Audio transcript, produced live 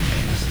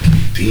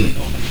being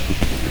on them.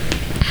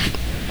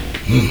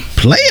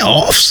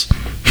 Playoffs?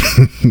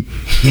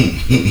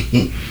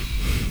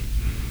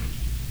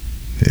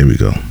 Here we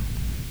go.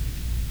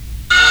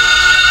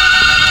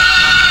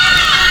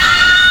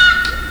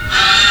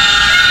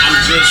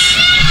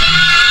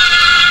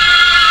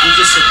 I'm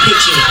just a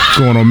picture.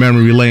 Going on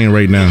memory lane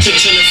right now.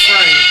 Picture in the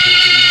frame.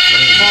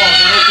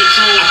 Pause.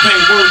 I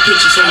paint word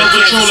pictures on the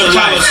canvas of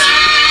life.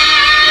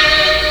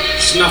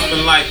 It's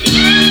nothing like it.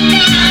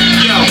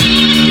 Yo,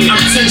 I'm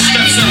 10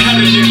 steps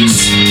ahead of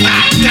niggas.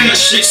 That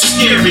shit's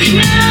scary.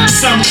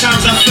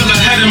 Sometimes I feel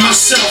ahead of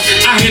myself.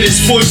 I hear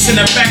this voice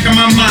in the back of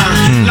my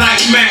mind.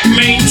 Like Mac,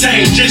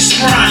 maintain, just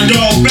grind,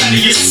 all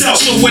better yourself.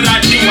 So what I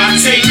do, I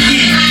take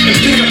heat and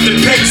pick up the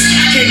pace.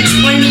 Can't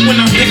explain it when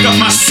I pick up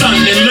my son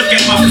and look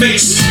at my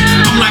face.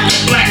 I'm like a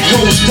black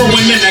rose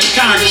growing in the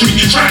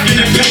concrete,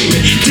 tracking the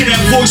pavement. Did that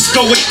voice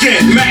go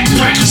again? Mac,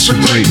 practice for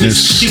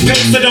greatness. You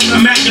pay for them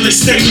immaculate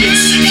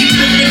statements. Keep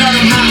thinking of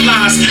them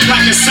hotlines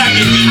like a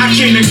psychic. I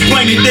can't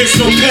explain it, there's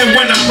no pen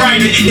when I write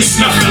it. It's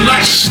nothing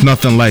like it. It's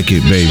nothing like it,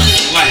 baby.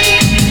 Like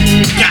it.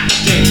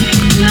 Goddamn.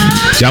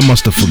 Y'all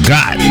must have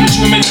forgot.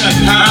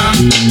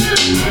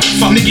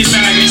 Fuck niggas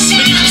faggots.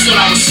 Niggas thought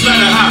I was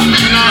sluther hot.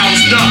 When I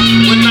was dumb.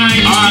 When I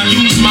ain't used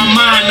to use my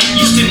mind. I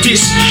used to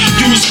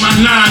use my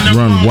nine.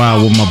 Run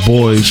wild with my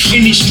boys.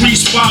 In these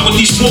streets, wild with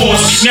these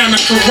wars. Now the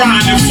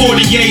Quran and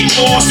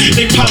 48 wars.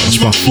 They polish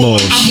my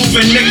floors. I'm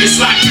moving niggas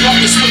like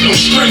puppets with no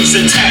strings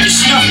attached.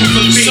 It's nothing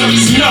for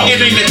me. No,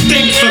 it ain't a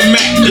thing for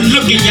Mac. The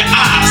look in your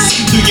eyes,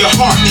 see through your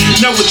heart.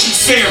 Know what you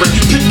fearing.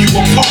 Pick you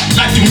apart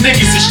like you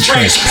niggas is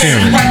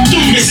transparent. Right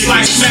through me. It's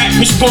like Mac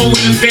was born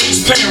with a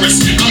baby's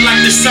parents. I'm like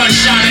the sun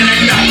shining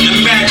at night.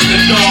 Imagine the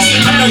dog.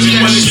 I know you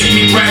wanna see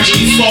me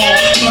gradually fall,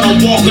 but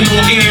I'm walking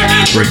on air,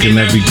 Breaking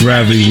every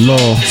gravity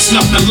law. It's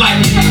nothing like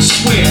it, I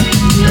swear.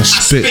 I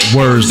spit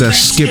words that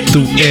skip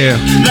through air.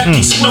 Let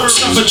these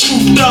notes of a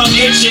true thug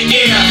hit your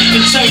ear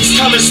and change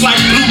colors like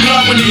blue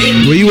blood when it hit.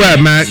 Where you at,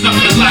 Mac? It's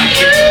nothing like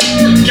it.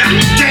 God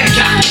damn,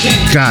 God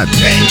damn. God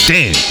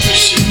damn.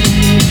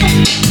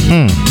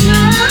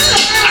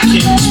 I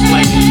can't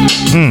explain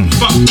it.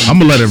 Fuck.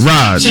 I'ma let it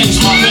ride.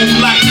 Changed my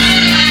whole life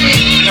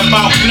in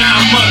about 9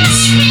 months.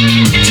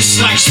 Just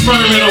like sperm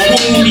in a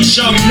wound, these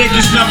young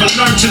niggas never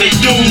learn till they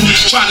doom.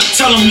 Try to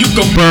tell them you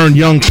can Burn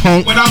young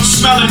punk. without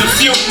smelling the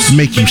fumes.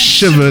 Make you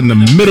shiver in the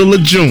middle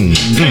of June.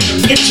 The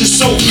picture's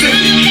so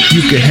vivid.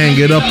 You can hang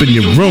it up in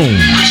your room.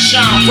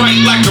 Shine bright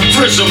like a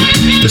prism.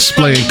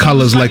 Displaying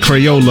colors like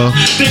Crayola.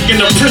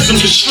 Thinking of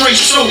prisms and straight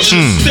soldiers.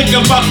 Think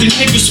about the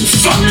niggas who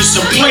fucked us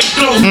and played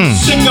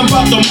Dovers. Think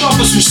about the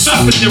mothers who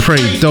suffered and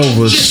Prayed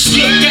Dovers. Just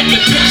look at the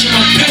picture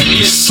I'm painting.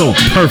 It's So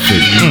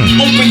perfect.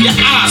 Open your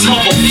eyes,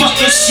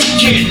 motherfuckers. You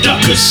can't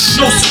duck us.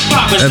 No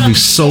survivors. Every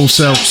soul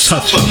cell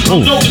touch.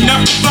 No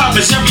enough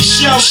survivors. Every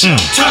shell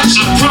touch.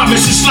 I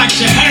promise it's like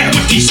your hand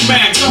with these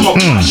bags. I'm a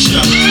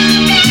rusher.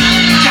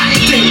 God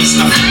damn, it's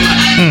nothing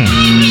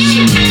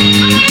like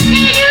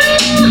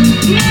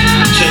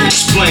Can't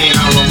explain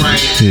how I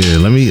write it. Yeah,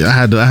 let me. I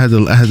had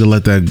to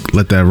let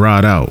that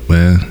ride out,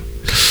 man.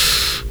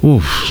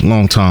 Oof,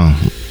 long time.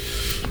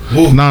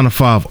 9 to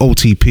 5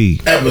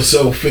 OTP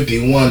Episode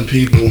 51,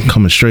 people.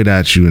 coming straight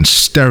at you in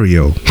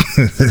stereo.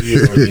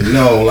 You already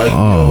know, like Oh,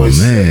 we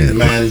always say, man.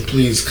 man,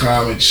 please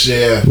comment,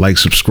 share. Like,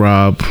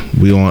 subscribe.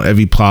 We on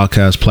every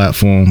podcast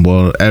platform.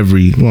 Well,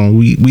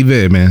 we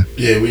there, man.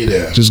 Yeah, we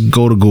there. Just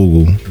go to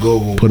Google.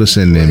 Put us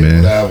in there, Play,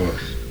 man. Whatever.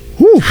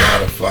 Whew.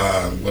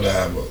 Spotify,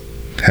 whatever.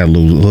 Had a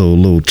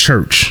little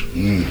church.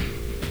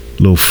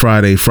 Little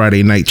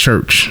Friday night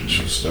church.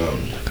 True stuff.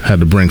 Had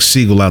to bring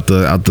Siegel out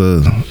the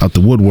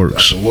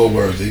woodworks. The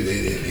Woodworks,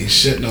 they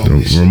shitting on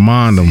this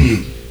Remind them.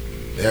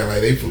 Yeah,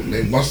 like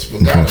they must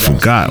have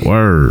Forgot.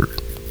 Word.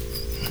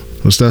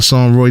 What's that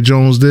song Roy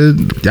Jones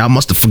did? Y'all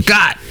must have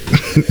forgot.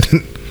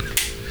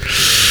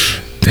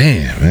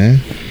 Damn, man.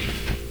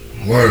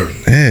 Word.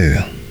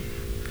 Yeah.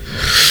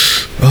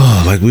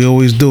 Oh, like we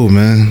always do,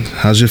 man.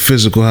 How's your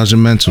physical? How's your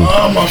mental?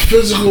 My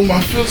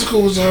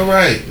physical was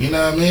alright. You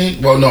know what I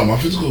mean? Well, no, my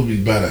physical would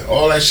be better.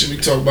 All that shit we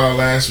talked about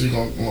last week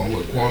on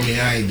Kwame,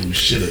 I ain't do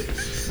shit.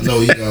 I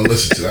know he gonna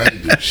listen to that. I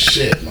ain't do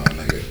shit, my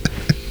nigga.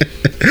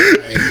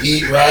 I ain't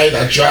eat right.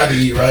 I tried to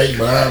eat right,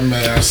 but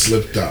I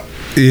slipped up.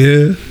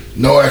 Yeah.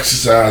 No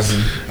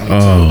exercising.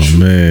 Oh,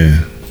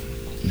 man.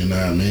 You know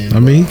what I mean? I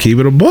mean, keep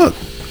it a buck.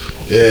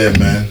 Yeah,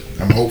 man.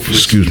 I'm hopefully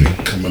Excuse me.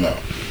 coming up.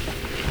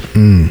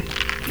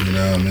 You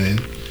know what I mean?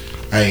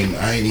 I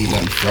ain't eating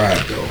nothing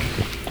fried though.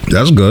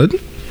 That's good.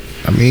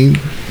 I mean,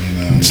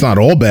 it's not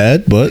all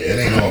bad, but It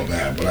ain't all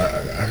bad, but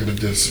I could have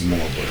did some more.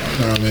 But you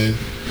know what I mean?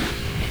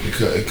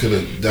 It could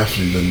have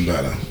definitely been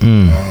better.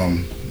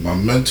 My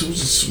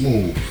mentals are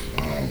smooth.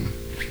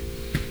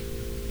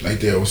 Like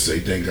they always say,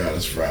 thank God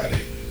it's Friday.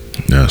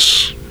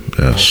 yes,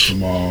 Off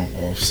tomorrow,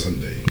 off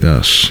Sunday.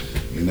 yes.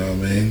 You know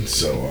what I mean?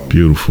 So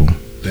Beautiful,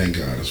 thank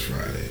God it's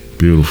Friday.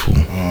 beautiful.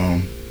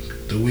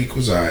 The week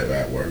was alright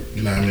at work.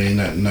 You know what I mean?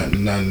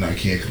 Nothing I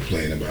can't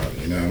complain about.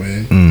 You know what I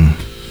mean?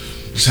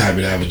 Just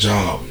happy to have a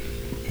job.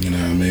 You know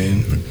what I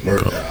mean?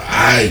 Work,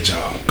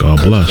 job. God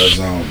bless.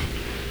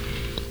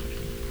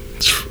 Because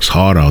It's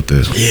hard out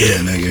there. Yeah,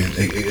 nigga.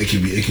 It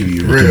could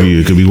be real.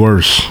 It could be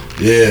worse.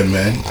 Yeah,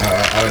 man.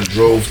 I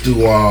drove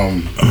through.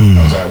 I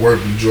was at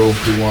work. We drove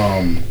through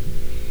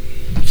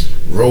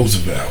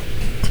Roosevelt.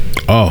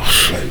 Oh,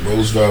 Like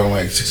Roosevelt on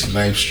like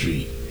 69th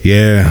Street.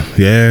 yeah.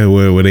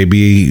 Where they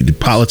be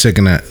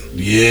politicking at?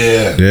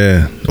 Yeah.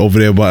 Yeah, over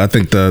there. But I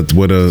think the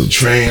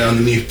Train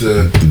underneath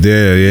the.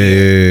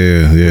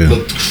 Yeah.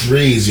 Looked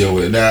crazy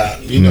over there. Now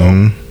you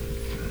know.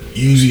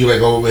 Usually,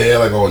 like over here,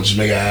 like on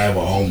Jamaica Ave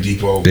or Home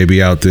Depot, They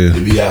be out there.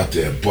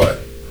 but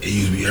it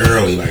used to be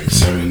early, like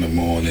 7 in the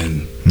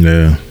morning,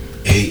 Yeah.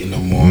 8 in the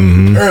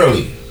morning,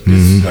 early. This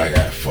is like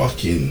at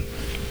fucking,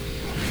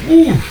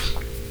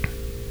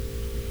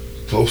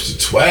 close to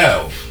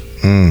 12,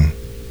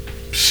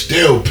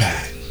 still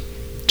packed.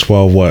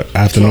 12 what? 12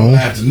 Afternoon? in the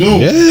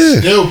afternoon, Yeah.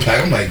 still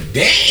packed. I'm like,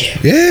 damn,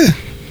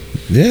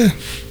 Yeah.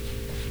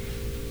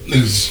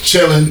 niggas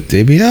chilling.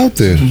 They be out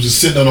there. Who's just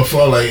sitting on the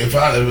floor, like if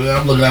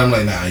I'm looking at him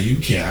like, nah, you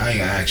can't. I ain't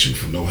gonna ask you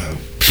for no help.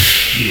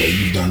 You like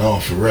you done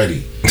off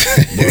already. But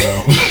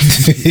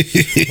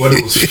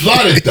it was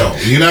flooded though.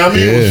 You know what I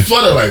mean? It was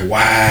flooded. Like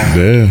wow,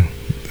 Yeah.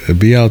 They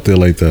be out there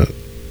like that.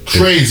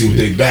 crazy with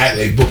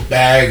they book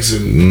bags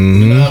and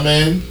you know what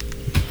I mean.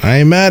 I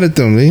ain't mad at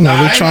them. You know, Nah, I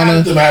they're ain't trying mad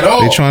at them at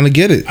all. They trying to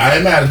get it. I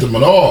ain't mad at them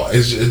at all.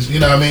 It's you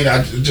know what I mean.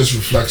 It just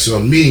reflects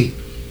on me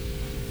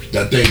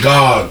that thank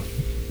God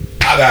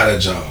I got a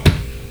job.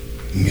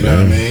 You know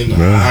what I mean?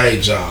 A high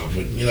job,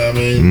 but you know what I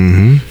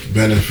mean?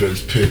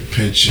 Benefits,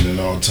 pension, and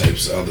all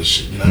types of other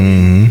shit. You know what I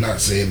mean? I'm not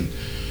saying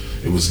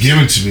it was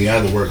given to me. I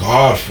had to work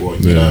hard for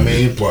it. You know what I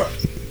mean? But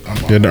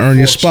You had to earn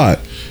your spot.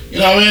 You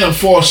know what I mean? I'm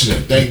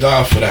fortunate. Thank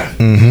God for that.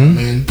 You know what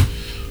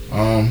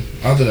I mean?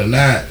 Other than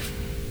that,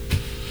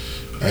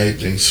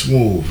 everything's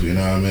smooth. You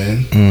know what I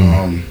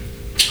mean?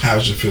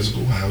 How's your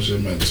physical? How's your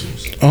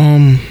mentals?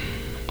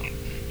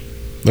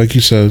 Like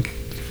you said,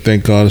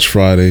 thank God it's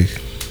Friday.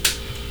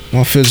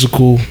 My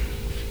physical's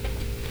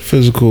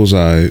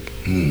alright.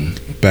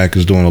 Back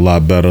is doing a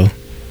lot better.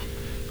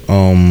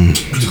 You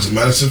took some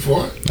medicine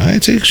for it? I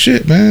ain't take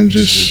shit, man.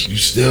 Just You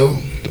still?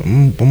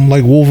 I'm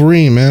like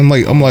Wolverine, man. I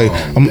ain't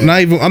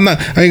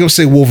gonna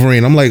say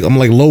Wolverine. I'm like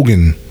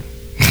Logan.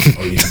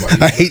 Oh, your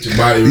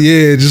body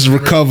Yeah, just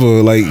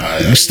recover. Like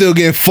you still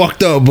getting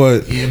fucked up,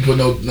 but you ain't put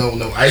no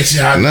icy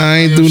hot. nah, I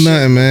ain't do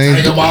nothing,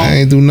 man. I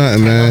ain't do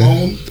nothing,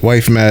 man.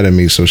 Wife mad at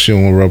me, so she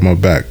don't want to rub my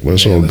back, but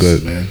it's all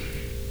good. Man.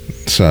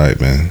 It's alright,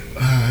 man.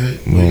 Alright,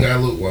 well, you gotta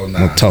look well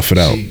now. I'll tough it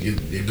out.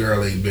 Your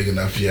girl ain't big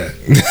enough yet.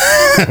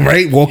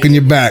 Right? Walking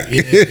your back.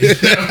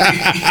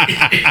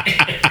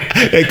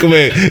 Hey, come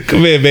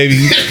here,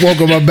 baby.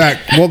 Walk on my back.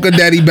 Walk her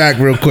daddy back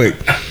real quick.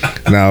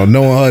 Now,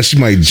 knowing her, she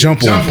might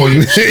jump on you.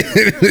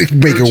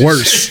 Make it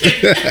worse.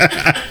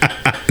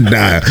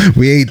 Nah,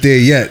 we ain't there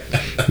yet.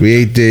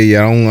 I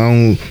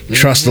don't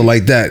trust her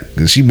like that.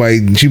 She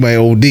might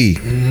OD.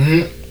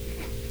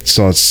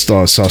 Start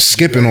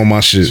skipping on my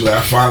shit. So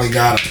I finally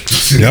got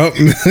her. Yup.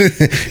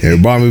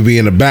 Everybody be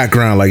in the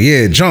background like,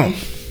 yeah, jump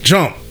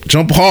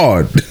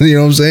hard. You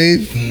know what I'm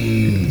saying?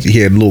 You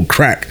hear a little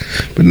crack.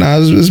 But nah,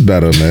 it's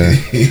better, man.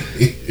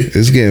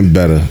 It's getting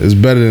better. It's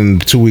better than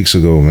 2 weeks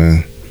ago,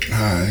 man.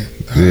 Alright.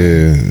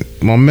 Yeah.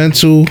 My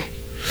mental's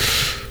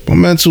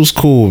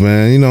cool,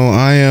 man. You know,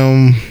 I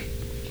am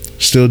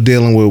still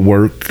dealing with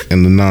work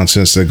and the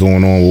nonsense that's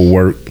going on with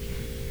work.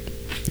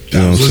 You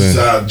know what I'm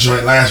saying?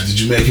 Joint last. Did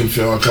you make him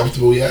feel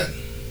uncomfortable yet?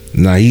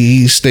 Nah,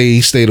 he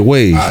stayed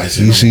away.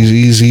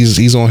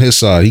 He's on his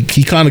side.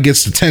 He kind of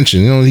gets the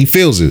tension. You know, he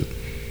feels it.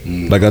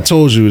 Like I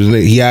told you,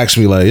 he asked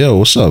me like, "Yo,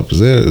 what's up? Is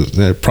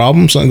there a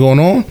problem? Something going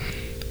on?"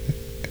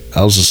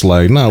 I was just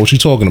like, "Nah, what you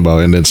talking about?"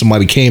 And then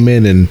somebody came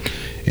in and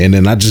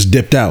then I just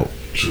dipped out.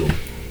 True.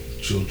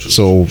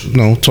 So, you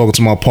know, talking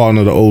to my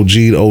partner, the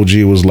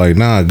OG was like,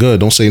 "Nah, good.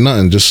 Don't say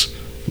nothing. Just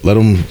let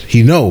him.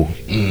 He know.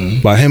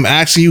 By him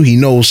asking you, he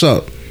knows what's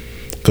up.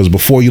 Because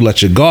before you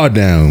let your guard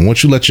down,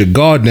 once you let your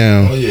guard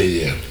down,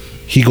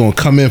 he gonna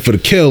come in for the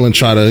kill and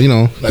try to, you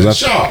know, like a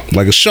shark.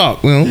 Like a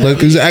shark, you know, like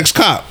he's an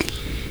ex-cop.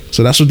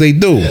 So that's what they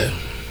do. Yeah.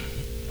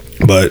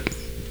 But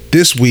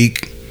this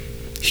week,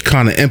 he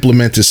kind of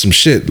implemented some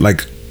shit.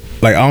 Like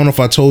I don't know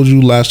if I told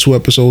you last 2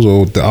 episodes,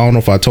 or I don't know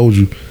if I told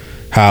you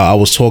how I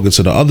was talking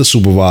to the other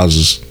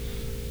supervisors.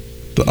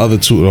 I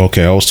was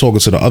talking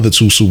to the other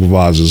 2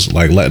 supervisors,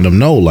 like letting them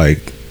know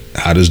like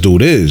how this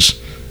dude is.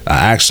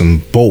 I asked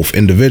them both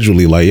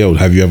individually, like, yo,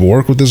 have you ever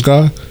worked with this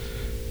guy?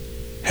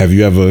 Have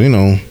you ever, you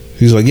know?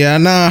 He's like, yeah,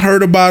 nah, I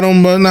heard about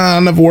him, but nah, I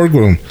never worked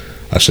with him.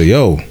 I said,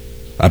 yo,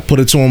 I put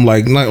it to him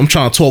like I'm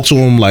trying to talk to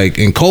him like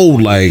in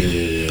code, like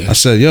I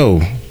said,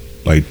 yo,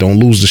 like don't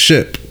lose the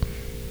ship.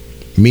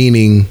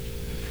 Meaning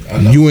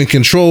you in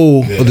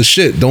control of the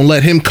shit. Don't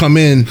let him come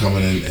in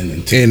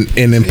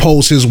and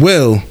impose his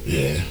will.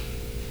 Yeah.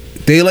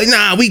 They like,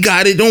 nah, we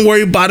got it. Don't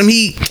worry about him.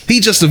 He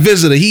just a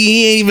visitor.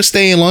 He ain't even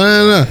staying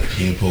long.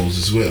 He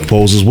imposes his will.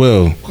 Imposes his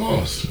will. Of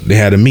course. They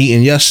had a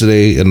meeting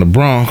yesterday in the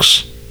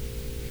Bronx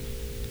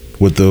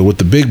with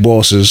the big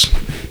bosses,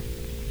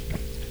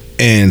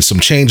 and some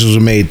changes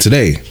were made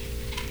today.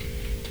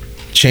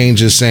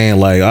 Changes saying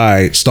like, all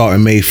right,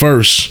 starting May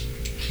 1st,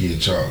 He in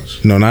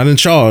charge. No, not in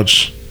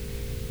charge.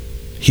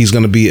 He's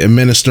gonna be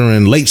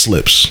administering late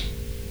slips.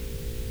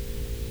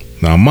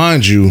 Now,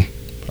 mind you,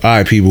 all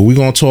right, people, we're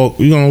gonna talk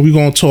in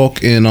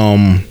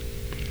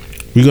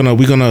we're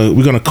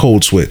gonna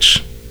code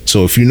switch.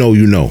 So if you know,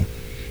 you know.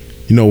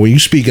 You know, when you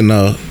speaking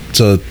to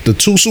the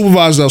two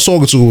supervisors I was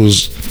talking to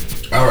was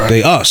All right.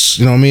 they us.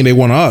 You know what I mean? They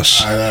one of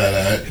us. All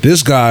right.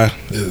 This guy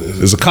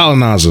is a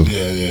colonizer.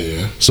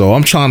 Yeah. So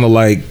I'm trying to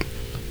like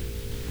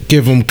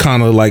give him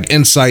kind of like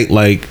insight.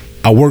 Like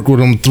I worked with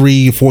him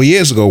 3-4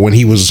 years ago when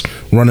he was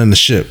running the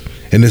ship,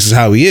 and this is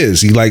how he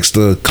is. He likes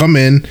to come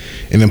in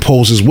and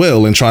impose his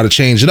will and try to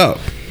change it up.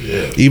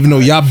 Yeah. Even though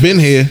y'all been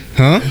here,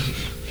 huh?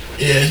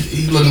 Yeah,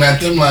 he looking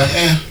at them like,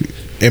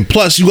 And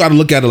plus, you got to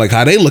look at it like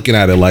how they looking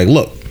at it. Like,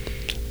 look,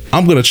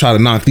 I'm gonna try to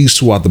knock these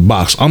two out the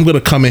box. I'm gonna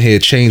come in here,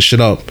 change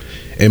shit up,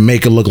 and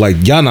make it look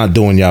like y'all not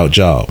doing y'all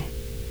job.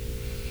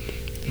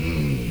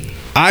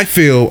 I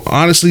feel,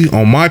 honestly,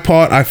 on my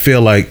part, I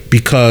feel like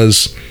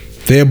because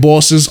their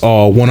bosses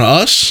are one of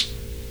us,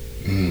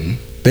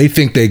 they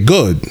think they're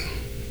good.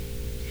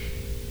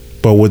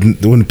 But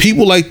when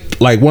people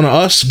like one of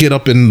us get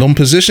up in them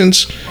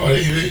positions,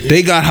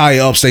 they got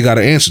higher ups they got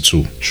to answer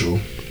to. True.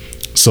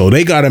 So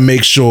they got to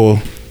make sure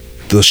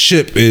the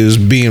ship is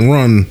being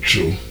run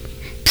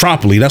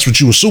properly. That's what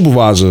you a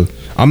supervisor.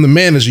 I'm the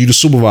manager, you the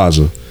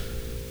supervisor.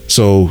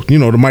 So, you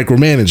know, the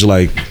micromanage,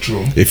 like,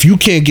 if you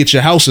can't get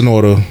your house in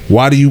order,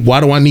 why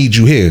do I need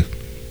you here?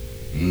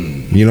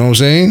 You know what I'm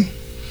saying?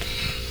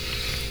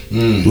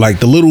 Like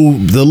the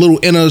little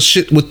inner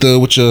shit with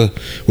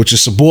your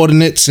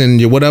subordinates and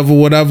your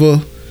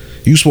whatever,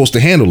 you supposed to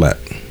handle that.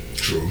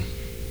 True.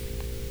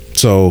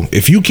 So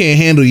if you can't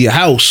handle your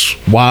house,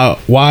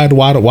 why do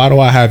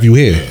I have you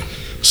here?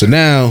 So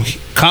now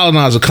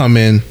colonizer come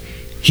in.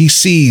 He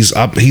sees.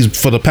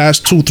 He's for the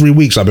past 2-3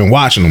 weeks. I've been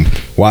watching him,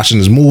 watching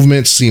his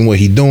movements, seeing what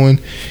he's doing.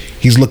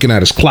 He's looking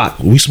at his clock.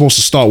 We supposed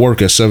to start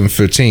work at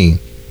 7:15.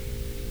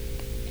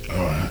 All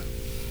right.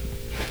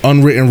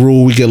 Unwritten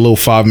rule: we get a little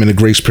 5-minute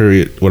grace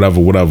period,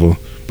 whatever.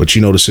 But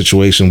you know the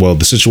situation. Well,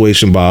 the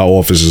situation by our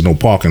office is no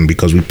parking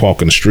because we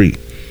park in the street.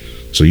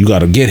 So you got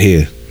to get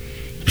here.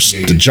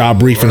 The job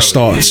briefing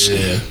starts.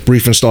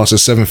 Briefing starts at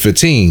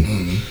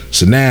 7:15.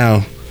 So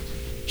now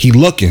he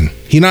looking.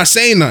 He not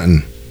saying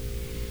nothing.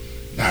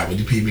 Nah, but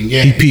he peeping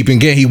game. He peeping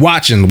game. He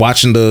watching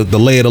the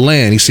lay of the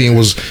land. He seeing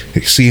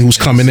who's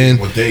coming in.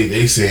 What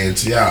they saying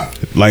to y'all.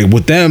 Like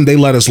with them, they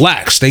let us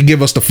lax. They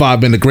give us the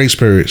 5-minute grace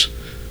periods.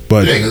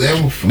 But they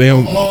don't.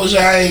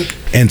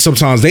 And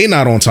sometimes they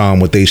not on time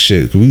with they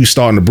shit. We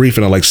starting the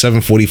briefing at like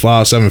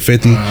 7:45,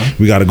 7:50.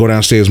 We got to go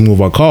downstairs and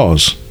move our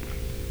cars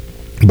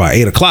by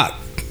 8 o'clock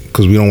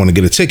because we don't want to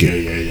get a ticket.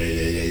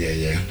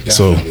 Yeah. Definitely.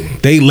 So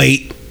they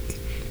late,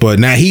 but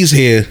now he's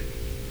here.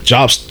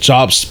 Job's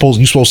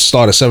supposed to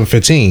start at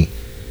 7:15.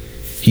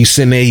 He's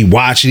sitting there, he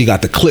watching, he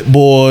got the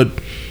clipboard,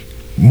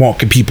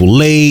 marking people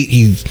late,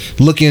 he's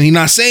looking, he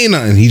not saying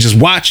nothing, he just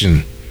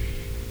watching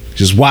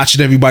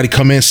everybody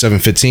come in.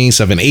 7:15,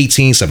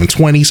 7:18,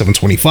 7:20,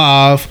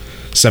 7:25,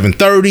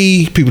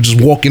 7:30, people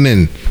just walking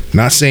in,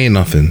 not saying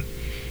nothing.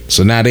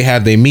 So now they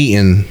had their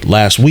meeting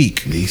last week.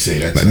 He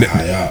said that's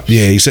high up.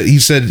 Yeah, he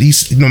said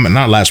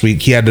not last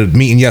week, he had the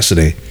meeting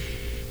yesterday.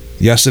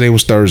 Yesterday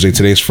was Thursday,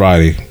 today's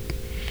Friday.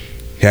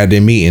 Had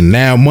their meeting.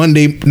 Now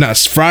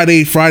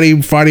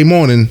Friday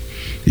morning.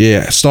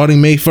 Yeah,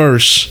 starting May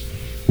 1st,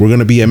 we're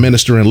gonna be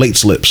administering late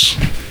slips.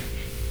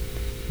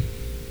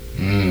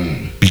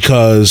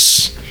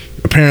 Because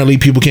apparently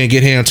people can't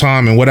get here on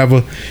time and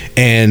whatever.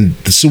 And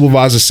the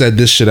supervisor said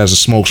this shit as a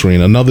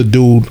smokescreen. Another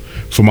dude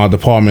from our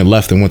department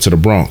left and went to the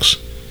Bronx.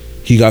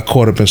 He got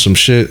caught up in some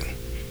shit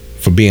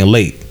for being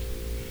late.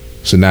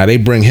 So now they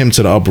bring him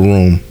to the upper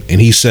room and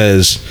he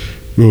says,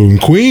 in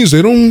Queens,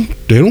 they don't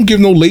give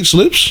no late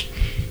slips.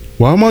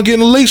 Why am I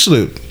getting a late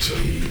slip?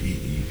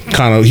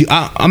 Kind of.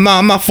 I'm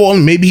not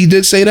faulting. Maybe he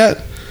did say that,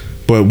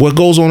 but what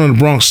goes on in the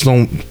Bronx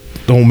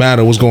don't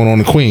matter. What's going on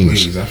in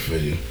Queens? I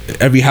feel you.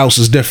 Every house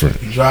is different.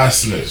 Dry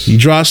snitch. You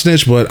dry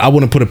snitch, but I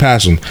wouldn't put it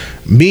past him.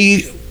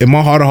 Me, in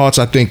my heart of hearts,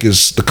 I think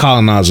is the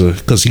colonizer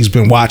because he's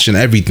been watching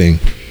everything,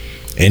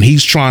 and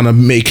he's trying to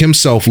make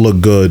himself look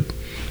good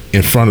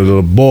in front of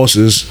the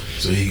bosses,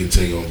 so he can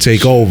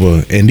take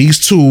over. And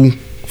these two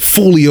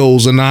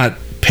folios are not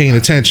paying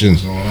attention.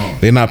 What's going on?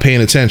 They're not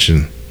paying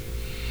attention.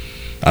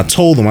 I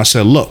told them, I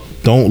said, look,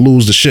 don't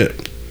lose the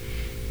ship.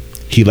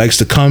 He likes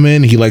to come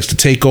in, he likes to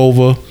take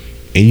over,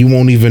 and you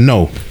won't even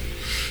know.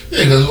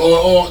 Yeah, because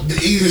or the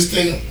easiest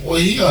thing, what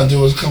he gonna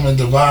do is come and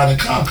divide and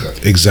conquer.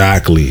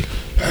 Exactly.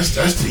 That's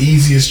the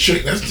easiest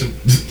trick. That's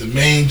the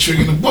main trick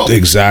in the book.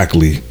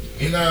 Exactly.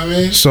 You know what I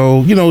mean?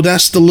 So, you know,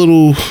 that's the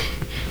little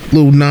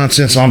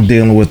nonsense I'm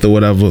dealing with or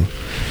whatever.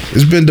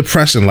 It's been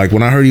depressing. Like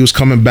when I heard he was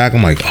coming back,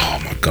 I'm like,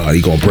 oh my God,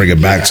 he gonna bring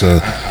it back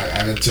to.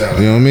 I can tell.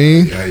 You know what I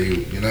mean? Yeah,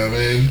 you know what I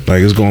mean?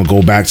 Like it's gonna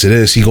go back to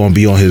this. He gonna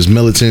be on his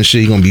militant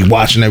shit. He gonna be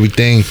watching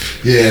everything.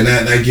 Yeah, and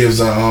that gives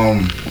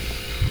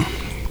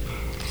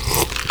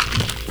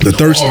The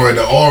thirsty.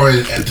 The aura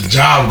at the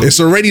job. It's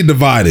already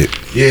divided.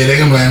 Yeah, they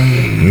gonna be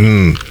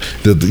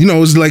like, You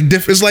know, it's like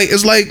different.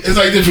 It's like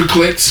different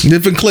cliques.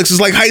 Different cliques.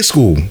 It's like high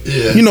school.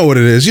 Yeah. You know what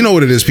it is. You know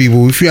what it is,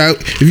 people. If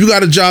you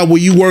got a job where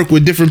you work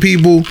with different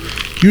people,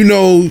 you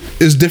know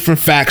it's different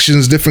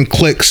factions, different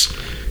cliques.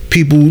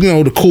 People, you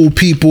know, the cool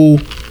people,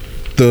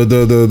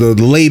 the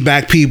laid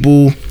back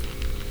people,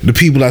 the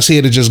people that's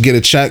here to just get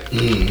a check.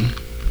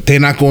 They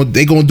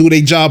gonna do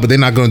their job, but they're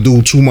not gonna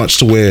do too much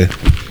to where.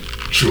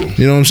 True.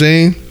 You know what I'm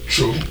saying?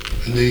 True.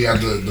 And then you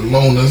got the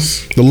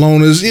loners. The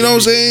loners, you know what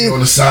I'm saying? On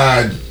the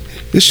side.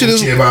 This shit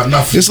is about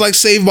nothing. It's like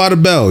Saved by the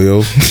Bell,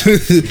 yo.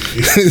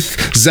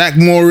 Zach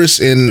Morris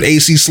and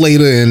AC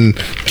Slater and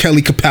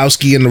Kelly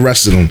Kapowski and the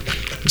rest of them.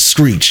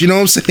 Screech, you know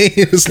what I'm saying?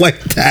 It's like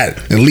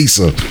that. And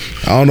Lisa.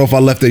 I don't know if I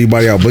left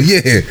anybody out, but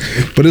yeah.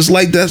 But it's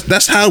like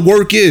that's how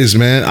work is,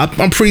 man.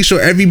 I'm pretty sure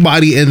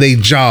everybody in their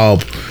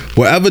job,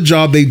 whatever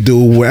job they do,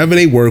 wherever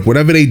they work,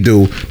 whatever they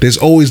do, there's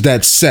always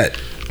that set.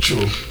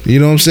 True. You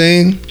know what I'm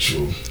saying?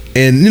 True.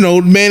 And you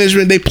know,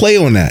 management, they play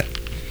on that.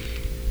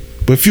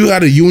 But if you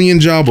got a union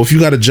job, or if you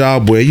got a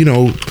job where, you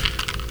know,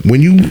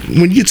 when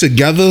you're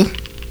together,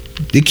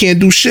 you can't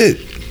do shit.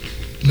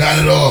 Not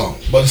at all.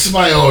 But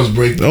somebody always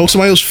break. Oh,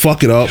 somebody else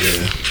fuck it up. Yeah.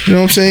 You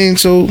know what I'm saying?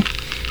 So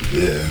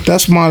yeah,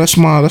 that's my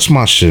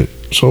shit.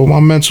 So my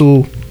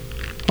mental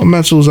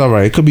is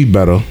alright. It could be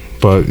better,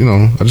 but you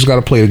know, I just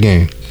gotta play the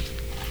game.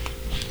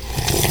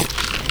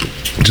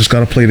 Just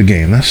gotta play the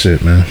game. That's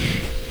it, man.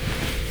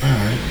 All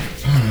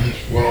right.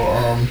 Well,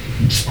 I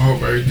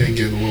hope everything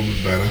gets a little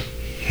bit better.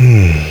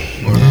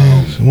 But,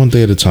 one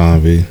day at a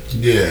time, B.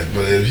 Yeah,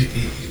 but if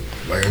he,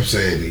 like I'm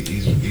saying,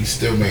 he's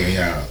still making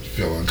y'all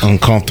feel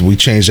uncomfortable. We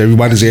changed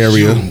everybody's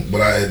area.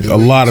 But a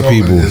lot of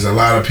people. There's a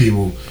lot of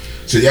people.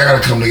 So y'all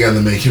gotta come together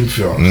and make him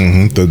feel.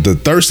 The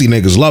thirsty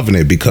niggas loving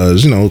it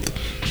because, you know,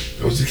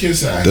 those the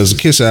kiss asses. There's the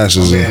kiss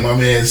asses. My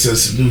man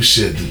says some new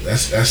shit.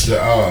 That's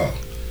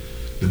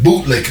the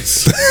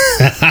bootlickers.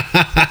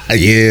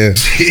 Yeah.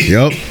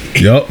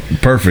 Yup.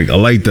 Perfect. I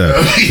like that.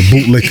 The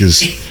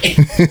bootlickers.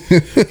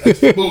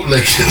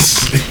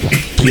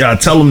 Bootlickers. Yeah, I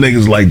tell them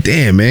niggas like,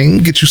 damn, man,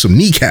 get you some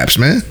kneecaps,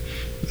 man.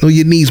 You know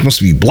your knees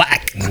must be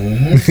black.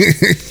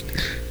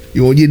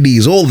 You on your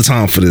knees all the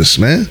time for this,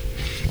 man.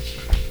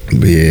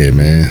 But yeah,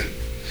 man.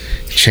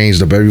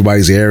 Changed up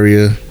everybody's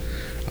area.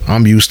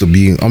 I'm used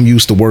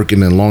to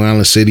working in Long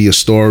Island City,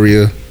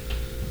 Astoria.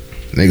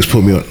 Niggas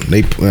put me on.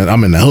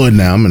 I'm in the hood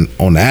now. I'm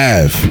on the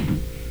Ave,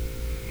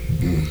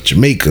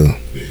 Jamaica.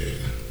 Yeah.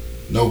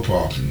 No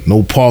parking.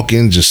 No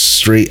parking. Just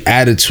straight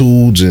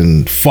attitudes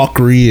and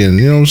fuckery, and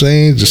you know what I'm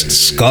saying. Just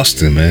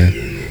disgusting, man.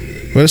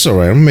 But it's all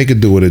right. I'm gonna make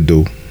it do what it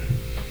do.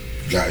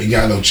 You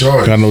got no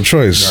choice. Got no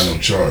choice. Got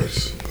no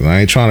choice. I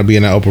ain't trying to be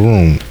in that upper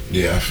room.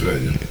 Yeah, I feel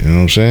you. You know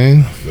what I'm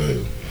saying? I feel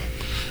you.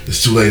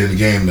 It's too late in the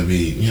game to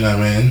be. You know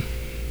what I mean?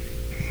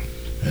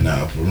 In the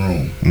upper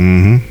room.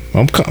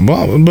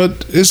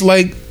 But it's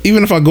like,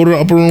 even if I go to the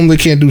upper room, they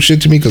can't do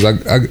shit to me because I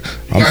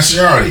got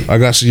seniority. I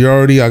got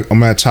seniority.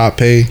 I'm at top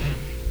pay,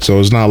 so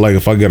it's not like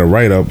if I get a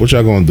write up, what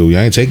y'all gonna do?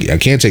 I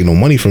can't take no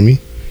money from you.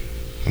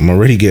 I'm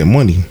already getting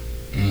money.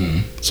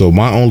 So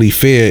my only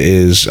fear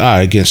is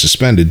getting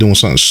suspended, doing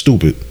something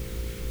stupid,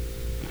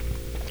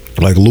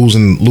 like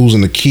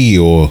losing the key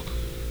or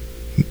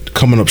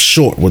coming up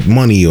short with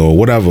money or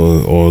whatever,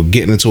 or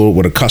getting into it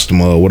with a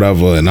customer or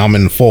whatever, and I'm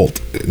in fault.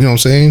 You know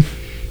what I'm saying?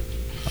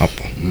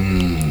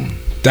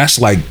 That's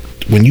like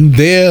when you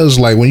there. It's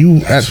like when you.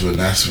 That's when. You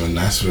know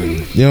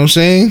what I'm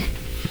saying?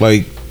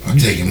 Like I'm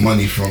taking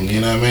money from.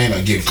 You know what I mean?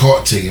 I get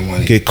caught taking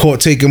money.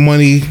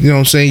 You know what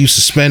I'm saying? You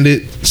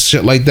suspended,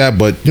 shit like that.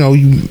 But you know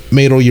you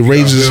made all your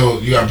raises.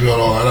 You got to build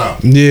all that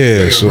up.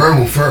 Yeah. So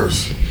verbal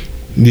first.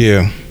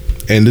 Yeah,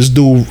 and this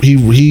dude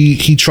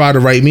he tried to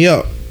write me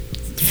up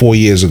 4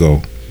 years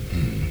ago,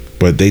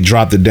 but they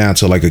dropped it down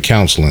to like a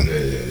counseling.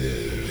 Yeah.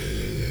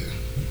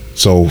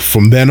 So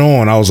from then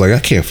on, I was like, I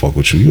can't fuck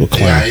with you. You a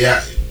clown.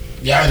 Yeah.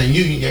 Y'all in a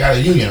union. You got a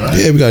union, right?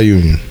 Yeah, we got a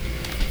union.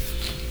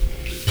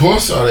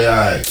 Puss or they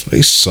alright?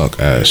 They suck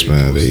ass,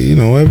 man. They, you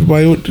know,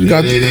 everybody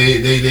got.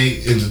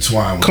 They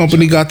intertwine.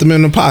 Company got them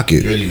in the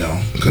pocket. Really know. You know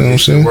what They I'm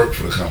saying? work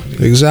for the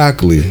company.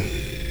 Exactly.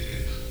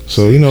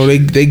 So you know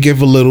they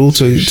give a little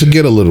to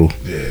get a little.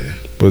 Yeah.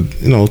 But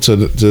you know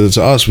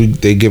to us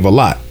they give a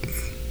lot.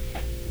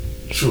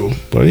 True.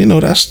 But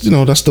that's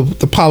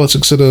the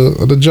politics of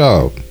the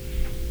job.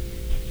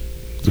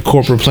 The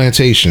corporate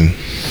plantation.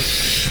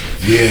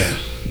 Yeah.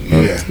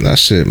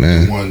 That's it,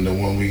 man. The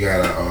one we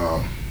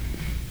gotta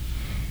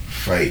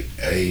fight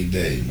every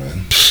day,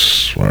 man.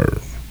 Word.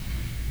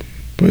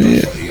 But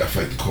yeah, you gotta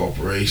fight the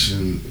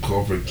corporation, the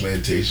corporate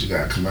plantation. You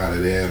gotta come out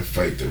of there and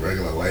fight the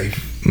regular life.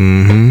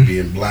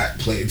 Being black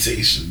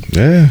plantation.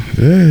 Yeah.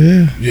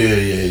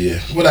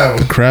 Whatever.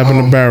 The crab in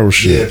the barrel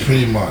shit. Yeah,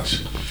 pretty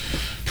much.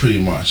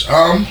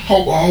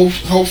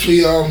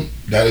 Hopefully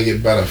that'll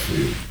get better for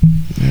you.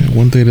 Yeah,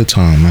 one day at a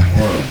time, man.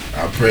 Well,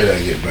 I pray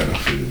that get better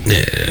for you.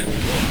 Yeah.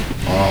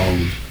 All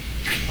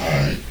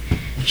right.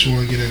 What you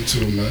want to get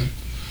into, man?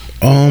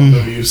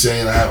 Remember you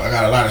saying I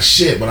got a lot of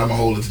shit, but I'm gonna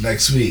hold it to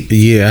next week.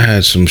 Yeah, I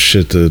had some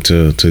shit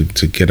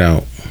to get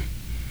out.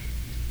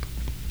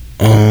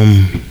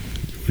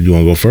 You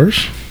wanna go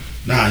first?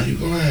 Nah, you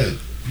go ahead.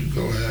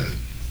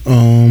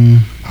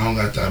 I don't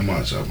got that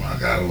much. I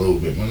got a little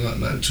bit, but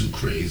nothing too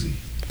crazy.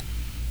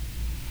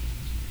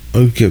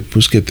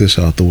 Let's get this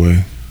out the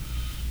way.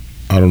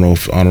 I don't know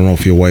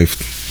if your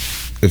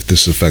wife, if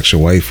this affects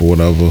your wife or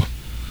whatever.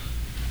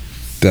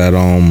 That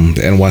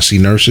the NYC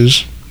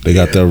nurses, they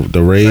got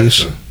the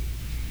raise.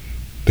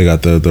 They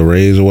got the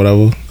raise or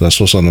whatever. That's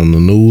what's on the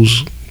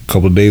news a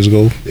couple of days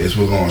ago. They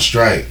supposed to go on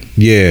strike.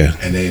 Yeah,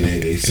 and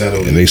they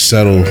settled. And they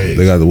settled.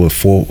 They got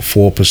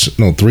 4%,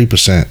 no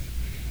 3%.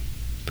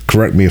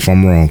 Correct me if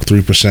I'm wrong.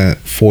 3%,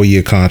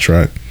 4-year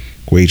contract,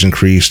 wage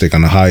increase. They're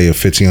gonna hire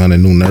 1,500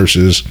 new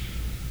nurses.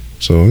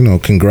 So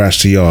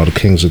congrats to y'all, the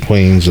kings and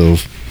queens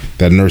of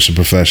that nursing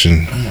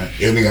profession.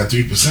 They only got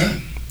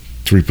 3%.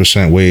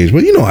 3% wage,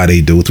 but you know how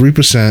they do.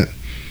 3%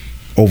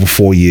 over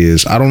 4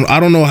 years. I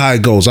don't know how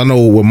it goes. I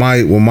know with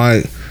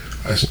my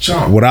that's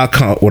chump. With our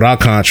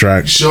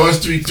contract. Sure,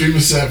 it's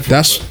 3%.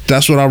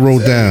 That's what I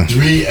wrote down.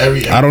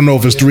 I don't know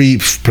if it's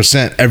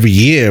 3% every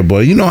year,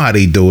 but you know how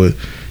they do it.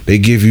 They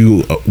give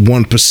you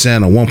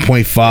 1% or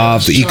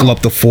 1.5 to equal up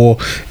to 4.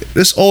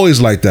 It's always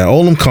like that.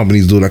 All them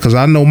companies do that because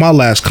I know my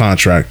last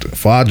contract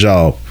for our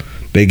job,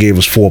 they gave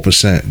us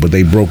 4%, but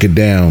they broke it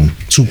down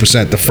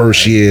 2% the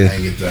first year.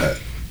 I get that.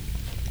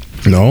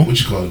 No? What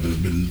you call it?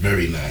 Been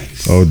very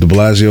nice. Oh, De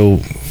Blasio.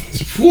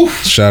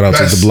 Woof. Shout out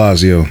to De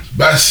Blasio.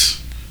 Best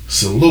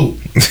salute.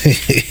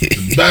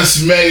 The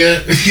best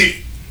mayor.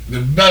 The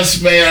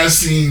best mayor I've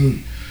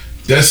seen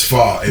thus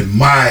far in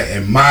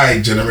my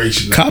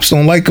generation. Cops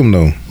don't like him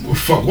though. Well,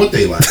 fuck what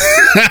they like.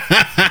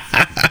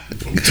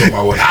 I'm talking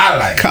about what I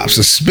like. Cops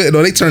are spitting.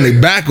 Or they turn their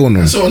back on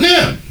them. That's on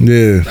them.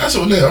 Yeah. That's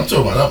on them. I'm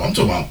talking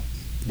about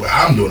what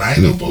I'm doing. I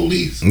ain't no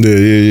police.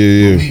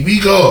 Yeah.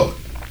 We go.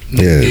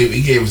 Yeah.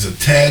 He gave us a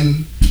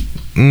 10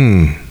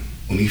 when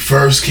he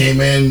first came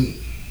in.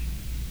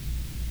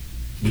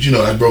 But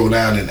that broke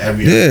down in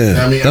every.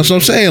 Yeah, I mean, that's what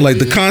I'm saying. Like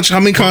the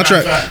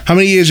how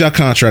many years y'all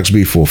contracts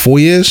be for? 4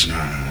 years?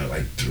 Nah,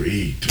 like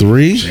 3.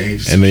 3?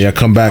 And then y'all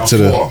come back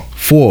to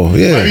 4.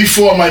 Yeah, might be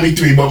 4, might be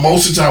 3, but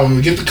most of the time when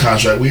we get the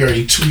contract, we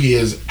already 2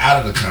 years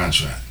out of the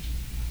contract.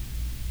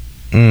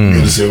 You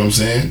understand what I'm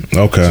saying?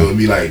 Okay. So it'd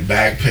be like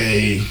back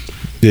pay.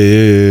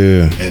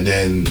 Yeah. And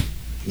then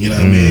what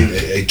I mean,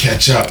 it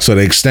catch up. So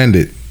they extend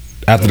it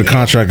after the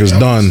contract is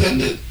done.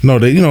 No,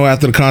 they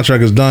after the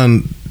contract is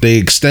done, they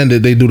extend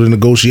it. They do the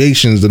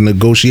negotiations. The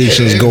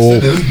negotiations go.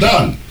 It's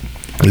done.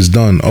 It's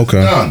done.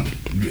 Okay. It's done.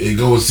 It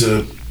goes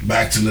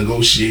back to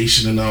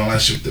negotiation and all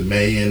that shit. The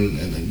May and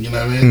you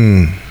know what I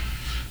mean.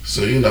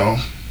 So I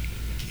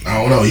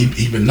don't know.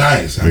 He been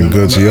nice. Been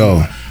good to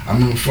y'all. I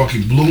remember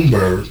fucking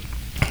Bloomberg,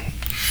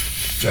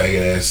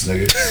 faggot ass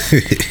nigga.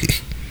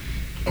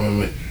 I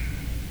remember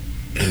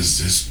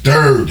his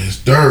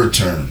third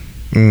term.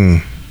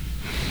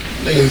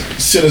 Niggas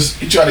said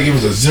he tried to give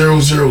us a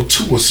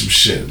 002 or some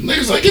shit.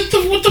 Niggas like,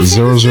 what the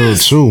fuck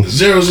 002. 002,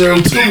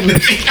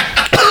 nigga.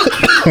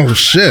 Oh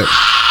shit.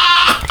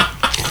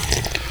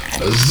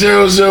 A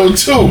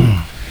 002.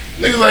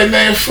 Niggas like,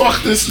 man,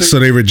 fuck this nigga. So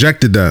they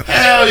rejected that.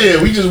 Hell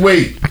yeah, we just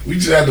wait. We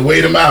just had to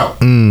wait him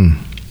out.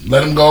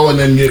 Let him go and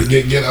then get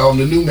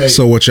the new man.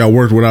 So what, y'all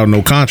worked without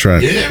no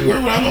contract? Yeah, we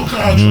worked without no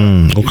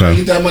contract. Okay. We gotta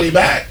get that money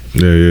back.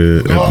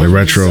 Yeah. The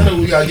retro.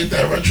 We gotta get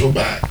that retro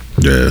back.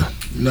 Yeah.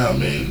 You know what I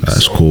mean?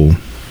 That's cool.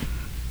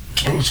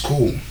 It was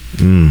cool.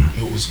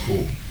 It was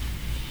cool.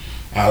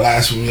 Our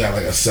last one we got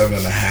like a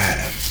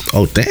 7.5.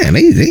 Oh damn,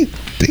 they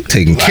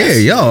taking care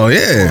of y'all,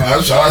 yeah.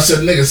 That's why I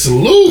said, nigga,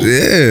 salute.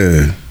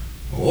 Yeah.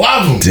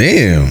 Love them.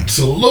 Damn.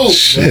 Salute.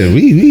 Shit, man.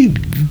 we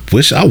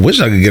wish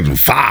I could get them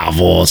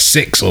 5 or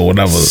 6 or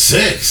whatever.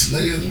 6,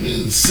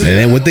 nigga. 6. And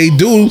then what they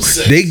do,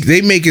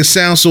 they make it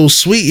sound so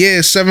sweet. Yeah,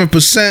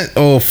 7%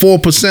 or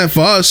 4% for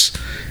us.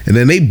 And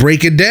then they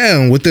break it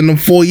down within them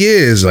 4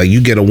 years. Like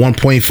you get a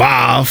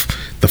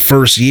 1.5 the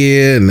first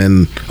year, and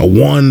then a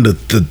 1 the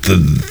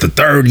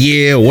third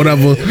year or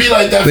whatever. It be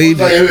like that.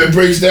 It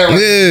breaks down.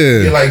 Like,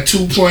 you get like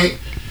 2 point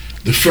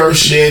the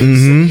first year.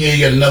 Some year you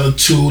get another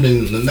 2.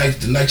 Then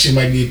the next year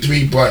might be a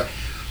 3. But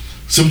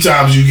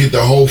sometimes you get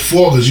the whole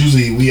 4 because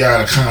usually we are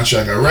out of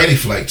contract already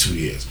for like 2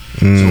 years.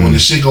 So when the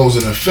shit goes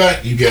in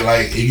effect, you get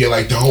like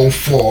the whole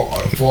 4 or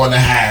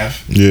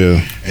 4.5.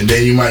 Yeah. And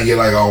then you might get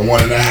like a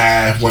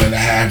 1.5, and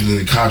then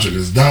the contract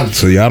is done.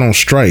 So y'all don't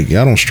strike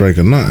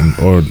or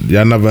nothing, or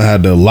y'all never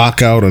had the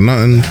lockout or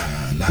nothing.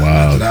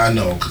 Wow. Not that I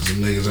know, because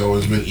them niggas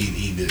always been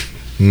eating it.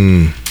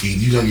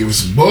 You gonna give us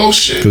some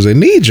bullshit? Because they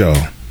need y'all.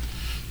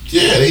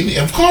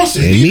 Yeah, of course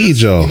they need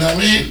y'all. You know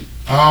what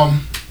I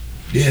mean?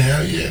 Yeah,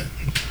 hell yeah.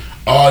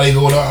 Or they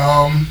go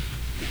to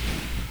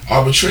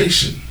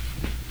arbitration.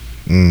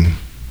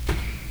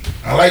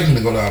 I like them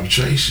to go to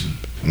arbitration.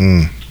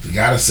 They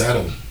gotta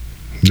settle.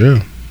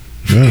 Yeah.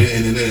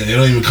 And it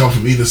don't even come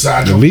from either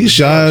side. At least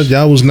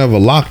y'all was never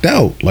locked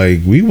out. Like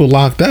we were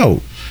locked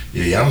out.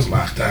 Yeah, y'all was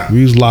locked out.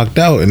 We was locked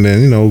out, and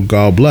then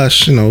God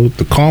bless.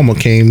 The karma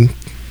came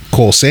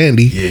called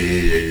Sandy.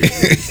 Yeah.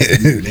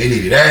 They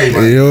needed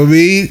everybody. You know what I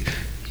mean?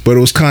 But it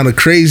was kind of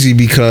crazy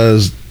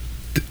because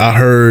I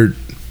heard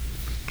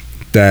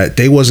that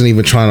they wasn't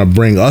even trying to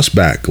bring us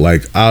back,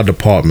 like our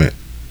department.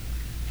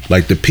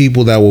 Like the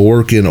people that were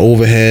working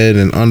overhead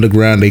and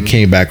underground, they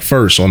came back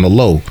first on the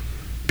low.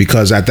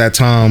 Because at that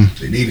time...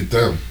 They needed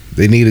them.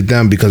 They needed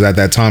them because at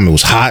that time it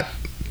was hot.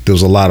 There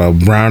was a lot of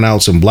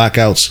brownouts and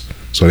blackouts.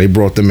 So they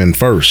brought them in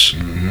first.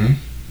 Mm-hmm.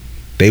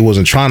 They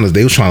was trying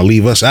to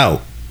leave us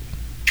out.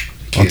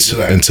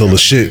 Until the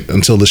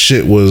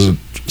shit was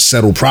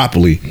settled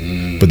properly.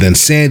 But then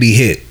Sandy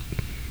hit.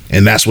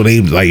 And that's when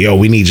they like, yo,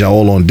 we need y'all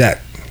all on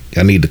deck.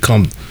 Y'all need to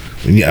come.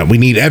 We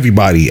need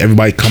everybody.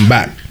 Everybody come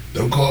back.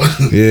 Don't call.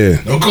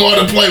 Yeah. Don't call it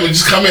a play, but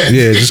just come in.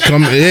 Yeah, just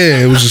come.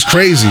 Yeah, it was just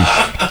crazy.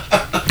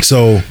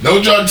 So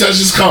no drug test,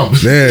 just come.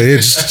 Yeah,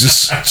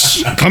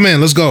 just come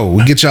in. Let's go.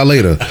 We'll get y'all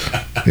later.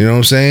 You know what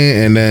I'm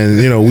saying? And then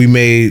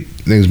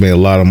niggas made a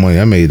lot of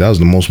money. That was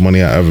the most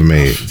money I ever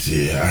made.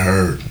 Yeah, I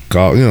heard.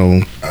 God,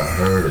 I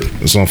heard.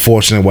 It's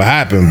unfortunate what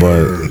happened,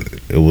 but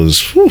it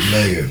was. Whew.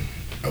 Man,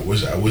 I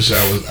wish I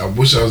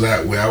was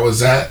at where I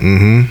was at.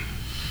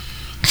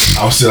 Mm-hmm.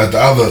 I was still at the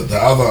other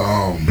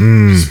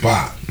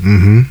spot.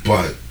 Mm-hmm.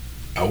 But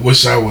I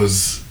wish I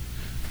was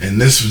in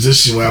this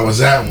position where I was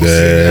at.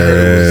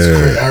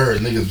 Yeah. I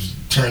heard niggas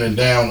turning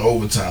down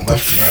overtime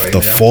left right.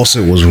 The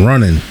faucet was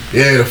running.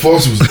 Yeah, the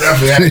faucet was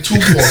definitely had two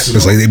faucets.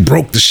 It's like they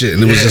broke the shit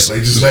and it was just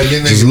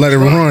let it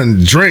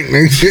run. Drink,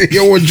 nigga.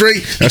 Yo, what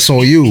drink? That's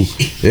on you.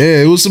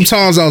 Yeah, it was some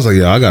times I was like,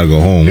 I gotta go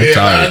home. I'm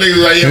tired.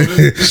 Niggas like, yo,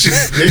 this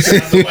shit, this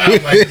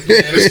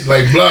is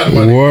like blood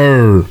money.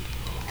 Word.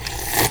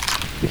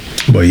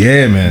 But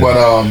yeah, man.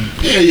 But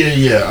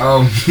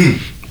yeah.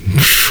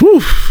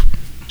 Whew.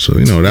 So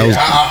that was.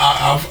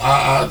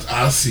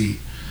 I see.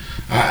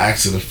 I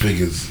asked her the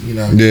figures,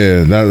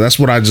 Yeah, that's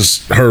what I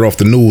just heard off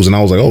the news, and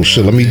I was like, oh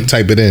shit, let me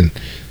type it in.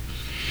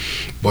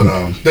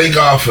 But thank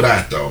God for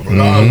that, though.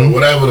 Regardless,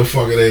 whatever the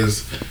fuck it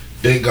is,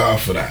 thank God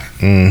for that.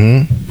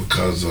 Mm-hmm.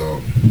 Because a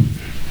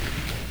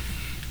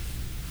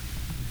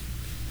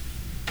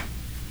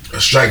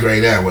strike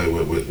right now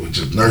with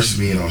just nurses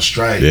being on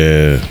strike.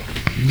 Yeah.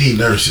 You need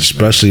nurses,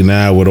 especially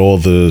now with all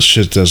the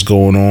shit that's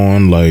going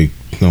on, like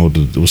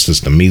what's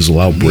this? The measles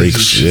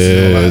outbreaks.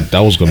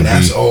 That was gonna be.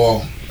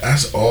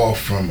 That's all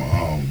from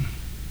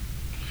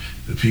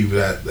the people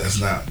that's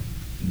not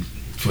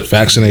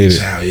vaccinated.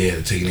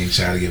 Taking their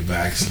child to get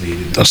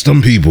vaccinated. That's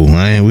them people.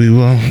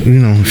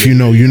 If you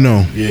know, you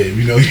know. Yeah,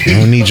 you know. I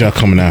don't need y'all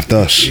coming after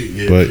us.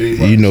 Yeah, but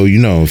you know.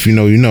 If you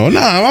know, you know. Nah,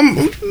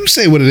 I'm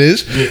say what it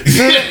is.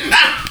 Yeah.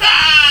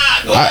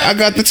 I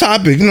got the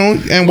topic,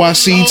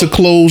 NYC to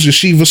close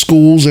yeshiva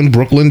schools in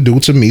Brooklyn due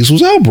to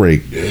measles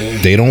outbreak.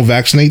 Yeah. They don't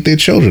vaccinate their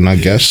children, I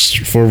guess,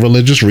 for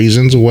religious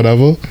reasons or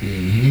whatever.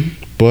 Mm-hmm.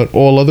 But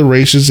all other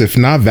races, if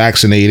not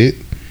vaccinated,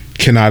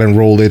 cannot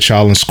enroll their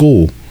child in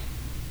school.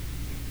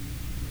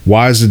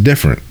 Why is it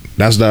different?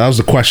 That was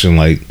the question.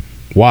 Like,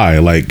 why?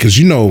 Like, because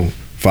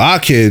for our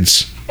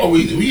kids,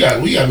 we got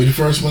to be the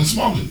first one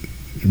smoking.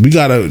 We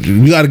gotta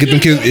get them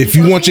kids. If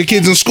you want your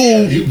kids in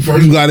school,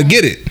 you gotta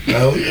get it.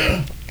 Hell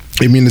yeah.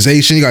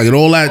 Immunization, you gotta get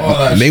all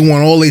that. They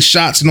want all their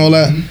shots and all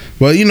that. Mm-hmm.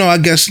 But I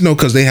guess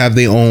because they have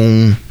their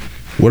own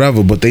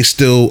whatever, but they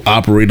still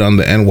operate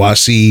under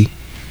NYC.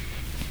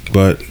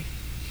 But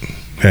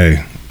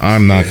hey,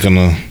 I'm not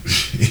gonna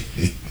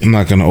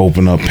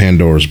open up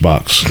Pandora's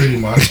box. Pretty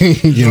much,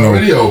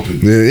 already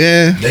open.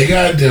 Yeah, they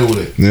gotta deal with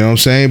it. You know what I'm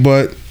saying?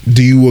 But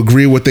do you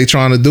agree what they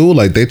trying to do?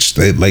 Like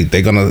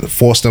they're gonna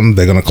force them.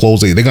 They're gonna close.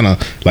 They're gonna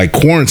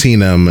quarantine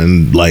them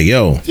and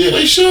yo. Yeah,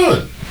 they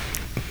should.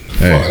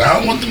 Hey. Fuck, I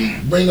don't want them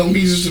to bring no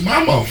measles to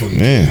my motherfucking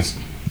kids.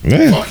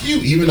 Yeah. Fuck you.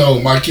 Even though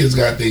my kids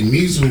got their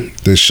measles,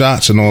 the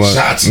shots and all that.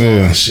 Shots and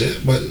all that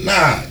shit. But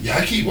nah,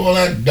 y'all keep all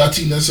that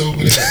dirtiness over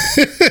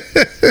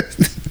there.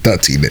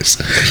 Dirtiness.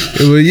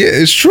 But yeah,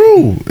 it's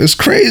true. It's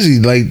crazy.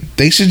 Like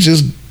they should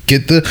just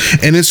get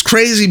and it's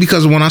crazy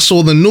because when I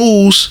saw the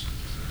news,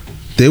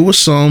 there were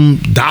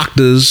some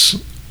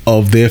doctors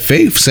of their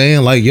faith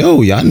saying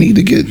yo, y'all need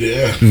to get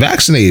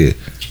vaccinated.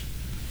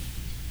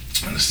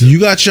 You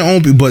got your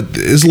own, but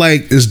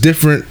it's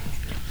different.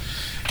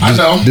 I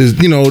know.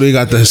 They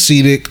got the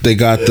Hasidic, they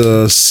got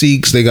the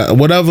Sikhs, they got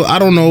whatever. I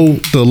don't know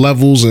the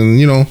levels,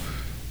 and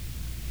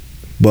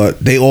but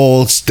they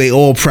all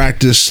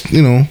practice.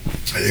 They all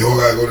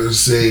gotta go to the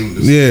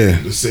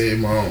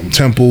same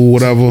temple,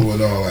 whatever,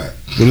 and all that.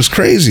 But it's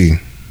crazy.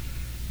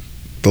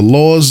 The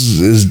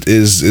laws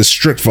is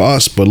strict for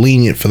us, but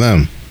lenient for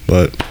them.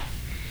 But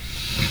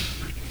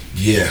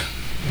yeah.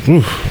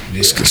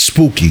 It's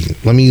spooky.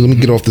 Let me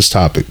get off this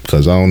topic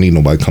because I don't need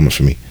nobody coming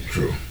for me.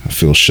 True. I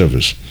feel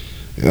shivers.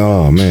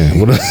 Oh man,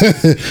 what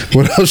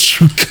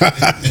else you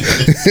got?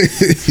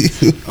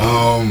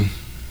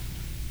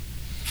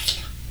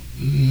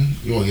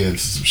 You want to get into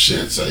some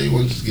shit? So you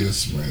want to just get into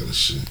some regular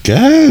shit? Go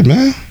ahead,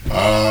 man.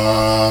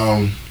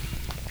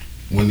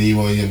 When Wendy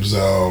Williams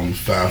filed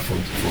for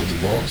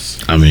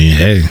divorce. I mean,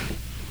 hey.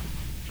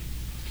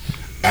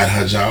 At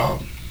her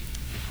job.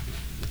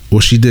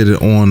 Well, she did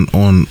it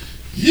on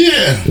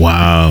Yeah.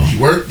 Wow. He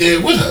worked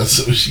there with her,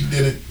 so she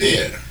did it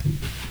there.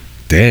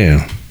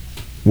 Damn.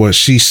 What,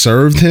 she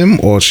served him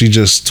or she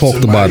just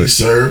talked about it?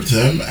 Served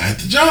him at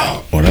the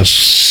job. Oh,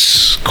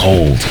 that's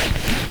cold.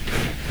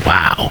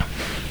 Wow.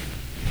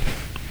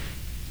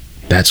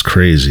 That's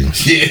crazy.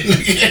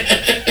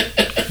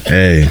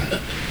 Yeah.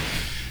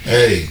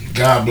 Hey,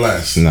 God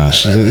bless. Nah,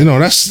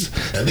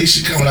 that's... At least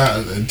she coming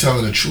out and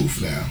telling the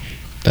truth now.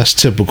 That's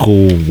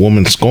typical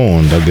woman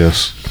scorned, I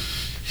guess.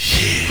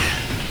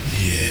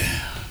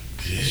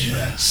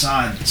 Yeah.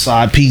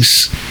 Side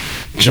piece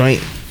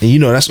joint.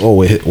 And that's all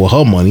with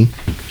her money.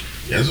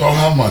 Yeah, it's all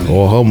her money.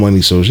 All her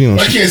money, so I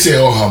can't say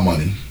all her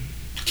money.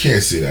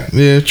 Can't say that.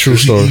 Yeah, true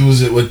story. He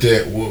was it with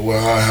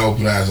her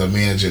helping out as a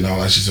manager and all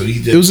that shit. So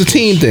he did. It was a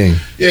team thing.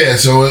 Yeah,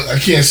 so I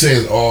can't say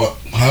it's all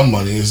her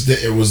money.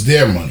 It was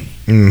their money.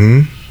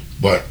 Mm-hmm.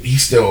 But he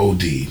still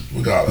OD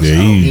regardless.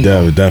 Yeah, he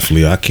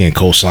definitely. I can't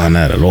co-sign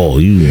that at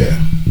all. You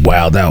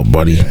wild out,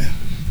 buddy. Yeah.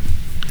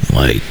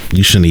 Like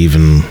you shouldn't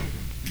even.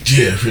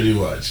 Yeah, pretty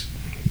much.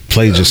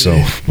 Played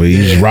yourself, but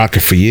you just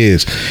rocking for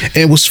years.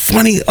 And what's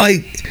funny,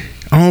 like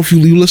I don't know if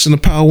you listen to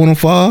Power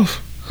 105.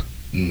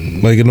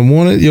 Mm-hmm. Like in the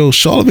morning,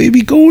 Charlotte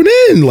baby going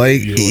in,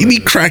 like he be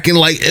cracking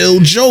like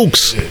ill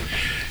jokes.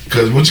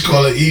 Cause what you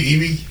call it, he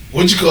be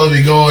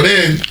going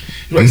in.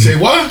 You like say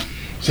what?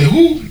 Say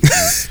who?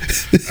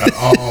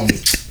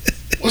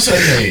 What's her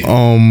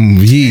name?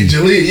 Yee.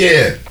 Angelia,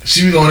 yeah.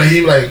 She be going in.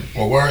 He be like,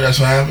 "Oh, word, that's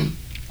what happened."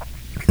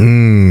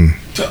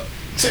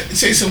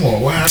 Say some more.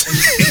 What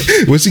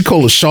happened? What's he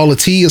called? A Charlotte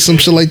T or some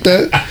shit like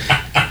that?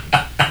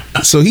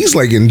 So he's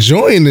like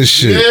enjoying this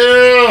shit.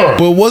 Yeah.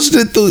 But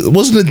wasn't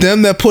it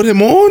them that put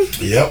him on?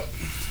 Yep.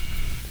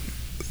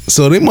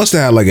 So they must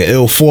have had like an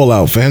ill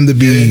fallout for him to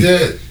be. Yeah, he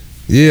did.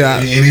 Yeah.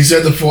 And he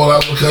said the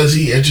fallout because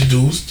he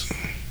introduced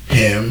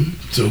him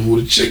to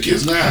who the chick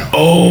is now.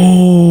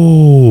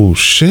 Oh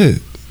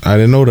shit! I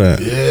didn't know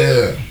that.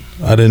 Yeah.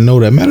 I didn't know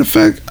that. Matter of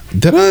fact,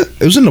 did I?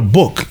 It was in the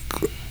book.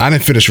 I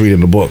didn't finish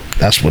reading the book.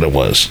 That's what it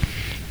was.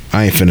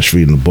 I ain't finished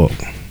reading the book.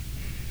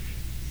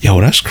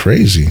 Yo, that's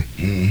crazy.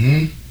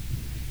 Mm-hmm.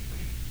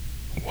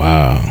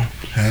 Wow.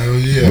 Hell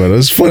yeah. But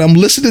it's funny. I'm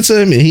listening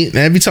to him, and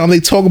every time they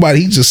talk about it,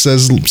 he just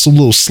says some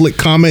little slick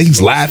comment.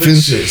 He's laughing.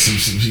 Shit.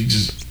 He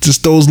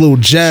just those little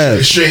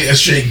jabs. A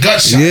straight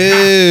gut shot.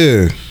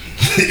 Yeah.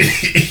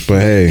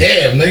 But hey,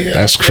 damn, nigga,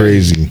 that's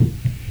crazy.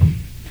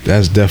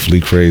 That's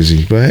definitely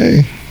crazy. But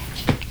hey,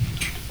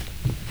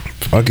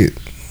 fuck it.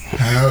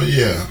 Hell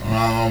yeah.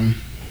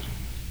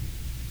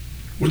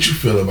 What you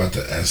feel about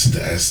the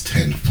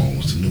S10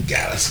 phones, the new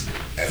Galaxy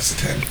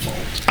S10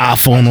 phones?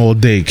 iPhone all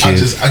day, kid. I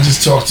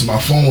just talked to my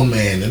phone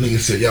man. The nigga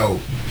said, "Yo,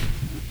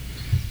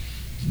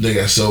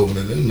 nigga sold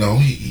it.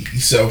 He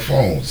sell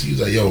phones." He's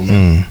like, "Yo,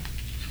 man."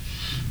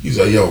 He's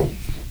like, "Yo,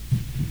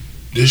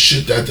 this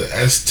shit that the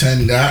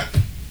S10 got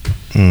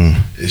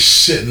is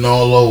shitting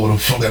all over the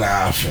fucking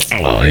iPhone."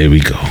 Oh, here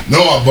we go.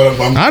 No, but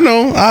I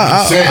know.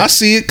 I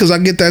see it because I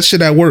get that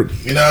shit at work.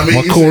 You know what I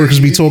mean? My coworkers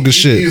be talking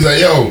shit.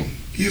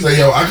 He's like,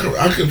 yo,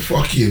 I could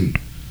fucking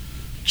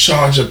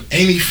charge up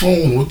any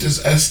phone with this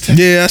S10.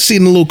 Yeah, I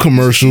seen the little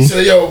commercial. He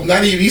said, yo,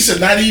 not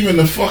even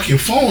the fucking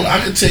phone. I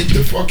could take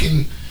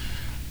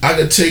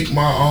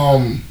my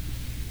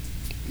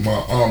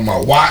my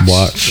watch.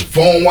 The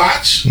phone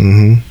watch.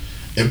 Mm-hmm.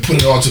 And put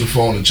it onto the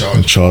phone and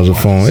charge the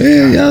phone.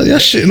 Yeah, y'all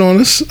shitting on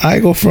us. I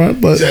ain't go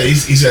front, but he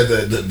said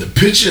the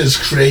picture is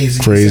crazy.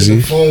 Crazy.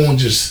 He said the phone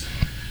just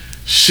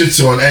shits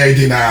on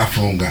everything the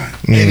iPhone got.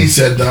 And he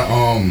said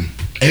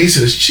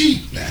it's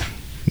cheap now.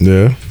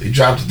 Yeah. They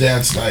dropped it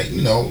down to like,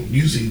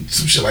 usually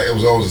some shit like it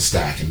was always a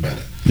stacking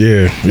better.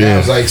 Yeah. Now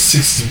it's like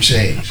 60 some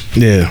change.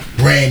 Yeah.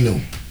 Brand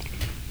new.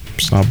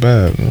 It's not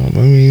bad. I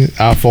mean,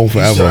 iPhone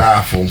forever.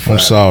 iPhone forever. I'm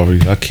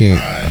sorry, I can't.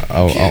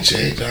 Right. Can't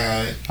change. All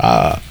right.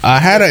 I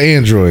had an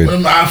Android.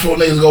 When my iPhone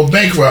niggas go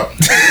bankrupt,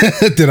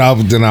 then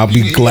I'll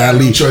be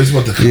gladly. No choice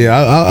but to come. Yeah,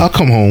 I'll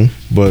come home.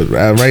 But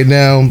right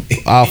now,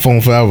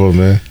 iPhone forever,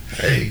 man.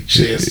 Hey,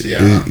 cheers,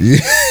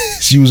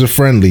 it's user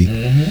friendly,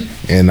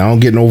 and I don't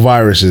get no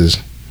viruses.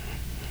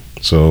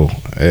 So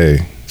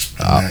hey,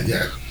 not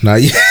yet.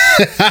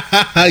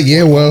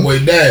 Yeah, well, Boy,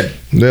 Dad.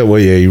 Yeah, well,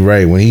 yeah, you're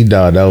right. When he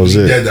died, that was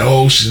it. Dead, the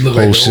whole shit look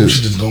like the whole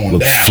shit just going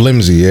look down.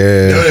 Flimsy,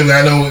 yeah. They don't even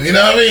got no. You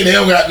know what I mean? They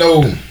don't got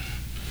no.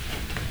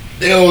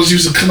 They always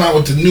used to come out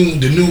with the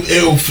new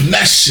ill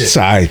finesse shit. It's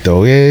alright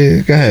though.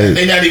 Yeah, go ahead.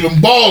 They not even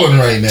balling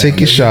right now. Take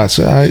your shots,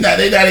 alright.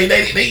 They you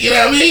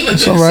know what I mean?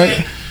 It's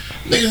alright.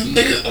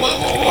 Niggas,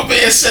 what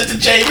man said to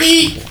Jay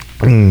Reed?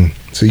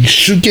 So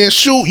you can't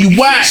shoot, you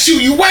whack.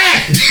 You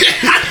whack.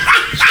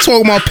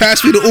 Talking about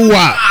pass me the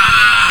ooh-wop.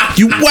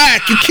 You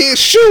whack, you can't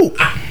shoot.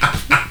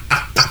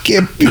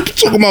 You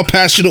talking about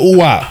pass you the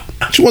ooh-wop.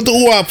 What you want the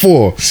ooh-wop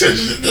for?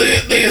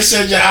 Nigga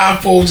send your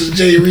iPhone to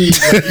Jay Reed.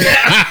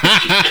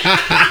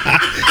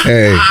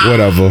 Hey,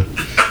 whatever.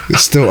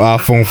 It's still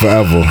iPhone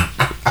forever.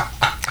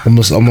 I'm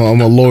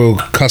a loyal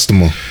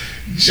customer.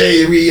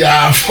 Jay Reed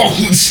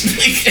iPhones.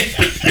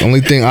 The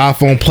only thing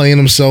iPhone playing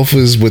himself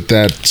is with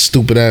that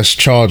stupid ass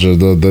charger,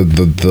 the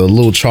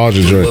little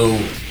charger joint.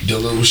 The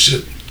little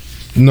shit.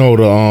 No,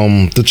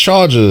 the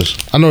chargers.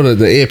 I know that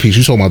the earpiece.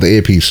 You talking about the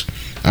earpiece?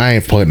 I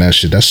ain't putting that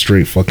shit. That's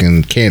straight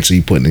fucking cancer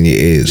you putting in your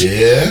ears.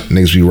 Yeah.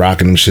 Niggas be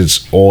rocking them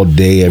shits all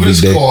day, every day. What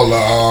is it called?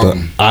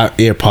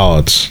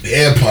 AirPods. The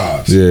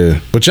AirPods. Yeah,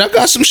 but y'all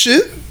got some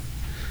shit.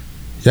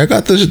 Y'all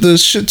got the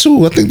shit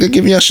too. I think they're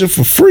giving y'all shit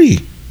for free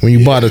when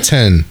you buy the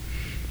 10.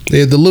 They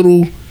had the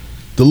little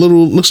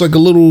looks like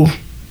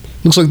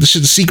the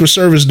shit the Secret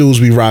Service dudes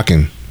be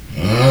rocking.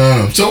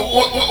 So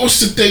what's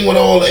the thing with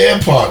all the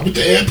AirPods? What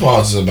the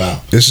AirPods is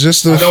about? It's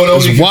just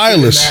it's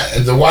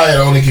wireless. The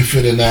wire only can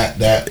fit in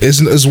that.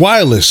 It's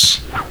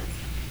wireless.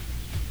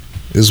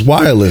 It's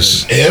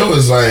wireless. It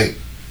was like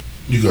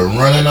you can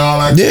run and all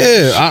that.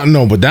 Yeah, I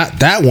know, but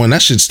that one,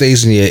 that shit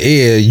stays in your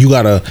ear. You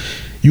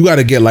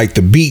gotta get like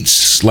the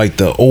Beats, like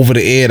the over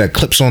the ear that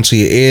clips onto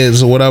your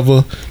ears or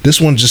whatever.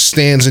 This one just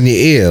stands in your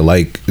ear,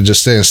 like it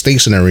just stands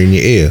stationary in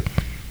your ear.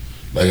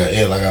 Like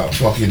a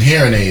fucking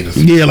hearing aid or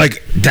something. Yeah,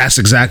 like that's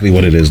exactly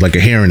what it is, like a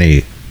hearing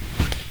aid.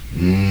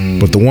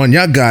 But the one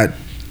y'all got,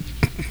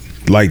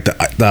 like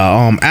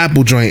the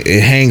Apple joint,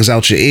 it hangs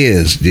out your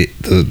ears,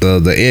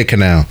 the ear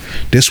canal.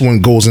 This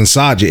one goes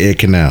inside your ear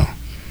canal.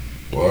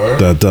 Word?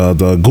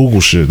 The Google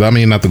shit. I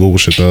mean, not the Google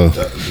shit. The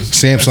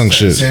Samsung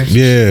shit. Samsung.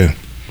 Yeah.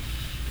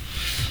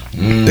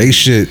 They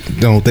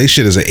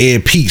shit is an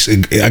earpiece.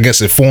 I guess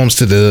it forms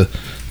to the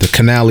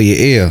canal of your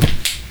ear.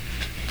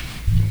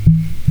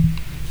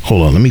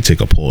 Hold on, let me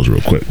take a pause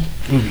real quick.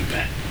 We'll be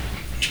back.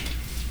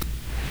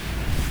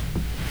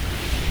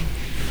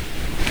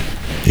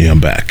 Yeah, I'm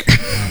back.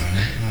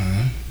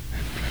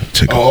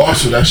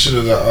 Also, that shit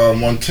is a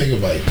 1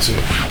 terabyte too.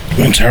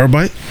 1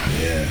 terabyte?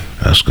 Yeah,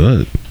 that's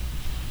good.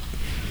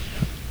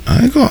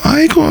 I ain't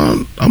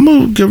gonna. I'm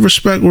gonna give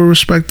respect where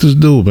respect is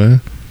due,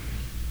 man.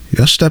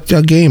 Y'all stepped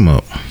your game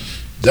up.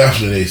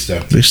 Definitely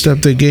they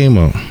stepped their game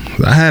up.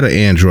 I had an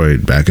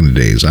Android back in the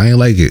days. I ain't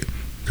like it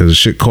because the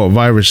shit caught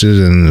viruses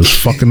and it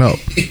was fucking up.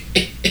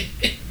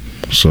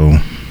 So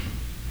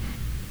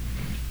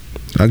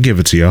I'll give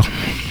it to y'all.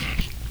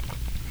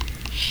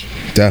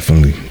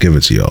 Definitely give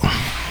it to y'all.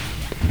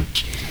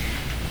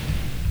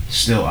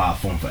 Still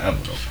iPhone forever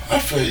though. I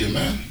feel you,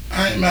 man.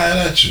 I ain't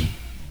mad at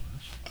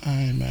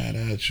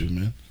you,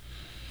 man.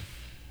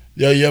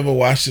 Yo, you ever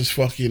watch this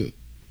fucking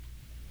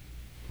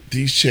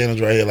these channels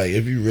right here? Like,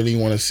 if you really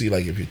want to see,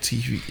 like, if your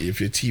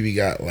TV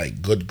got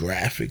like good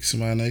graphics,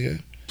 my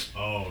nigga.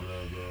 Oh,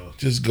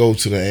 just go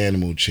to the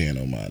Animal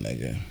Channel, my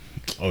nigga.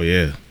 Oh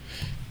yeah,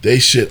 they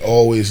shit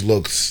always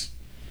looks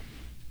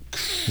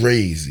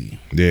crazy.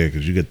 Yeah,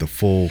 because you get the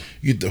full.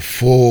 You know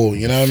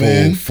what I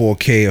mean?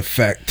 4K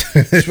effect.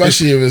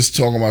 Especially if it's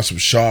talking about some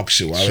shark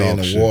shit while they're in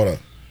the water.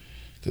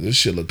 Cause this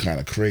shit look kind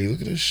of crazy. Look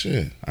at this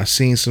shit. I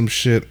seen some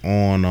shit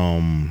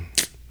on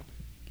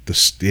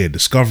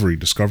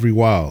Discovery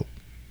Wild,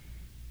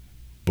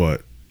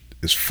 but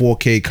it's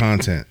 4K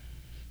content.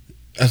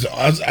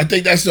 I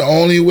think that's the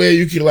only way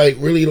you can like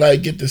really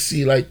like get to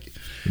see like.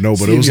 No,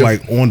 but it was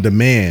like on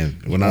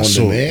demand. When I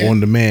saw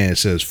on demand, it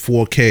says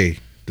 4K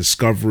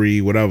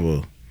Discovery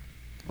whatever,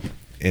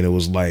 and it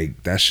was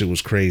like that shit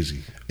was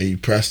crazy. And you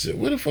pressed it.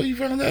 Where the fuck you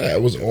found that at?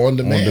 It was on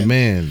demand. On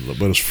demand,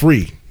 but it was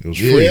free. It was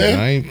free.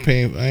 I ain't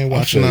paying. I ain't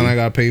watching nothing I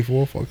gotta pay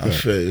for. Fuck that. I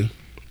feel you.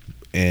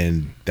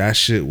 And that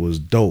shit was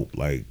dope.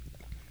 Like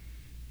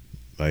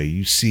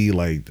you see,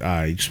 like, all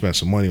right, you spent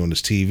some money on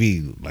this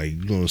TV. Like,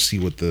 you gonna see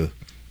what the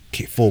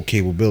full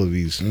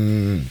capabilities.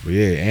 But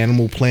yeah,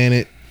 Animal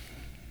Planet.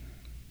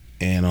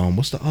 And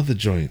what's the other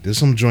joint? There's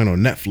some joint on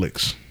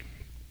Netflix.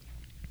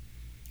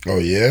 Oh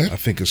yeah, I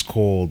think it's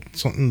called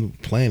something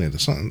Planet or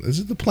something. Is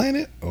it the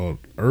Planet or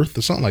Earth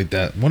or something like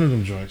that? One of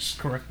them joints.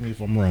 Correct me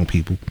if I'm wrong,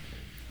 people.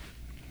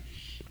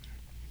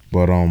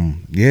 But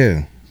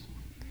yeah,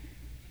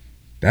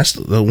 that's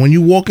when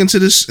you walk into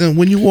this.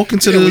 When you walk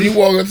into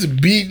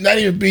not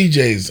even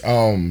BJ's,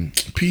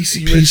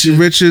 PC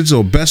Richards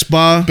or Best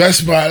Buy.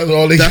 That's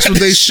all they. That's what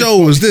they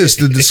show is this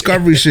the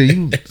Discovery shit.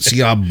 You see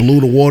how blue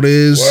the water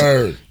is.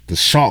 Word. The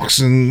sharks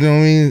and you know what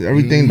I mean,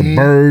 everything. The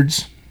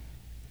birds.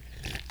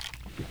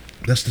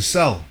 That's the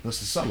seller.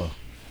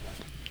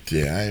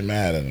 Yeah, I ain't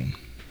mad at him.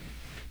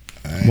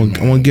 I want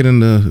to get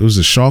into. It was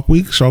the Shark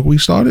Week. Shark Week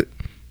started.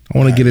 I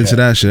want to get into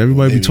that shit.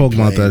 Everybody be talking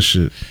about that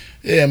shit.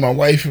 Yeah, my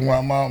wife and my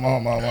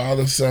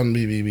other son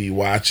be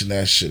watching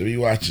that shit. They be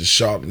watching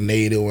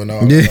Sharknado and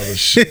all that other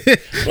shit.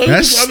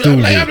 That's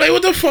stupid. I'm like,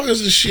 what the fuck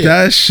is this shit?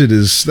 That shit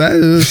is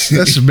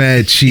that's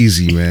mad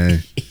cheesy,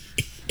 man.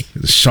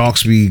 The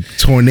sharks be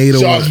tornado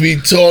and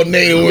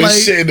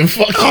shit. The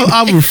fuck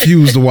I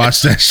refuse to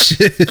watch that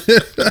shit.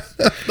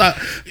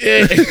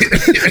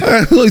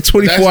 Like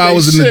 24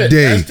 hours in the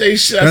day.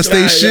 That's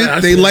they shit. Yeah,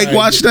 they like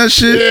watching that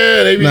shit.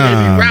 Yeah, they be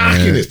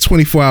rocking it.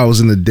 24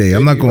 hours in the day.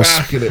 I'm not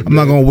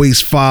gonna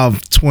waste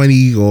 5,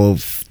 20 or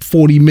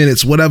 40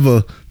 minutes,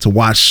 whatever, to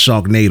watch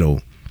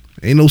Sharknado.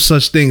 Ain't no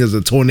such thing as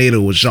a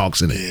tornado with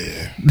sharks in it.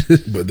 Yeah,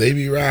 but they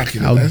be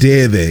rocking it. How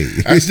dare they?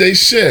 That's they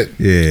shit.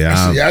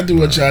 Yeah, y'all do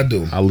what y'all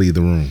do. I'll leave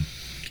the room.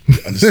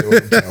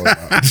 Understand what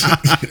I'm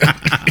talking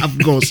about. I'm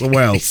going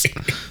somewhere else.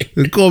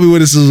 Call me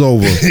when this is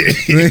over.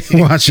 I ain't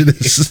watching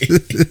this.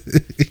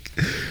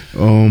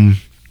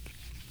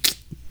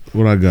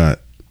 What I got?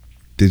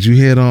 Did you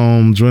hear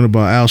joint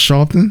about Al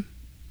Sharpton?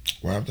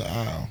 Wrap the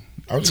aisle.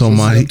 I was Talking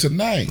just about listening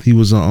tonight. He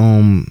was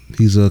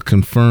he's a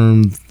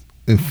confirmed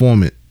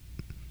informant.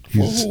 For He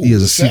who? has a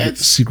The secret,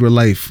 feds? secret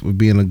life of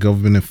being a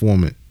government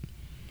informant.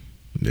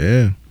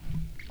 Yeah.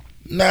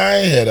 Nah, I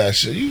ain't hear that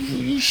shit.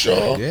 You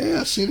sure?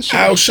 Yeah, I see the shit.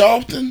 Al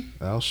Sharpton?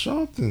 Al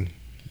Sharpton.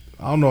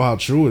 I don't know how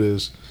true it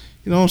is.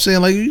 You know what I'm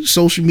saying? Like, you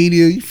social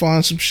media, you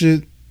find some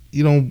shit,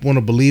 you don't want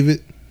to believe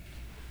it.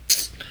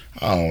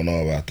 I don't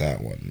know about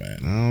that one, man.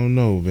 I don't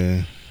know,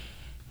 man.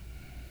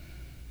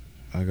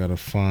 I gotta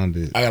find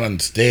it. I can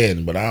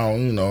understand, but I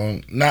don't,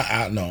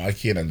 I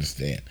can't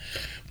understand.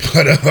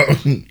 But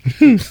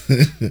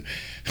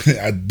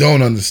I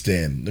don't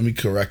understand. Let me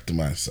correct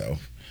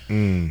myself. How?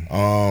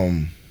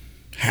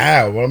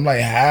 Well, I'm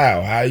like,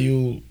 how?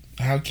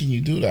 How can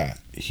you do that?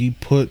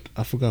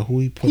 I forgot who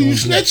he put Who on. you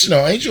snitching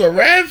on? Ain't you a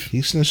Rev?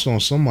 He snitched on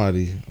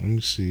somebody. Let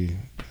me see.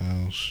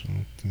 Al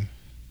Sharpton.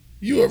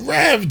 You a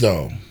Rev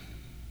though.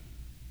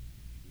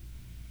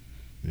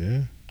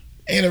 Yeah.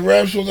 Ain't a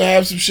Rev supposed to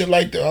have some shit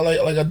like that,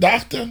 like a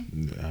doctor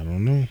I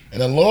don't know.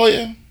 and a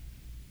lawyer?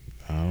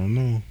 I don't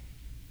know.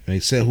 And they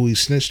said who he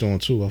snitched on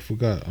too. I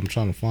forgot. I'm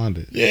trying to find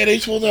it. Yeah, they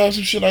supposed to have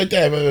some shit like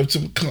that. But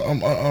to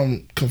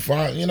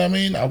confine, you know what I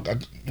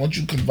mean? Once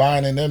you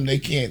combining them, they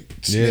can't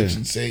snitch Yeah.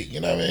 and say, you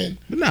know what I mean?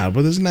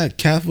 But isn't that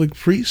Catholic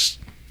priests?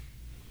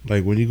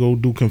 Like when you go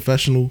do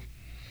confessional,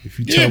 if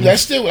you Yeah, tell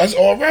but that's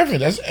all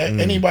reverend. That's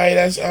anybody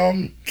that's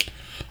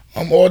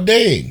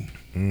ordained.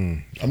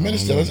 A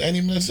minister, that's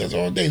any minister that's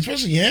ordained,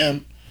 especially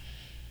him.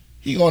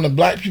 He going to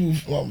black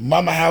people,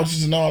 mama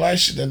houses and all that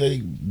shit, and they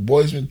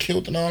boys been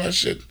killed and all that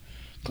shit.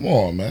 Come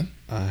on, man.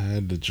 I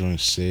had the joint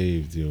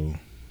saved, yo.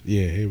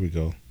 Yeah, here we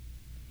go.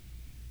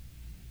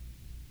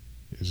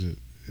 Is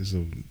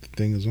the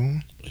thing is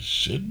on? It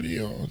should be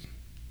on.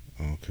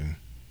 Okay.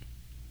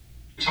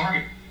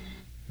 Target.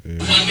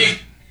 Yeah.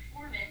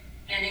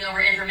 Handing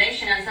over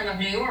information on some of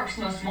New York's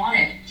most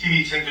wanted.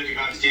 TV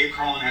 1055's Dave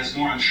Carlin has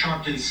more on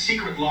Sharpton's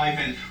secret life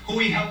and who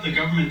he helped the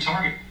government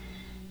target.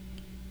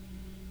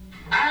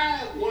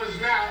 I was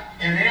not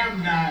and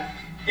am not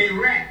a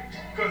rat.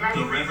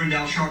 The Reverend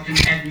Al Sharpton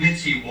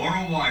admits he wore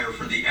a wire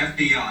for the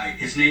FBI,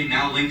 his name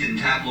now linked in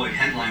tabloid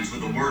headlines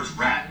with the words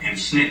rat and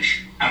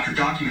snitch, after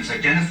documents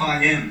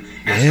identify him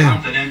as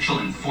confidential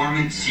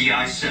informant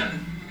CI7.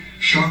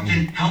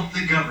 Sharpton helped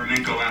the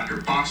government go after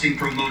boxing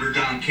promoter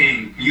Don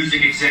King,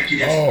 music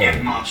executives,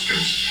 and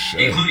mobsters,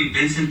 including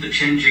Vincent the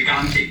Chin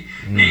Gigante,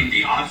 named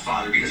the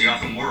Oddfather because he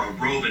often wore a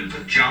robe and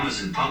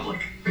pajamas in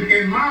public.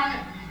 In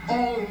my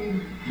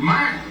own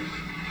mind,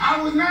 I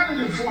was not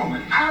an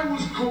informant. I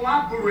was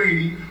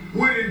cooperating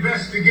with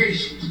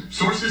investigations.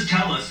 Sources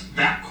tell us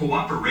that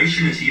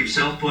cooperation, as he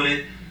himself put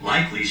it,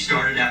 likely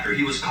started after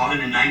he was caught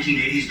in a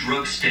 1980s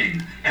drug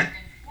sting.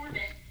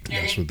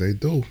 That's what they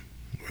do.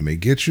 When they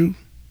get you,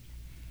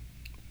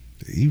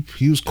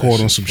 he was caught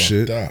on some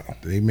shit.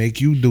 Up. They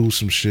make you do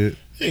some shit.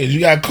 Yeah, you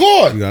got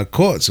caught. You got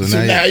caught, so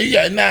So now you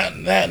got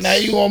now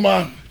you on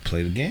my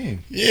play the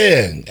game.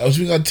 else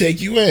we gonna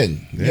take you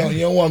in. Yeah. You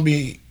don't want to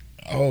be.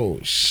 Oh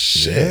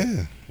shit.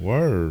 Yeah,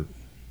 word,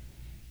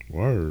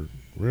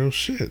 real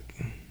shit.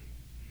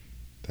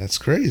 That's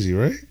crazy,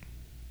 right?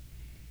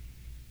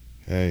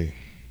 Hey,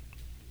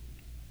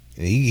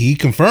 and he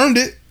confirmed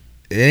it.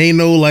 It ain't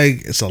no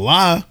like it's a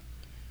lie.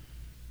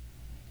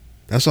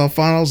 That's how I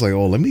found out. I was like,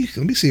 oh, let me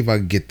see if I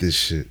can get this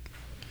shit.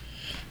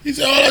 He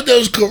said all I did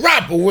was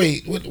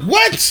corroborate.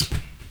 What?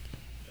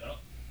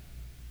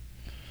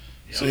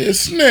 So you a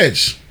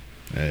snitch.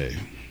 Hey.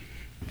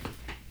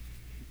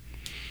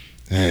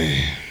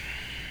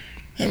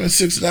 Him and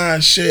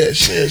 6ix9ine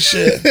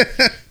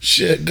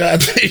share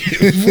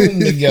goddamn room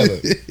together.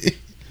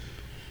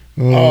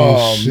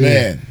 Oh shit.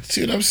 man.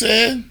 See what I'm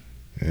saying?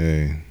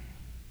 Hey.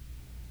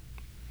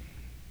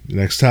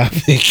 Next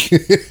topic.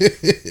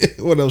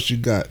 What else you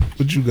got?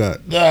 What you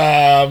got?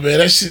 Nah, man,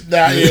 that shit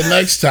down here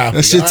next topic.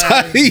 That shit All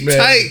tight. right, He man.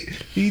 tight.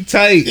 He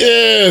tight.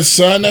 Yeah,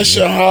 son, that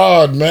shit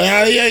hard, man.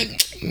 How you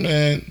ain't,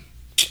 man?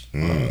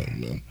 Hard,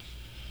 man.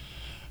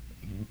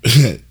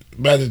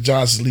 Magic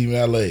Johnson leaving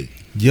LA.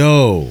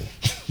 Yo.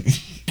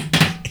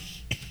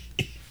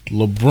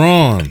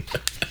 LeBron.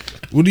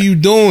 What are you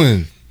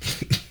doing?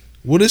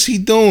 What is he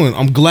doing?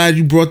 I'm glad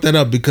you brought that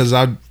up because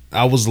I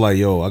was like,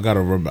 yo, I gotta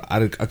remember.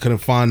 I couldn't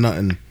find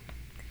nothing.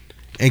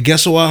 And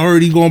guess who I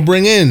heard he gonna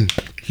bring in?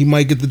 Who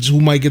might get the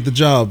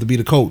job to be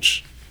the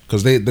coach?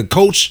 Because the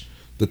coach,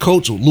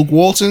 Luke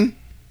Walton,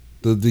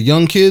 the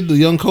young kid, the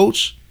young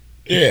coach,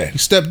 Yeah. he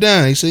stepped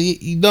down. He said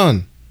he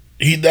done.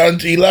 He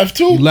left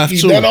too? He left He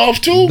too. done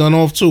off too? He done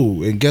off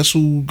too. And guess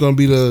who gonna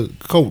be the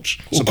coach?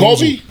 Who,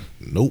 Kobe?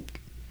 Nope.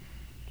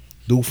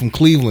 Dude from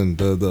Cleveland,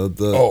 his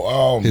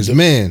the,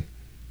 man.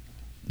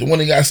 The one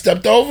that got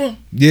stepped over?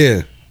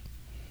 Yeah.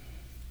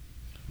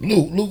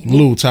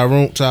 Lou.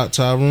 Tyrone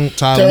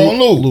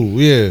Lou.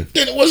 Yeah.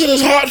 Then wasn't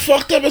his heart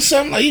fucked up or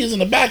something? Like he was in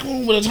the back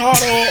room with his heart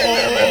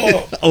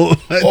all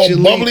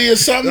bubbly or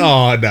something?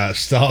 Oh, nah,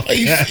 stop. Like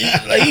he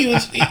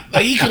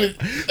could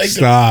have. Like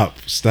Stop.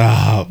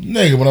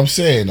 nigga, what I'm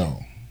saying though.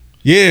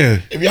 Yeah.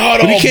 If your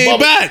heart But all he came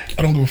bubbly, back.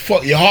 I don't give a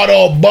fuck. Your heart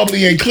all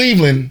bubbly in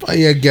Cleveland. Buy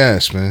your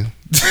gas, man.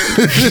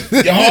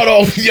 Your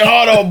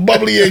heart all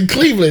bubbly in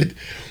Cleveland.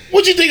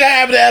 What you think I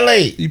have in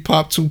LA? You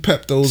pop 2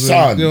 Peptos.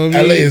 Son, you know what I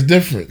mean? LA is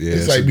different. Yeah,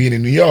 it's it's like being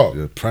in New York.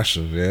 The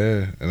pressure,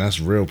 yeah. And that's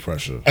real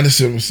pressure.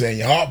 Understand what I'm saying?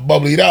 Your heart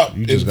bubbled up.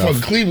 You It's just got-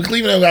 fucking Cleveland.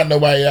 Cleveland don't got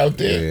nobody out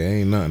Yeah, there.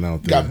 ain't nothing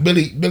out there. Got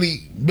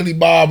Billy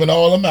Bob and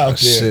all them out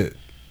That's there. it.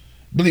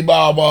 Billy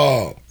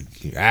Bob.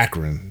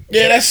 Akron.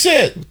 Yeah, that's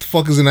it. What the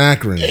fuck is in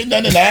Akron? Ain't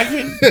nothing in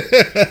Akron.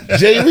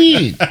 Jay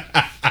Reed.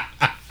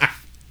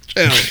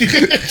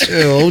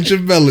 Chill, hold your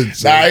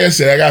melons. Nah, like I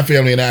said, I got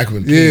family in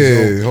Akron. Please,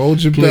 Yeah, yo.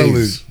 hold your Please.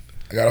 melons.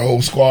 I got a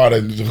whole squad.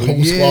 A whole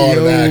Yeah, squad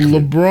yo, in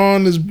Akron.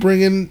 LeBron is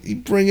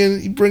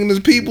bringing his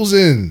peoples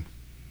in.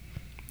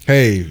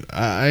 Hey,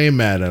 I ain't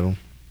mad at him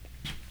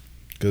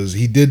because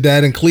he did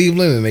that in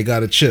Cleveland and they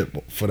got a chip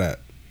for that.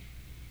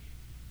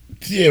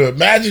 Yeah, but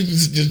Magic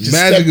just Magic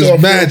stepped is off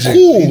real magic.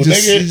 cool, he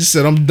nigga. just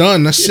said, "I'm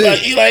done. That's He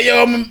it." like,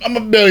 yo, I'm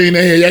a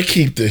billionaire here. Y'all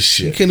keep this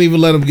You shit. can't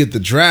even let him get the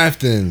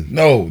draft in.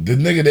 No, the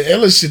nigga, the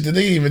illest shit, the nigga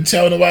didn't even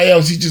tell nobody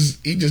else. He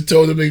just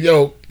told them,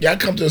 yo, y'all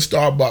come to a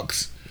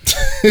Starbucks.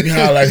 Let me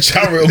holler at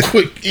y'all real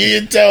quick. He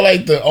didn't tell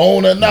like the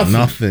owner nothing.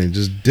 Nothing.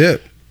 Just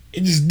dip.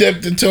 He just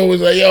dipped and told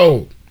us like,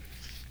 yo,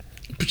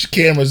 put your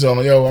cameras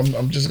on. Yo,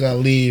 I'm just gonna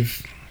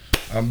leave.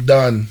 I'm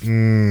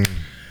done.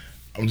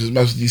 I'm just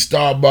messing with these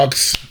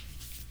Starbucks.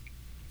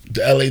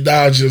 The LA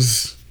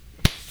Dodgers.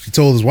 He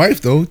told his wife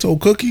though. He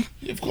told Cookie.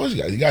 Yeah, of course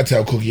you got to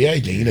tell Cookie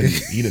everything.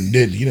 He done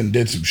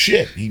did some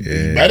shit. He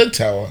better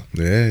tell her.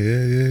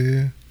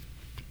 Yeah.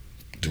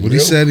 The What he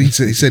real- said? He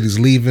said he's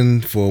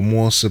leaving for a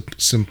more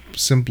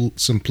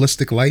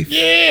simplistic life.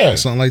 Yeah. Or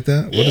something like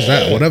that. What is Yeah.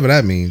 that? Whatever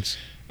that means.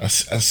 A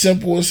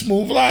simple and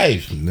smooth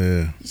life.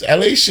 Yeah. This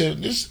LA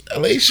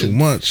Too shit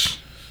much.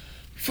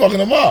 fucking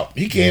him up.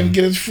 He can't even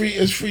get his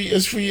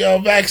free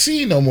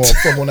vaccine no more.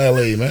 Fuck on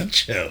LA, man.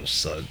 Chill,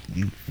 son.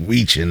 You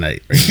reaching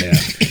right now.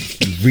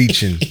 You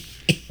reaching.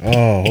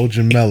 Oh, hold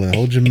your melon.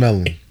 Hold your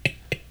melon.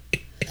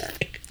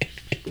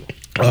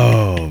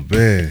 Oh,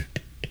 man.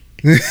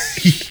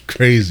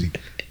 Crazy.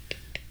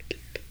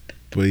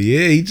 But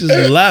yeah, he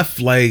just left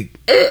like.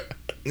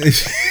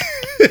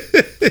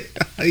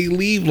 How you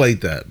leave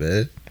like that,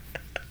 man?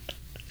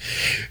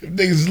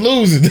 Niggas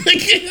losing.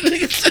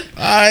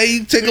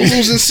 Alright, take a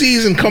losing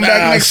season. Come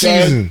back next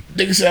season.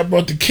 Niggas said I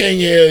brought the king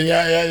here.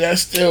 Y'all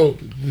still.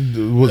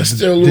 What,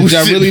 still did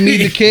y'all losing. really need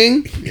the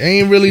king? You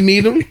ain't really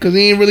need him because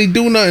he ain't really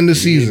do nothing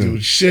this season.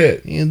 Dude,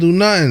 shit. He ain't do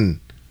nothing.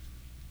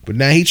 But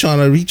now he trying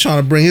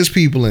to bring his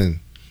people in.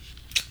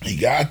 He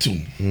got to.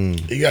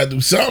 He got to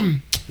do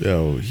something.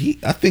 Yo,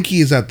 I think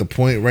he is at the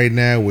point right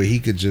now where he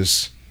could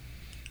just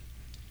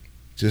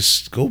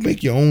go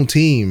make your own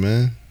team,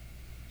 man.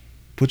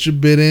 Put your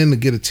bid in to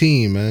get a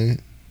team, man.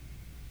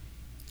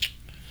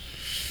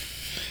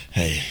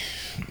 Hey,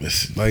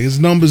 listen. Like his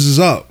numbers is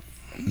up.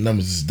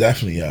 Numbers is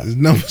definitely up. His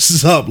numbers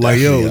is up. Like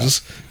Definitely yo, up.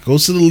 just go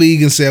to the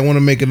league and say I want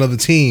to make another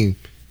team.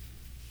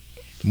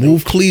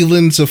 Move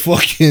Cleveland to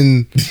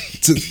fucking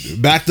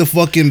back to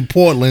fucking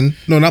Portland.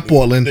 No, not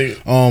Portland.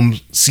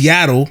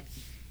 Seattle.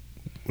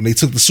 When they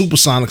took the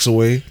Supersonics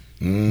away.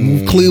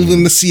 Move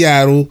Cleveland to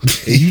Seattle.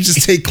 And you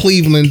just take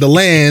Cleveland, the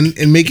land,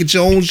 and make it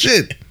your own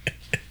shit.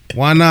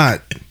 Why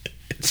not?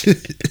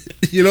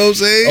 You know what I'm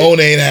saying? Oh,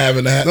 they ain't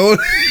having that. No.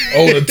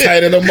 Oh, the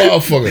tight of the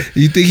motherfucker.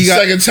 You think he got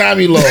second time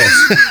he lost?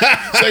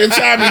 Second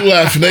time he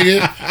left,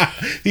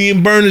 nigga. he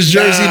didn't burn his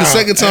jersey the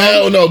second time?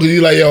 Hell no, because he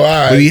like, yo, all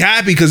right. But he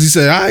happy because he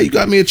said, all right, you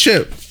got me a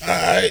chip. All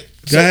right. Go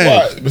So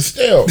ahead. what? But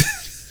still,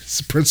 It's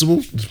a principle.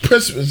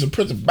 it's a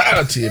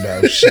principality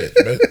about shit,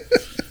 man.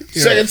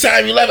 Second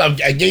time you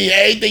left, I gave you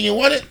everything you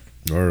wanted.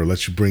 Or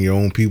let you bring your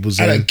own peoples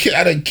I in. done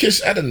kiss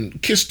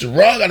the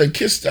rug. I done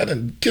kiss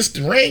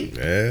the ring.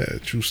 Yeah,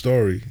 true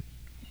story.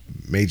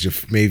 Made your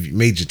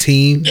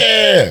team.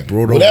 Yeah.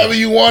 Brought over Whatever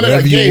you wanted,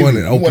 whatever I you gave you. wanted.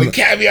 You Open wanted the-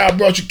 caviar, I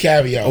brought you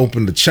caviar.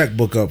 Opened the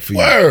checkbook up for you.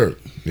 Word.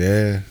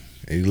 Yeah.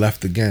 And he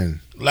left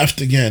again.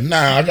 Left again.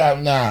 Nah.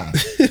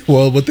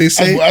 Well, what they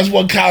say, That's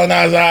what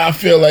colonizer I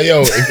feel like,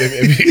 yo,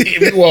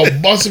 if you want to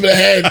bust him in the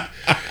head,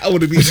 I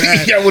would have been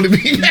mad. I would have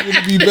been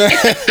Be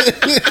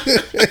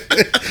bad.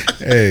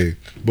 Hey,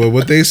 but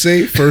what they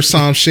say, first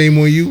time shame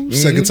on you,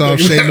 second time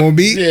shame on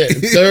me. Yeah,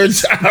 third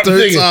time.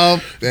 Third nigga. time,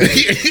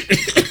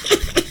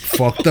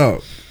 fucked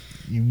up.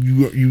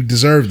 You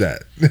deserve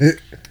that.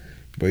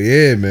 But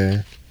yeah,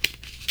 man,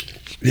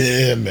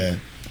 Yeah, man.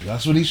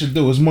 that's what he should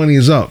do. His money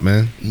is up,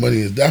 man. Money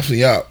is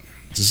definitely up.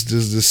 Just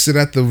sit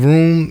at the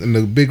room in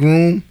the big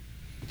room,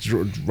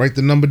 write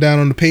the number down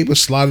on the paper,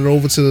 slide it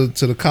over to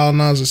the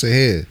colonizer, say,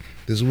 "Here,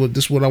 this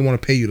is what I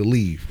want to pay you to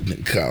leave."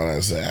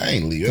 Colonizer said, I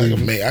ain't leaving.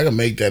 I can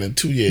make that in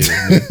 2 years,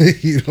 man.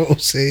 You know what I'm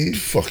saying?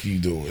 Fuck you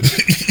doing?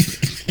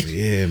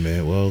 Yeah,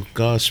 man. Well,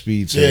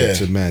 Godspeed Yeah.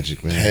 to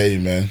Magic, man. Hey,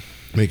 man.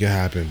 Make it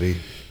happen, baby.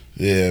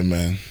 Yeah,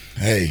 man.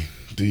 Hey,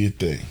 Do your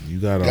thing. You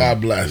got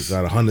God bless. You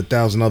got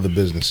 100,000 other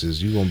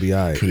businesses. You gonna be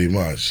all right. Pretty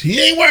much. He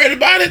ain't worried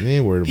about it. He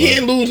ain't worried about He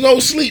ain't lose no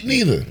sleep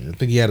neither. I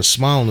think he had a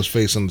smile on his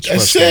face on the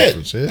press That's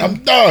conference. it. Yeah.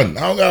 I'm done.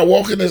 I don't gotta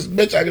walk in this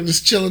bitch. I can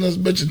just chill in this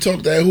bitch and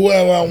talk to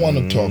whoever I want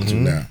to talk to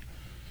now.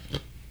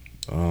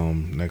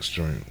 Next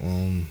joint.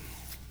 You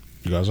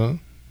got something?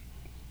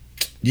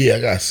 Yeah, I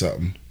got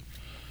something.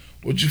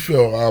 What you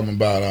feel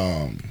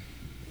about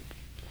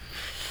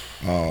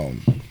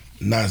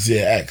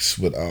Nasir X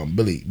with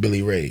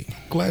Billy Ray?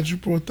 Glad you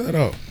brought that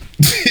up.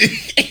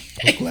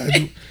 I'm glad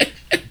you.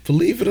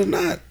 Believe it or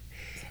not,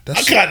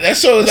 That's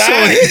so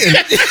hitting.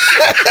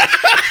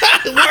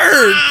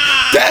 Word.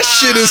 That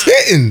shit is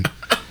hitting.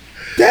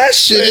 That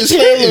shit is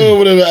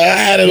hitting. I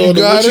had it on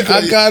the.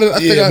 I got it. I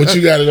think but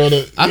you got it on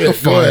the. I could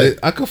find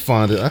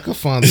it. I could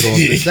find it on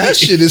this. That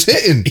shit is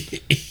hitting.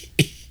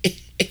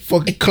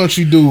 Fucking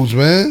country dudes,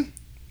 man.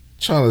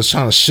 Trying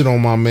to shit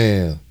on my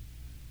man.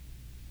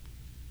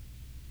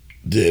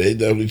 Yeah, they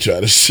definitely try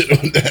to shit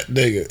on that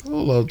nigga.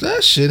 Hold up,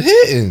 that shit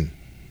hitting.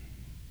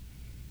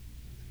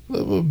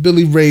 Let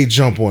Billy Ray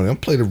jump on it. I'll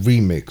play the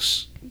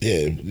remix.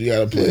 Yeah, you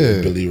gotta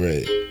play Billy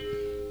Ray.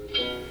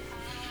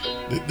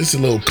 This is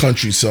a little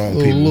country song,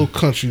 people. Little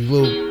country,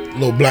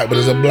 little black, but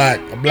it's a black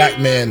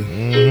man.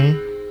 Mm-hmm.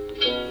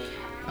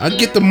 I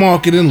get the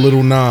marketing,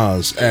 Little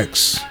Nas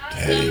X.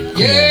 Hey,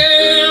 come on.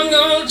 I'm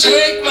gonna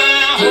take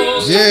my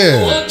horse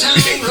on Old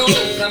Town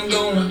Road. I'm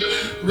gonna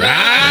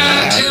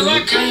ride till I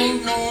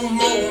can't no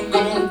more. I'm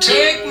gonna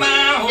take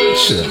my horse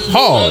shit on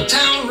hard. Old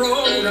Town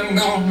Road. I'm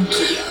gonna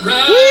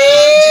ride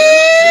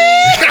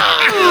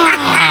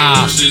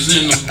Horses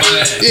in the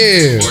back.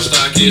 Yeah. Horse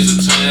stock is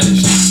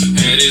attached.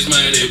 Head is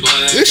matted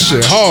black. This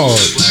shit hard.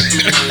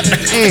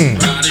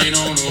 Riding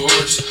on a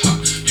horse.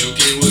 You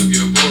can whip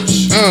your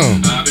Porsche.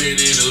 I've been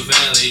in the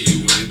valley.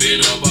 You ain't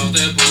been up off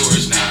that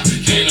porch. Now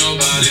can't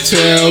nobody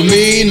Tell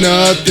me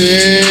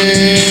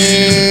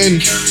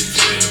nothing.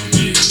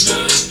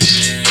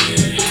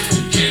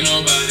 Can't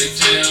nobody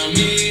tell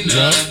me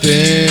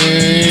Nothing.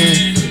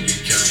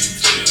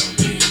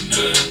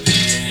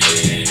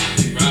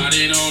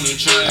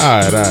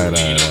 All right.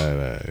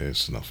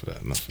 It's enough of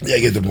that. Yeah, I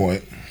get the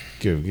point.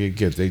 They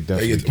definitely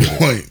get the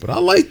point. But I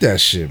like that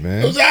shit,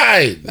 man. It was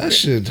alright. That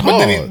shit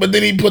hard. But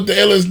then he put the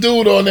illest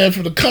dude on there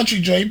from the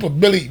country joint. He put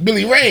Billy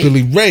Ray.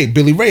 Billy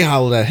Ray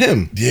hollered at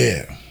him.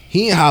 Yeah.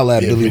 He ain't holler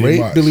at Billy Ray.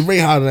 Much. Billy Ray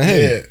hollered at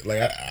him. Yeah,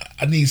 like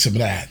I need some of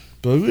that.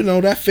 But you know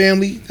that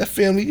family,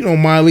 you know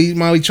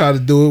Miley tried to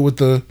do it with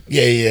the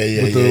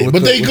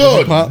But they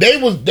good.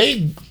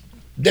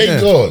 They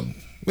good.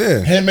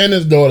 Yeah, him and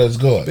his daughter's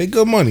good. They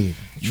good money.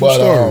 True but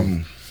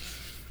story.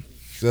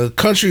 The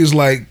country is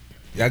like,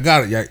 y'all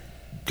gotta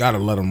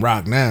let them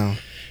rock now.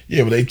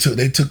 Yeah, but they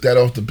took that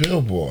off the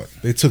Billboard.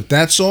 They took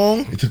that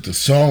song. They took the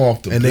song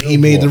off the and Billboard. then he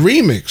made the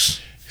remix.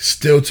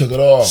 Still took it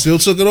off. Oh,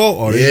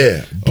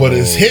 but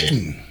it's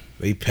hitting.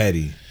 They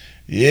petty.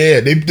 Yeah,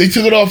 they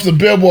took it off the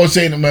Billboard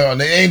saying, man,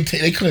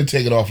 they couldn't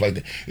take it off like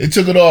that. They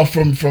took it off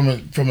from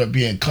it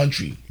being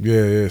country.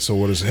 Yeah. So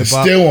what is hip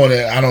hop? Still on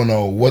it. I don't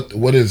know what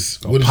is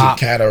it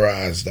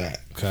categorize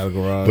that.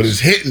 Categorize. But it's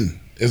hitting.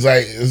 It's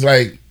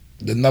like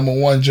the number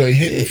one joint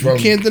hitting from.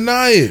 You can't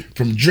deny it.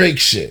 From Drake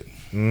shit.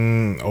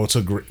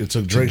 It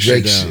took Drake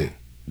shit down.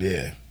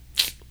 Yeah.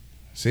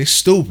 They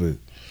stupid.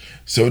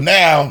 So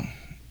now.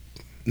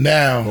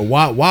 But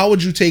why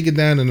would you take it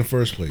down in the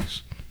first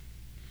place?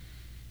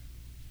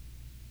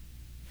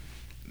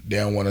 They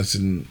don't want us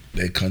in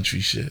their country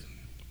shit.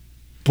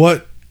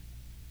 But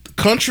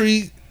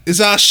country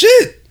is our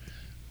shit.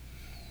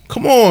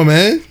 Come on,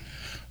 man.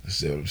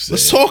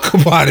 Let's talk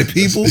about it,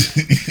 people.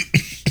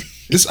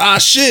 It's our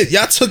shit.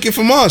 Y'all took it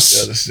from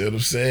us. Yeah, that's what I'm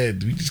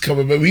saying. We just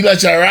coming back. We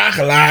let y'all rock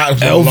a lot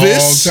for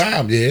Elvis. a long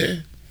time.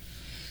 Yeah.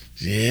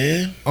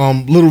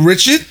 Little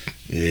Richard.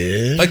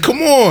 Yeah. Like,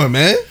 come on,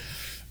 man.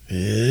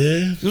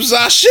 Yeah. This was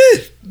our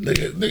shit.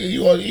 Nigga,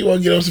 you want to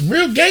get on some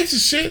real gangster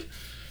shit?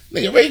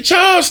 Nigga, Ray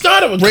Charles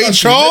started with Ray country,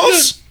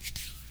 Charles?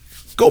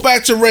 Nigga. Go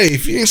back to Ray.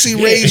 If you didn't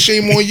see Ray,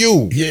 shame on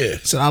you. Yeah.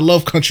 Said, I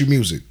love country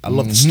music. I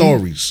love the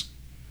stories.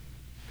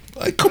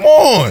 Like, come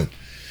on.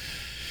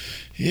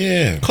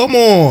 Yeah. Come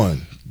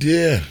on.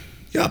 Yeah.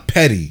 Y'all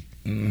petty.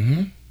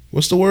 Mm-hmm.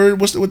 What's the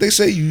word? What they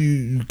say?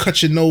 You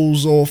cut your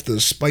nose off to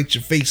spite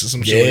your face or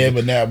some shit. Yeah,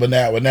 but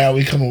now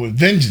we coming with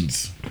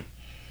vengeance.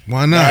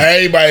 Why not? Now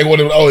everybody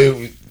want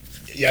to.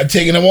 Y'all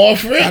taking them off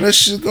for it? How that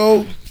shit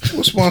go?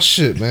 What's my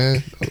shit,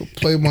 man?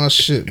 Play my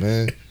shit,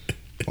 man.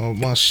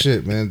 My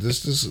shit, man.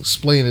 Just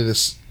explain it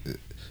as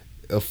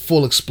a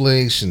full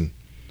explanation.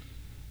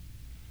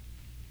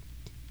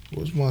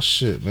 What's my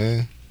shit,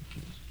 man?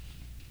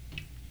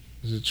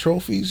 Is it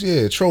trophies?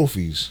 Yeah,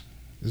 trophies.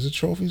 Is it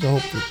trophies? I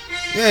hope.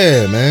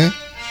 Yeah, man.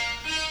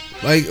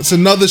 Like, it's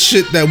another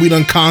shit that we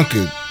done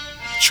conquered.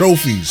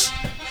 Trophies.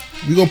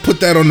 We gonna put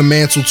that on the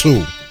mantle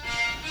too.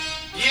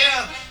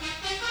 Yeah.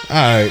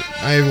 Alright,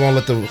 I ain't even gonna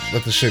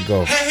let the shit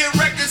go. Hey,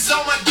 records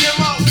on my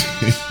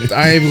demo.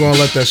 I ain't even gonna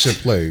let that shit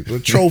play.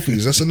 But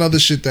trophies, that's another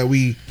shit that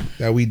we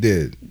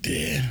did.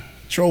 Yeah.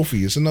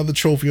 Trophy, it's another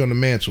trophy on the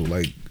mantle.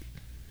 Like,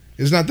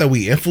 It's not that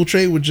we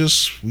infiltrate. We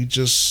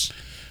just.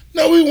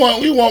 No, we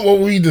want what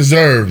we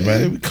deserve,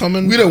 man. We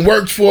coming. We done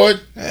worked for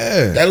it.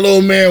 Yeah. That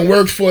little man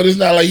worked for it. It's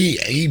not like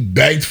he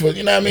begged for it.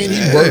 You know what I mean?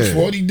 Yeah. He worked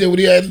for it. He did what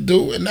he had to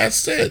do, and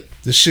that's it.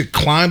 This shit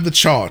climbed the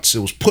charts. It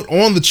was put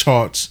on the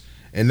charts,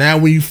 and now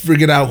when you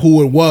figured out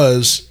who it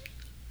was,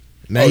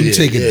 now you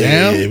take it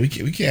down. Yeah, we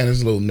can't.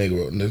 This little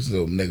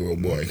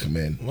Negro boy come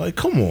in. Like,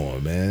 come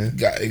on, man.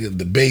 Got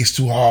the bass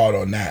too hard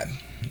on that.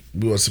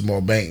 We want some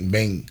more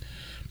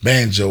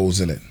banjos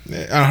in it.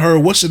 I heard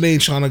what's her name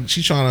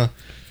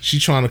she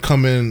trying to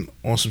come in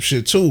on some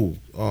shit too.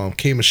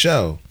 K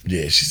Michelle.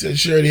 Yeah, she said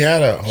she already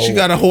had a whole. She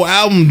got a whole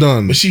album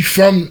done. But she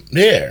from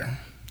there.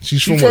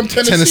 She's from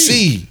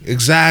Tennessee.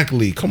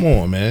 Exactly. Come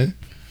on, man.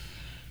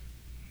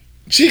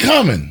 She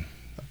coming.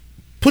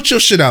 Put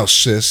your shit out,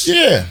 sis.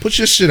 Yeah. Put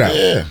your shit out.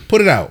 Yeah.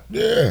 Put it out.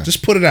 Yeah.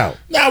 Just put it out.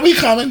 Nah, we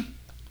coming.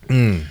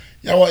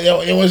 Y'all want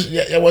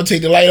to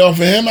take the light off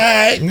of him? All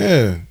right.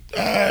 Yeah.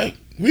 All right.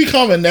 We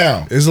coming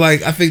now. It's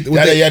like, I think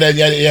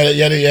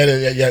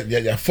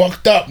Yeah,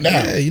 fucked up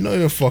now. Yeah, you know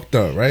you're fucked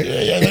up, right?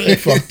 Yeah, they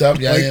fucked up.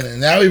 Yeah, Like, yeah.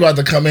 Now we about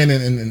to come in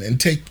and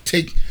take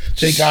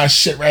our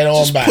shit right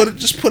on just back. put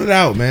it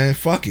out, man.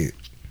 Fuck it.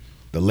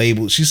 The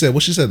label. She said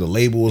what she said. The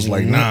label was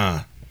like,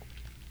 nah.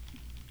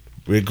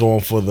 We're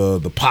going for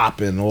the pop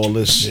and all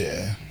this.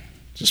 Yeah.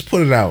 Just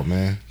put it out,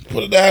 man.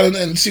 Put it out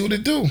and see what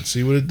it do.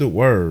 See what it do.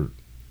 Word.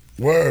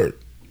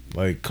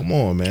 Like, come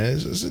on, man.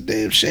 It's a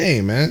damn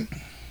shame, man.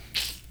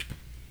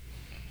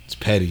 It's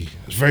petty.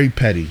 It's very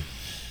petty.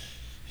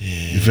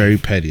 Yeah. It's very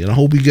petty. And I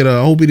hope we get a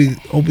Grammy.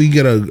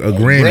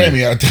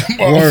 Out there,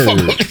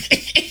 motherfucker.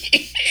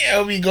 I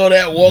hope we go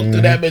that walk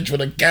through that bitch with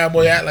a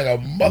cowboy hat like a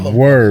motherfucker.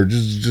 Word.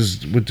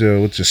 Just with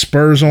your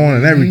spurs on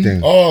and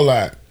everything. All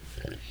that.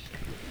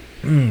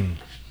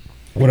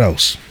 What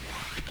else?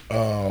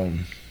 My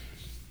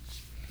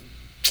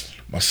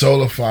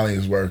solar finally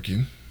is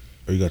working.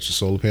 Oh, you got your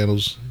solar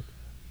panels?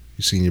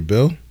 You seen your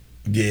bill?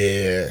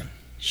 Yeah.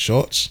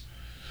 Shorts?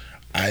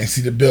 I ain't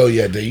see the bill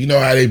yet. You know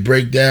how they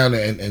break down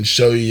and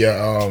show you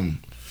your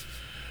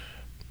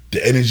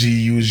the energy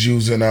you was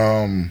using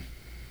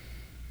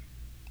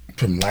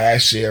from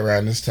last year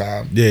around this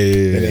time.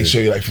 Yeah. And they show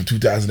you like from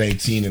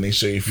 2018, and they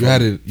show you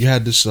from You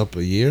had this up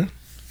a year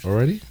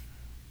already?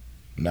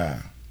 Nah.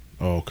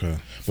 Oh, okay.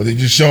 But they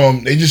just show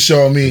me. They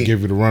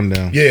give you the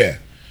rundown. Yeah.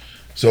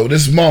 So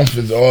this month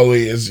is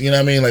always, you know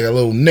what I mean, like a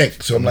little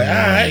nick. So I'm like, all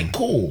right,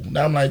 cool.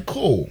 Now I'm like,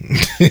 cool.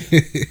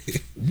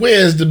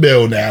 Where's the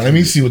bill now? Let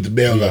me see what the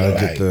bill You gotta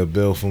looks get like. the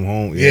bill from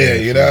home. Yeah,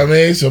 you know what I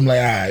mean? So I'm like,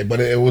 all right.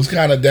 But it was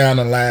kind of down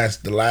the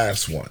last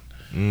one.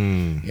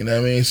 You know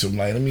what I mean? So I'm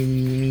like, let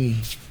me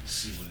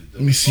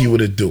see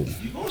what it do.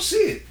 You gonna see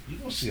it. You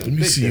gonna see it. Let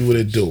me see what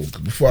it do.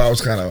 Before I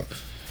was kind of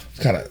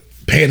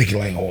panicking,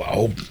 like, oh, I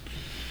hope.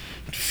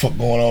 What the fuck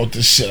going on with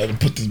this shit? I done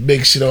put this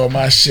big shit on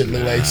my shit.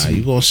 Look like some,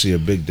 you gonna see a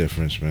big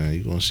difference, man.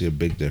 You gonna see a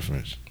big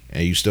difference,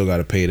 and you still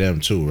gotta pay them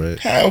too, right?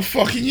 hell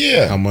fucking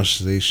yeah. How much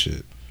they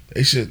shit?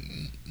 They shit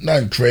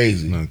nothing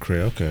crazy. Nothing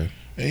crazy. Okay.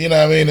 And you know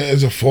what I mean?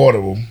 It's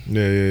affordable.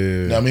 Yeah.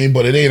 You know what I mean?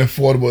 But it ain't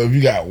affordable if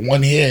you got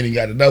one here and you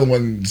got another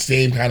one,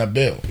 same kind of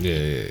bill.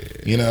 Yeah.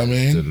 You know what I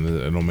mean? It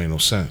don't make no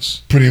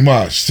sense. Pretty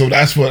much. So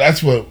that's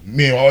what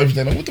me and my wife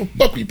think. What the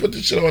fuck we put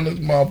this shit on this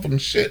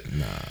motherfucking shit?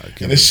 Nah.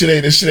 And this shit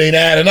ain't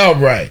adding up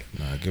right.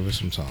 Nah, give it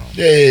some time.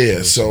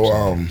 Yeah.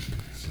 So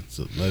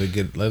let it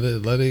get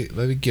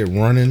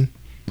running.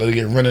 let it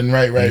get running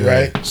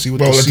right. See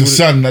what let the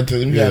sun.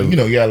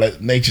 You gotta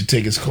let nature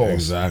take its course.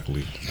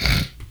 Exactly.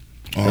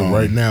 And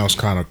right now it's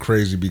kind of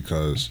crazy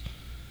because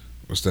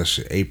what's that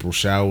shit? April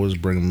showers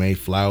bring May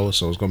flowers,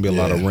 so it's gonna be a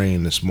lot of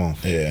rain this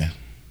month. Yeah.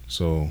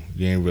 So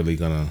you ain't really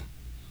gonna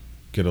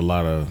get a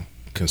lot of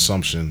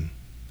consumption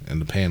in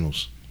the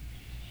panels.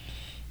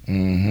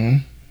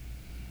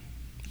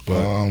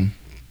 But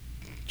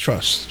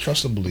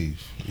trust and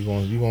believe. You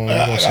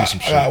gonna see some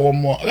shit. I got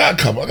one more. I got a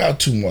couple. I got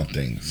two more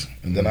things,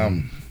 and then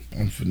I'm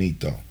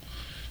finito.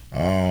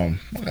 I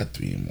got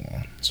three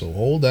more. So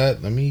hold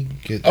that. Let me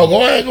get. Oh,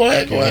 go ahead.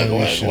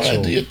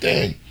 So, Do your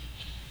thing.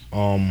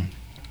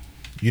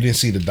 You didn't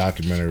see the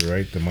documentary,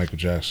 right? The Michael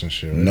Jackson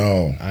shit, right?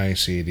 No. I ain't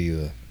see it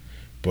either.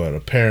 But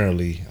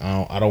apparently,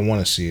 I don't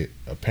want to see it.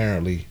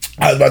 Apparently,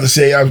 I was about to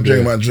say I was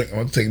drinking my drink. I'm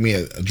gonna take me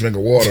a drink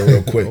of water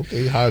real quick.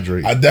 Okay,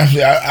 hydrate. I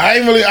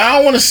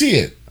don't want to see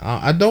it.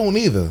 I don't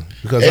either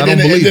because I don't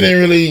believe it. Didn't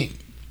it. really.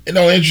 It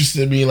don't interest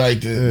me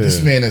like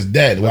this man is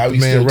dead. Let Why the we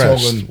man still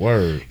rest. talking?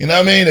 Word. You know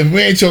what I mean? If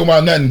we ain't talking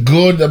about nothing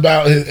good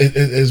about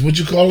his what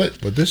you call it?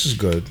 But this is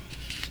good.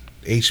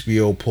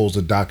 HBO pulls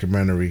a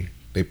documentary.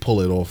 They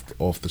pull it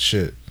off the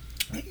shit.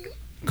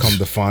 Come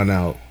to find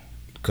out,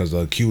 because the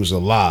accuser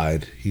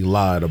lied. He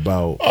lied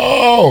about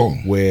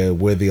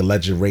where the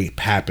alleged rape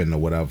happened or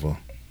whatever.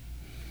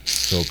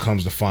 So it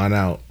comes to find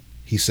out,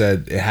 he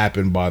said it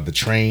happened by the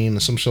train or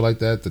some shit like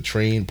that. The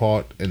train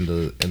part in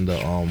the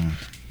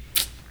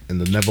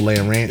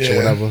Neverland Ranch or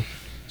whatever.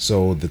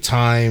 So the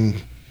time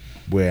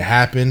where it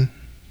happened,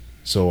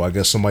 so I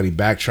guess somebody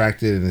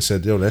backtracked it and they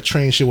said, yo, that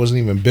train shit wasn't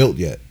even built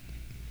yet.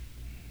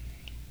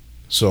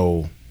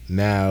 So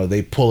Now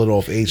they pull it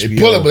off HBO. They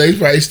pull it, but they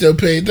probably still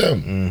paid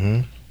them.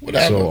 Mm-hmm.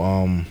 Whatever.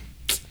 So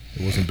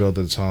it wasn't built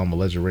at the time.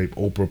 Alleged rape.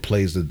 Oprah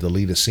plays the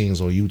deleted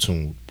scenes on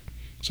YouTube.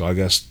 So I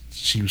guess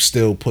she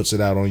still puts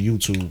it out on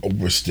YouTube.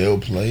 Oprah still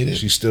played it.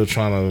 She's still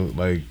trying to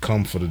like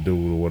come for the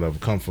dude or whatever.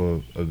 Come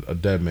for a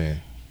dead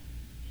man.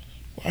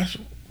 Why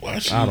she?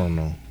 I don't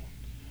know.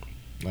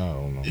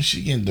 Is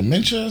she getting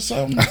dementia or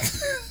something?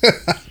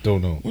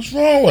 Don't know. What's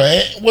wrong with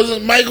it? Was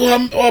it Michael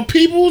or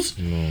Peoples?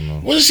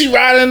 No. Wasn't she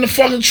riding in the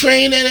fucking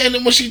train and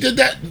when she did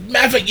that?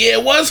 Matter of fact, yeah,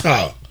 it was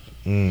her.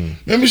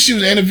 Remember she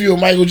was interviewing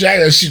Michael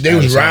Jackson? They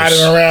was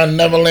riding around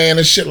Neverland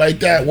and shit like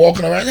that,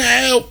 walking around.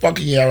 Hell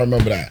fucking yeah, I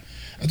remember that.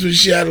 That's when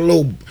she had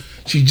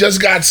she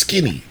just got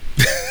skinny.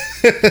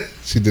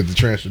 She did the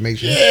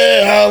transformation.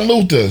 Yeah, her and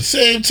Luther,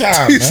 same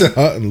time. She said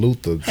her and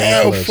Luther.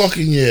 Hell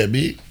fucking yeah,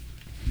 B.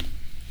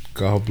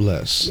 God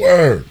bless.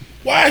 Word.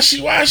 Why is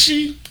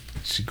she?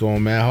 She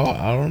going mad hard.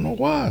 I don't know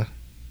why.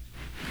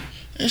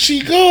 And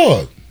she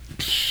good.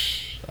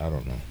 I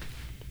don't know.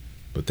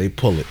 But they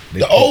pull it.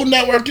 The old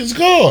network is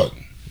good.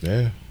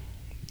 Yeah.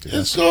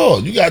 It's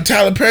good. You got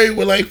Tyler Perry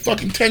with like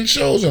fucking 10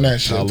 shows on that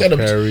shit. Instead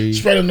of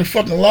spreading the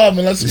fucking love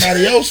and let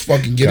somebody else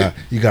fucking get it.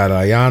 You got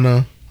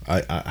Ayana.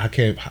 I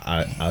can't.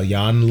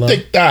 Ayana.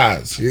 Thick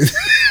thighs.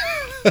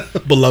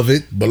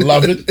 Beloved.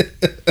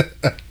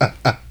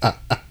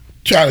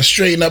 Trying to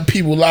straighten up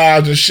people's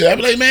lives and shit. I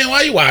be like, man,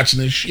 why you watching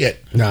this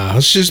shit? Nah,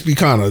 it's just be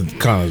kind of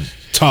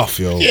tough,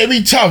 yo. Yeah, it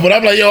be tough, but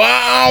I'm like, yo,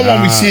 I don't want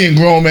to be seeing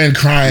grown men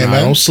crying,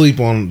 man. Don't sleep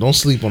on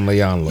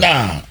Leon.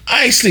 Nah,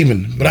 I ain't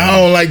sleeping, but I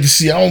don't like to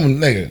see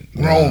grown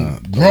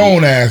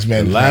ass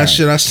men. The last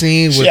shit I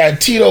seen she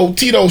had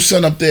Tito's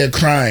son up there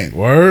crying.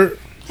 Word.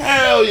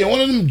 Hell yeah, one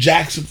of them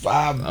Jackson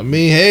 5. I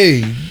mean,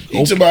 hey, he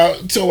like,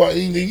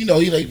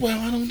 well,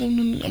 I don't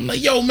know. I'm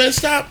like, yo, man,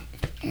 stop.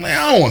 I'm like,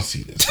 I don't want to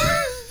see this.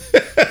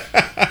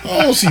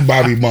 I don't see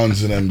Bobby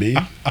Buns in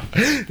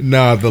MB.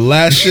 Nah, the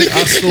last shit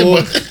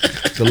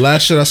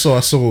I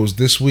saw was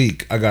this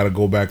week. I gotta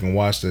go back and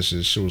watch that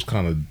shit. Shit was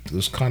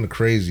kind of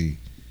crazy.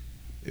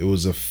 It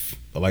was a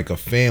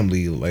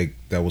family like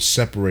that was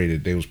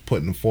separated. They was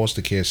put in a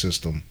foster care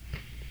system,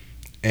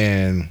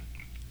 and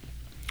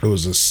it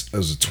was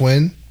a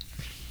twin,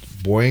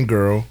 boy and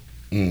girl,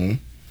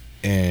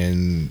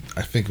 and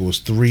I think it was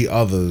 3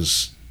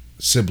 others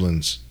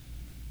siblings.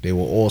 They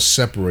were all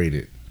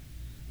separated.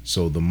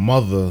 So the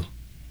mother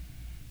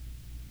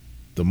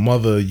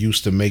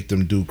used to make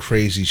them do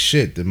crazy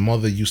shit. The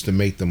mother used to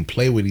make them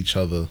play with each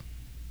other,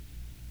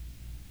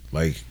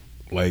 like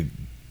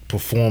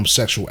perform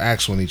sexual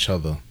acts on each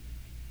other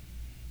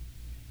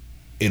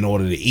in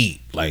order to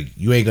eat. Like,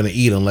 you ain't gonna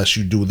eat unless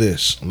you do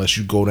this, unless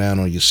you go down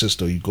on your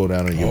sister or you go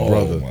down on your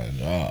brother. Oh my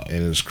God.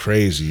 And it was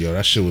crazy, yo.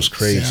 That shit was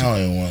crazy. See, I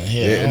don't even want to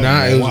hear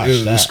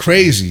it was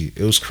crazy.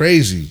 It was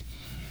crazy.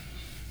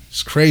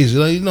 It's crazy.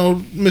 Like,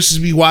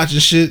 Mrs. be watching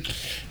shit.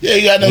 Yeah,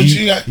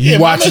 you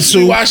watch it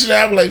too. Watching it,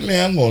 I'm like,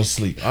 man, I'm going to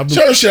sleep.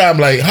 Certain shit, I'm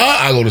like,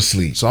 I go to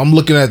sleep. So I'm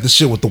looking at the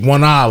shit with the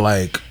one eye,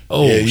 like,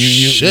 oh, yeah,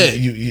 shit.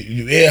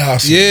 You ear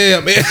hustle.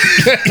 Yeah, man.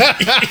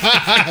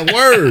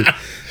 Word.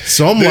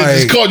 So I'm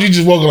like, it's called you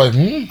just walking like,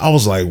 I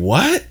was like,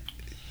 what?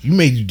 You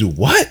made you do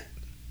what?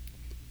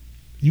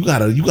 You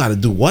gotta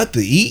do what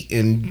to eat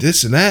and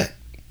this and that.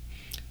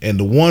 And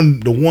the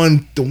one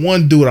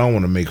dude, I don't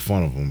want to make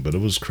fun of him, but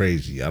it was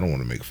crazy. I don't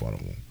want to make fun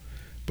of him,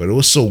 but it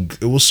was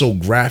so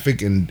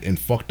graphic and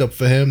fucked up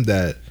for him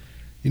that,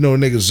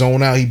 nigga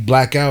zone out, he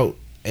black out,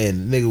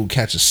 and nigga will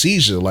catch a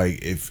seizure. Like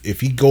if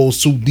he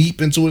goes too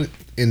deep into it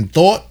in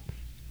thought,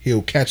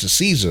 he'll catch a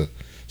seizure.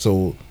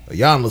 So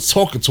Ayana's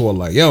talking to her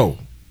like, yo,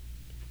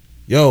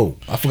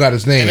 I forgot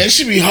his name. And it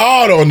should be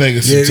hard on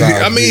niggas sometimes.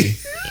 Yeah, I mean.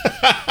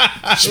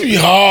 It should be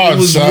hard.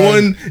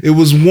 It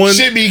was one.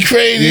 Should be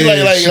crazy.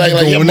 Yeah,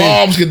 like your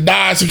moms could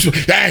die. Some shit.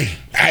 Hey.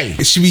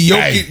 It should be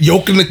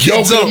yoking the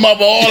kids them up.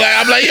 All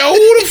that. I'm like, yo,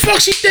 who the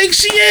fuck she thinks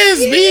she is,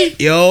 me?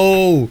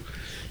 Yo,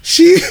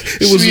 she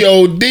be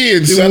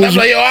ODing, son. I'm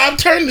like, yo, I'm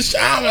turning this.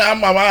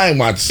 I ain't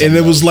watching. And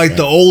it was like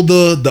the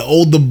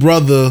older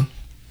brother.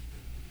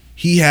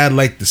 He had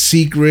like the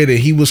secret, and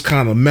he was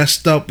kind of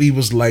messed up. He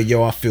was like,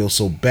 yo, I feel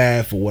so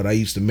bad for what I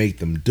used to make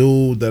them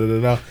do.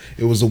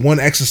 It was the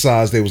one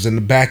exercise that was in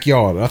the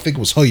backyard. I think it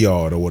was her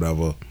yard or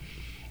whatever.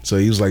 So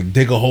he was like,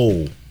 dig a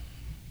hole.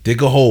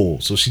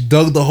 So she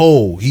dug the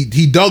hole.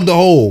 He dug the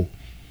hole.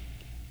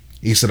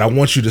 He said, I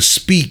want you to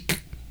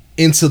speak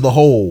into the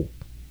hole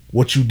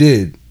what you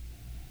did.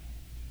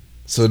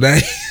 So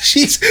that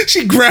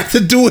she grabbed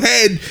the dude's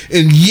head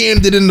and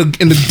yammed it in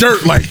the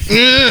dirt like,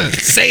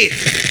 say it,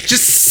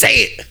 just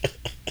say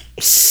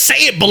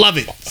it,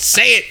 beloved,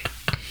 say it.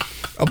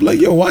 I'm like,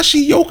 yo, why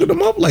she yoking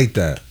him up like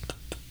that?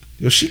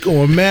 Yo, she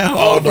going mad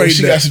hard right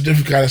she now. Got some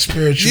different kind of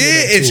spiritual.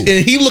 Yeah,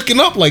 and he looking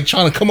up like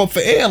trying to come up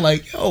for air,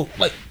 like, yo,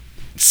 like,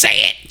 say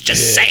it,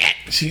 just say it.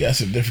 She got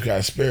some different kind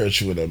of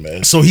spiritual with her,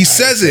 man. So he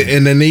says it,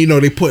 and then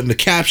they put in the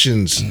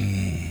captions.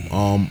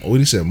 What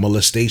he said,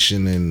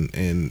 molestation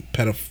and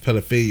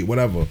pedophilia,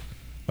 whatever.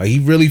 Like, he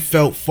really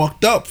felt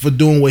fucked up for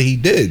doing what he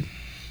did.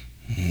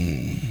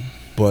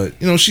 But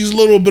you know, she's a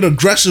little bit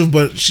aggressive,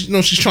 but she, you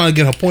know, she's trying to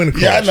get her point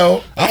across. Yeah, I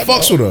know. I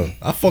fucks with her.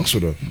 I fucks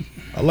with her.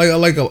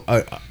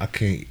 I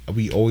can't.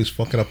 We always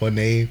fucking up her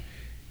name,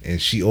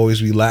 and she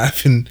always be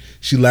laughing.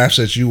 She laughs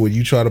at you when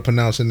you try to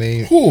pronounce her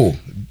name. Who?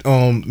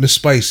 Miss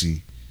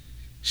Spicy.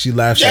 She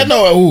laughs. Yeah, I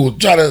know who.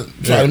 Try to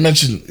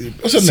mention.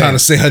 What's her name? Trying to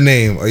say her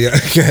name. Oh, yeah,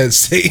 go ahead,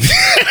 say it.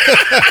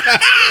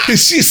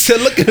 She said,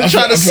 "Look at her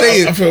trying to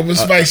say it." I feel Miss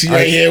Spicy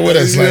right here with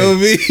us. You know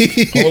Like, what I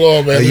mean? hold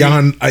on, man.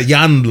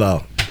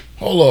 Ayanla.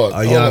 Hold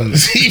on.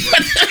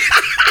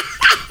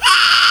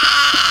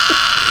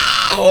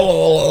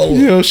 Hold on.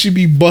 You know, she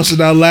be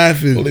busting out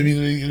laughing. Let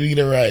me get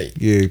it right.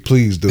 Yeah,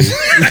 please do.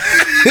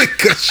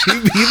 Cause she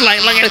be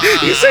like, look at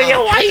he said,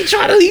 yo, why he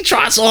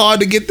try so hard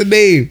to get the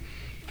name?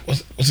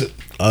 What's it?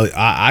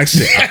 I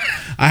said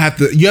I have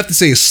to. You have to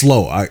say it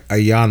slow.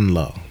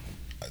 Ayanla.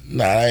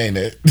 Nah, that ain't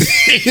it.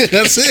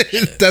 That's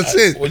it. That's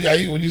it. What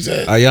you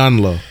said?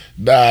 Ayanla.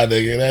 Nah,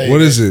 nigga. That ain't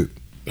What is it?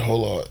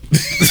 Hold on.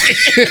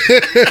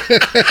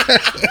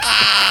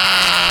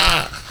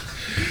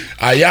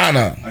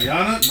 Ayana.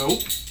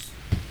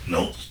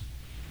 Nope.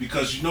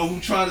 Because you know who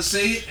tried to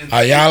say it. And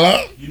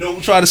Ayala. You know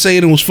who tried to say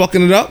it and was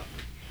fucking it up?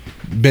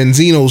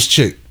 Benzino's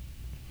chick.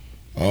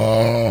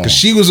 Oh. Cause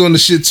she was on the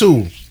shit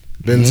too.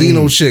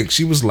 Benzino's chick.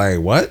 She was like,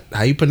 "What?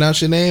 How you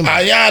pronounce your name?"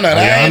 Ayana.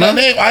 That ain't her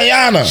name.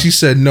 Ayana. She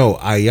said no.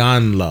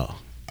 Ayanla.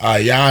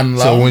 Ayanla.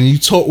 So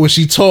when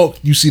she talked,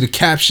 you see the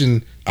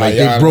caption like Ayanla.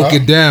 they broke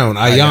it down.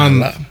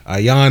 Ayanla.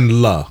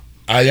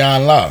 Her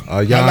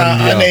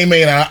name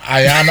ain't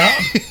Ayana.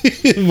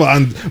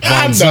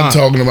 I'm done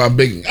talking about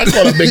big. I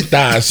call her Big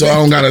Thighs, so I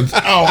don't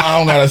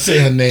gotta say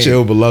her name.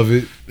 Chill,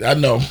 beloved. I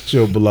know.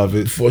 Chill,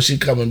 beloved. Before she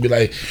come and be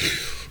like,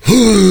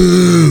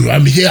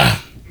 I'm here.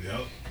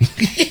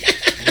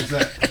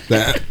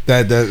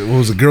 That what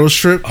was a girl's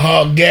trip?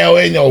 Oh, Gail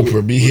and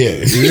Oprah be here.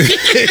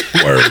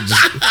 Words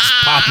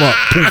pop up,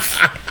 poof.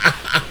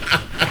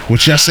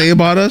 What y'all say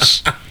about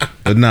us?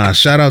 But nah,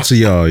 shout out to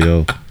y'all,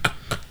 yo.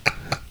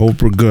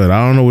 Oprah good.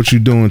 I don't know what you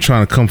doing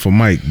trying to come for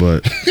Mike,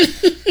 but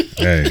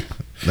hey,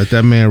 let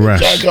that man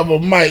rest. Trying to come for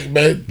Mike,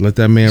 man. Let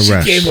that man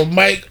rest. She came from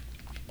Mike.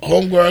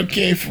 Homegirl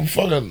came from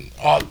fucking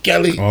R.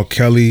 Kelly. R.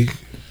 Kelly,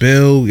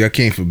 Bill. Y'all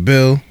came for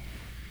Bill.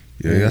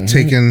 Yeah,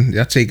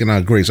 y'all taking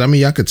our grace. I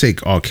mean, y'all could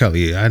take R.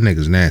 Kelly. Yeah, that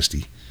nigga's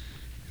nasty.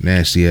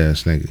 Nasty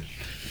ass nigga.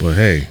 But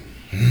hey,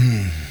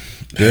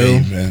 Bill,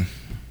 Hey, man.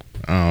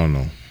 I don't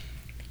know.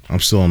 I'm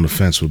still on the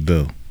fence with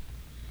Bill.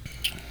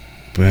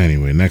 But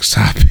anyway, next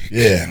topic.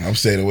 Yeah, I'm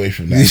staying away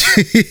from that.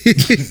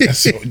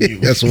 That's on you.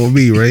 That's on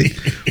me, right?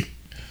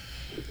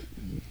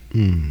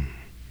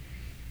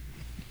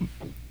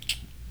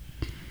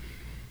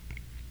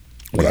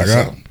 What I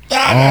got?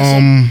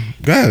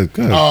 Go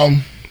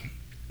ahead.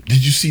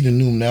 Did you see the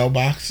new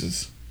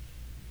mailboxes?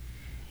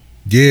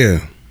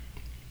 Yeah.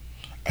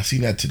 I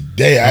seen that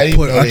today. I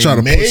try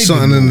to put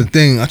something in the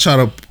thing. I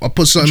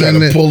put something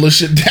in there. Pull the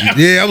shit down.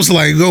 Yeah, I was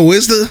like, "Go,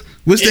 where's the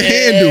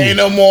handle?" Ain't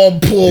no more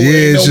pull.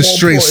 Yeah, it's just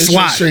straight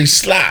slot. It's just straight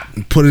slot.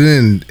 Put it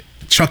in,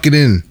 chuck it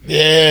in.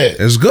 Yeah,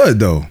 it's good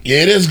though.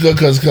 Yeah, it is good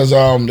because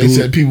they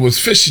said people was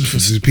fishing for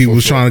people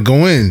was trying to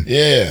go in.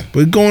 Yeah,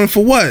 but going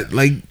for what?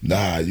 Like,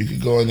 nah, you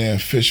could go in there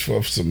and fish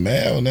for some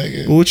mail,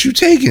 nigga. But what you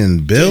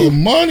taking, Bill?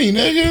 Taking money,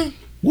 nigga.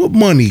 What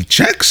money?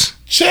 Checks.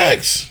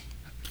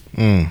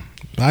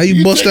 How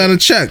you bust down a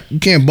check? You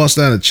can't bust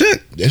down a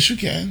check. Yes, you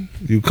can.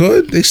 You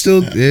could. They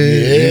still, yeah,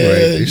 you're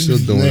right. They still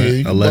doing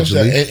it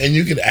allegedly. And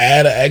you could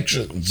add an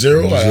extra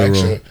zero. An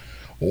extra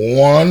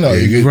one. Or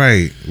you're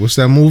right. What's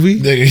that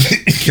movie?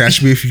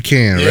 Catch Me If You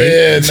Can. Right?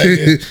 Yeah,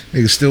 nigga.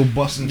 Nigga still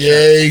busting.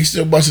 Yeah, you can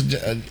still bust.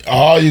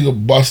 Or you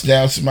could bust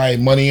down somebody's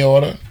money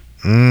order.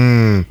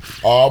 Or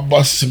I'll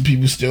bust some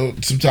people still.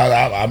 Sometimes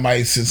I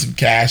might send some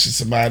cash to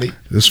somebody.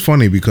 It's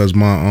funny because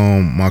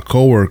my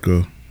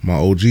coworker, my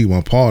OG,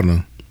 my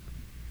partner,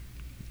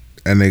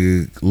 and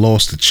they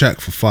lost a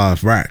check for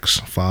 5 racks,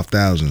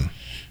 5,000.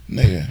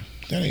 Nigga,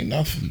 that ain't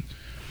nothing.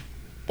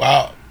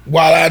 While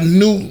I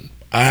knew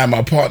I had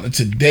my partner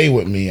today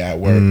with me at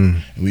work,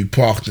 and we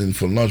parked in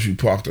for lunch. We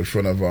parked in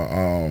front of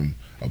a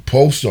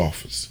post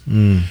office.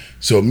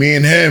 So me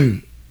and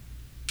him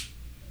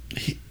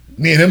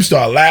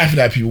started laughing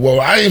at people.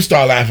 Well, I didn't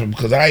start laughing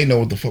because I didn't know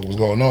what the fuck was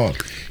going on.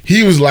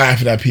 He was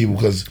laughing at people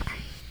because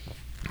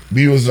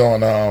we was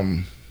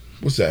on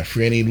what's that?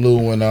 Franny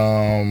Lou and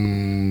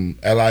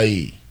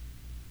LIE.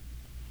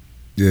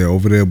 Yeah,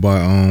 over there by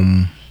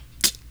the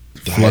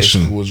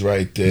Flushing. High school was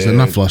right there. Is that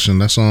not Flushing?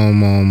 That's I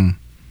know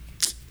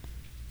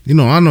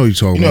you're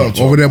talking about.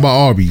 Over there by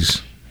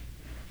Arby's.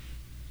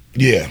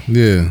 Yeah.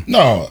 Yeah.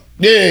 No.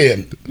 Yeah.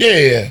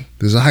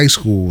 There's a high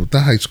school.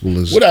 That high school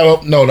is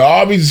whatever. No, the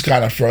Arby's is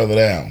kind of further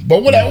down.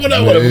 But whatever.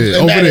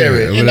 Yeah. In that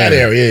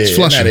area. It's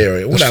Flushing. In that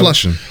area. It's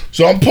Flushing.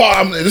 So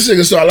this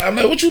nigga started laughing. I'm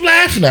like, what you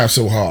laughing at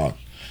so hard?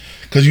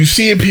 Because you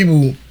seeing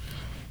people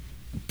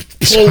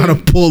trying to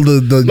pull the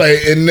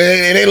like, and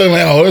they look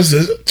like, oh, it's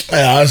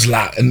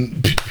locked,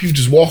 and people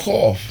just walk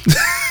off.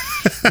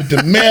 with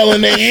the mail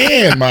in their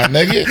hand, my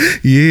nigga.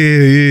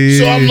 Yeah.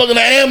 So I'm looking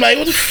at him like,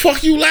 what the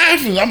fuck you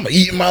laughing? I'm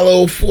eating my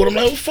little food. I'm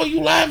like, what the fuck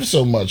you laughing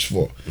so much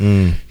for?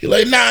 He's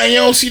like, nah, you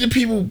don't see the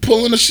people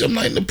pulling the shit. I'm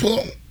like,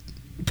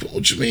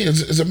 what you mean?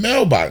 It's a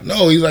mailbox.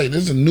 No, he's like,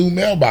 this is a new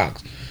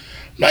mailbox. I'm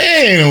like,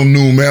 ain't no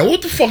new mail.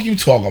 What the fuck you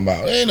talking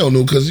about? Ain't no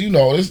new, because you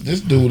know,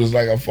 this dude is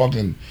like a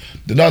fucking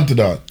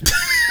dun-dun-dun.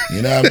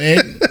 You know what I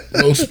mean?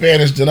 No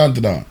Spanish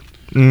dun-dun-dun.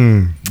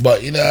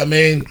 But you know what I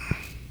mean?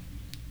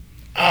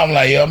 I'm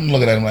like, I'm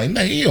looking at him like,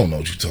 nah, you don't know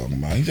what you're talking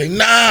about. He's like,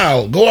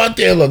 nah, go out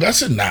there, look. I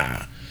said,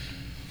 nah.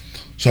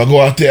 So I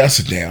go out there, I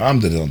said, damn, I'm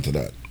the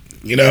dun-dun-dun.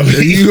 You know what I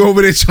mean? You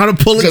over there trying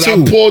to pull it Because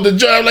too. I pulled the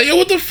joint. I'm like, yo,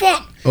 what the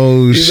fuck?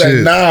 Oh, He's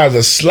shit. like, nah, it's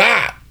a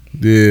slot.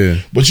 Yeah.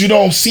 But you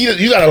don't see it.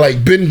 You gotta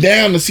like bend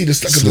down to see the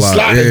slot. Because the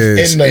slot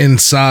is it's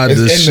inside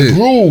the shit. the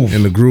groove.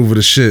 In the groove of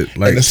the shit.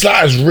 Like, And the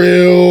slot is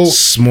real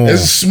small.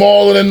 It's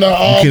smaller than the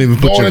can't even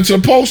put going into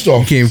the post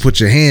office. you can't even put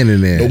your hand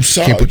in there. No, You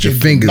sir, can't put your you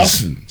can't do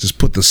fingers. nothing. Just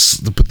put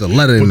the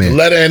letter in Put there. the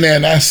letter in there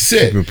and that's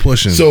it. Keep it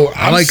pushing. So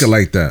I like it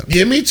like that.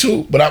 Yeah, me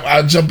too. But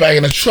I jump back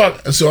in the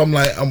truck, and so I'm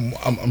like,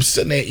 I'm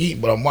sitting there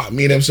eating, but I'm watching.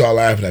 Me and them start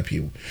laughing at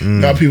people.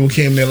 Now people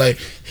came there like,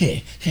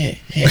 I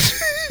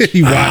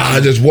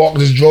just walked,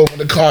 just drove in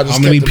the car. Just How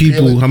many kept it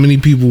people? peeling. How many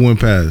people went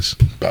past?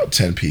 About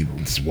 10 people.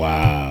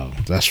 Wow,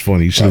 that's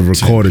funny. You should have About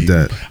 10 recorded people.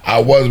 that. I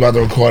was about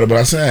to record it, but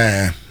I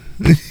said,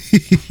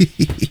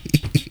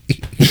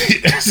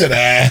 I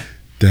said,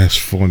 That's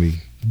funny.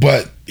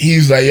 But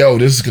he's like, yo,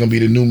 this is gonna be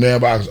the new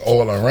mailbox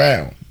all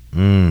around.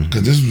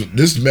 Because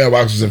this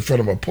mailbox was in front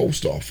of a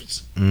post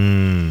office. You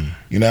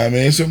know what I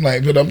mean? So I'm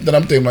like, then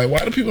I'm thinking like, why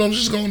do people don't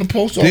just go in the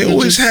post office? They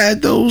always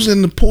had those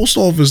in the post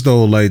office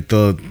though. Like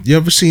you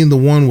ever seen the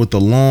one with the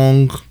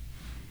long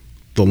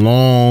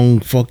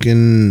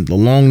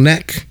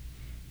neck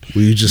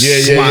where you just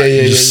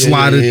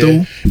slide it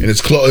through, and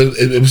it's closed.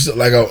 It was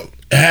like it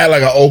had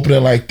like an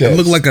opening like this. It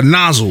looked like a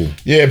nozzle.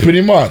 Yeah,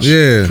 pretty much.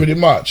 Yeah, pretty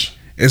much.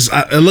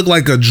 It looked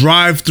like a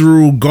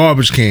drive-through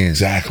garbage can.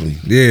 Exactly.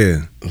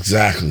 Yeah.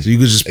 Exactly. So you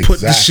could just put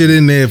the shit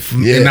in there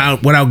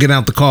without getting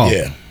out the car.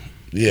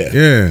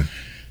 Yeah.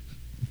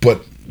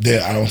 But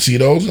then I don't see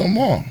those no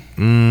more.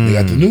 They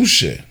got the new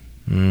shit.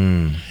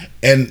 And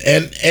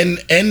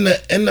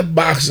the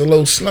box is a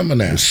little slimmer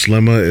now. It's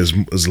slimmer. Is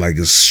like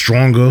it's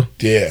stronger.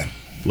 Yeah.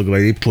 Look like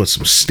they put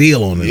some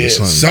steel on it or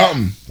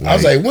something. I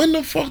was like, when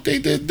the fuck they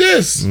did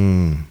this?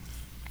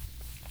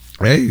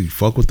 Hey,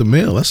 fuck with the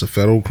mail. That's a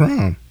federal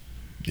crime.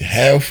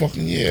 Hell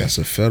fucking yeah. That's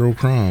a federal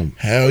crime.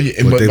 Hell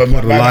yeah. But they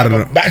put a lot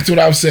of back to what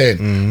I was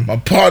saying. My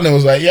partner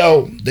was like,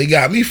 yo, they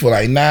got me for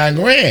like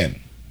 $9,000.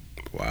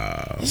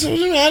 Wow. I said, what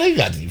do you mean, how they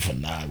got you for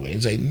 $9,000?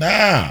 He's like,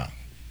 nah.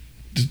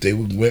 They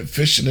went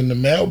fishing in the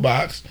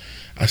mailbox.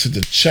 I sent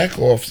the check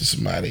off to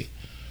somebody.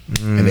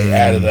 And they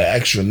added an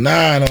extra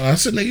 9 on. I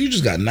said, nigga, you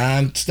just got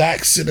 9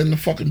 stacks sitting in the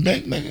fucking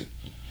bank, nigga.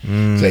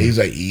 So he's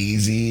like,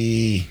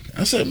 easy.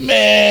 I said,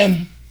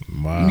 man,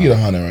 wow. You need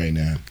 100 right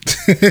now.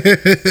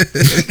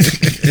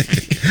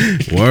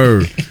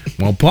 Word.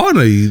 My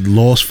partner, he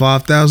lost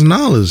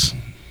 $5,000.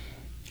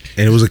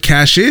 And it was a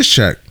cashier's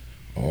check.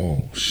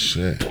 Oh,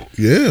 shit.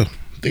 Yeah.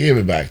 They gave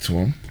it back to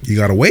him. You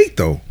gotta wait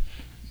though.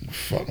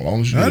 Fuck, as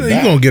long as you get it You're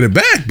back. gonna get it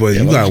back, but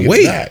you gotta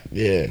wait.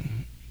 Yeah.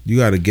 You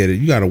gotta get it.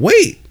 You gotta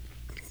wait.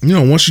 You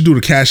know, once you do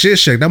the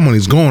cashier's check, that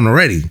money's gone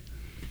already.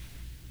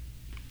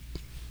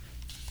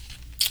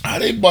 How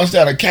they bust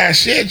out a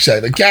cashier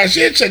check? The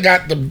cashier check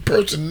got the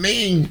person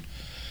name.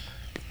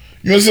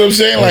 You know what I'm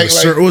saying?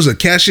 It was a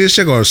cashier's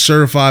check or a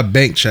certified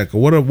bank check or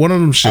one of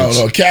them shits. I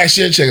don't know.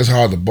 Cashier check is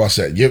hard to bust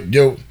at.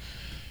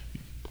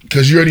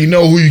 Because you already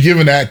know who you're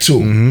giving that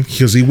to.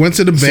 Because he went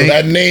to the bank. So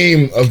that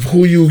name of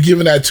who you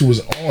giving that to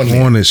is on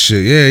there. On this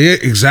shit. Yeah,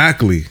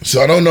 exactly.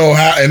 So I don't know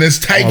how, and it's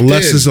typed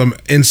Unless in. it's some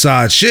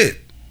inside shit.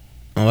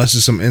 Unless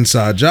it's some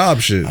inside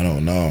job shit. I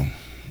don't know.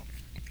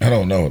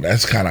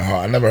 That's kind of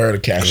hard. I never heard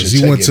of cashier check.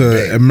 He went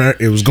to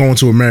it was going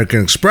to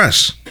American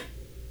Express.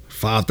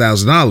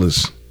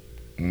 $5,000.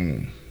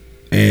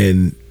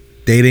 And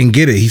they didn't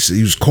get it.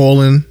 He was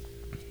calling.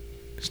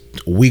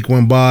 A week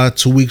went by,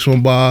 2 weeks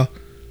went by.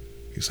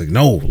 He's like,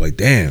 no, like,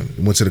 damn.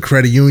 He went to the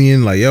credit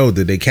union, like, yo,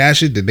 did they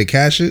cash it?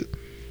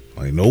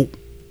 Like, nope.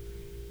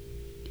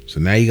 So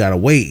now you gotta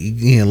wait.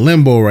 You in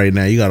limbo right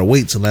now. You gotta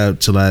wait till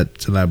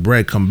that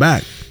bread come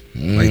back.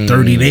 Like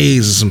 30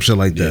 days or some shit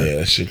like that. Yeah,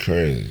 that shit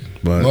crazy.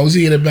 But as long as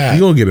he get it back. He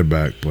gonna get it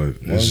back, but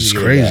it's just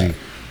crazy.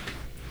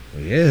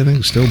 But yeah,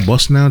 niggas still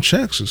busting down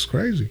checks. It's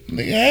crazy.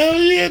 Nigga, hell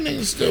yeah,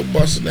 niggas still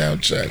busting down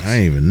checks. I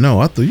didn't even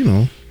know. I thought,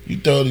 You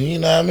thought, you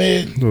know what I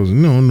mean? It was,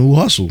 new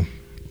hustle.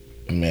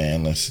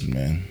 Man, listen,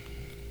 man.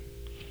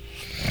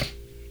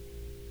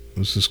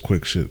 Let's just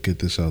quick shit. Get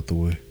this out the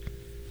way.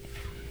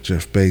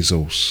 Jeff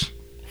Bezos.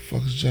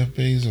 Fuck is Jeff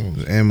Bezos?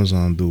 The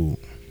Amazon dude.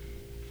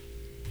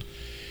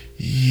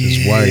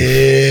 His wife.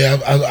 Yeah,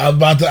 I'm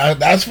about to.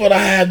 That's what I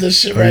had this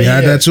shit right You here.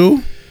 had that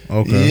too?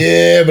 Okay.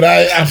 Yeah, but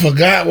I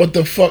forgot what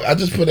the fuck. I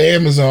just put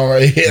Amazon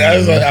right here. I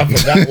was like, I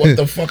forgot what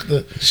the fuck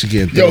She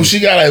get she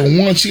got like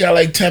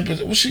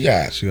 10%. What she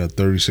got? She got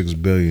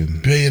 $36 billion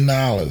 $1 billion.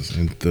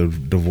 in the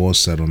divorce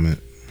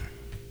settlement.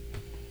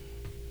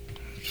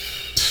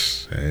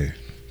 Hey.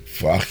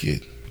 Fuck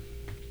it.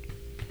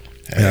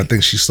 And I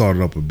think she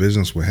started up a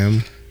business with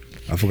him.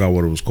 I forgot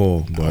what it was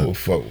called, but Oh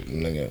fuck,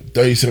 nigga.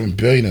 37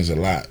 billion is a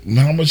lot.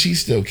 How much he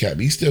still kept?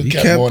 He still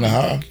kept more than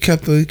her.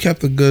 He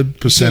kept a good Still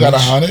percentage. got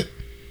 100.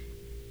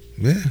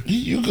 Yeah,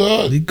 You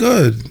good? he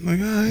good. Like,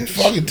 all right.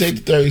 Fucking take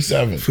the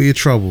 37. For your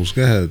troubles,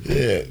 go ahead.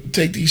 Yeah,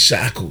 take these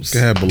shackles. Go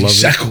ahead, beloved. These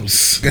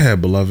shackles. Go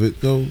ahead, beloved.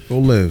 Go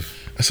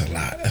live. That's a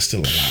lot. That's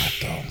still a lot,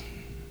 though.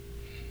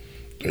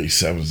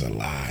 37 is a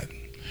lot.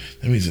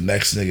 That means the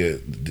next nigga,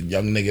 the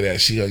young nigga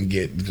that she gonna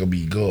get, is gonna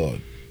be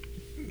good.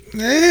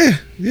 Yeah.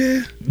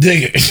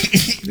 Nigga,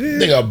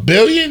 nigga, $1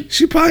 billion?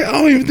 She probably. I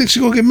don't even think she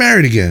gonna get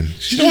married again.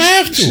 She don't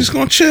have to. She's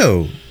gonna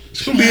chill.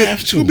 She's don't gonna be. have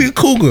She's gonna be a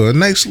cougar. A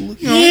nice. You know,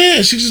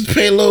 Yeah, she just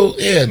pay a little.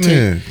 Yeah,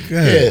 go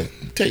ahead.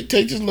 Take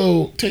this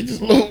little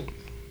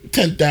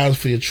 10,000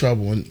 for your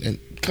trouble and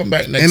come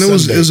back next. And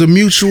Sunday. it was a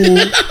mutual.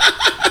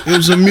 It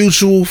was a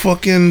mutual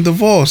fucking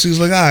divorce. He's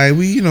like, all right,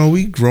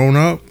 we grown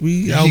up.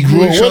 We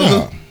outgrew each with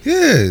other. her.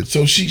 Yeah.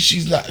 So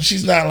she's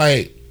not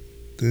like.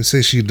 Did it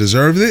say she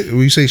deserved it? Or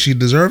you say she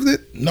deserved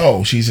it?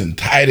 No, she's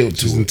entitled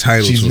to She's it.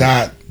 entitled She's to it.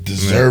 not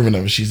deserving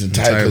of it. She's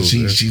entitled because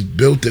Entitled, yeah. she's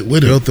built it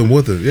with her. Built them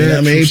with her. Yeah, You know what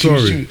I mean? true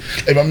story.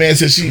 Like my man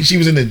said, she was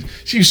shooting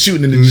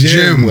in the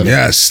Gym. gym with her.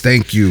 Yes,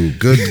 thank you.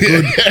 Good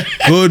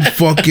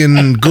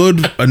fucking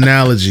good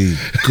analogy.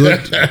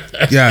 Good.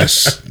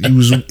 Yes,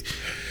 we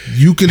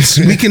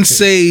can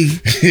say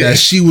that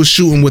she was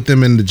shooting with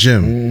them in the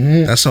gym.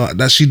 Mm-hmm. That's all.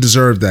 That she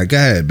deserved that. Go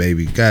ahead,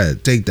 baby. Go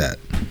ahead. Take that.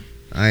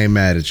 I ain't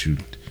mad at you.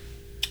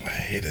 I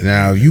hate it.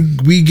 Now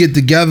we get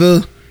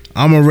together.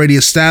 I'm already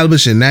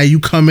established, and now you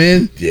come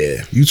in.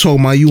 Yeah. You talking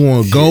about you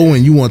want to go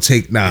and you want to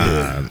take?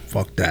 Nah,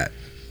 fuck that.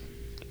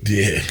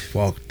 Yeah.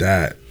 Fuck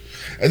that.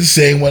 That's the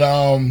same with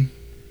Home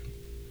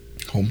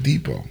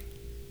Depot.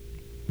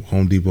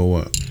 Home Depot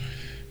what?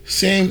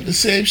 The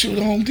same shit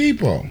with Home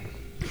Depot.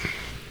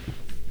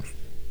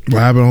 What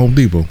happened at Home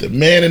Depot? The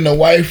man and the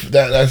wife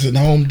that's in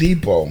Home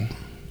Depot,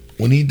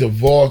 when he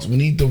divorced,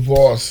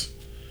 the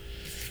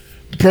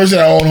person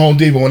that owned Home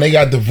Depot, when they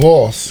got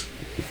divorced,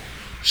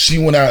 she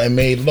went out and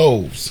made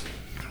loaves.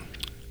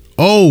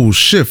 Oh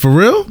shit, for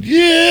real?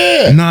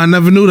 Yeah. No, I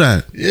never knew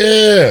that.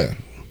 Yeah.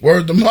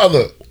 Word to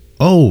mother.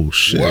 Oh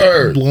shit.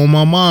 Word. Blowing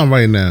my mind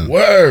right now.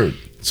 Word.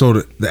 So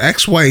the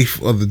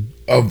ex-wife of the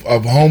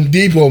Of Home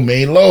Depot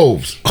made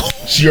loaves.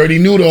 She already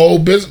knew the whole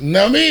business. You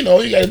know what I mean?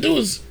 All you gotta do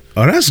is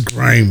that's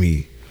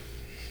grimy.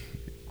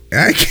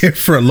 I can't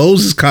front.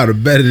 Lowe's is kind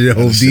of better than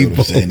Home see what I'm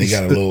Depot. saying? They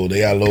got a little.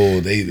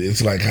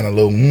 It's like kind of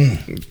little.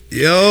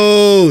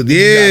 Yo, You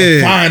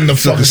yeah. gotta find the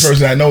So fucking person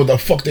that know what the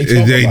fuck they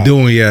talking they about.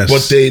 doing, yes.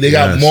 But they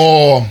got Yes.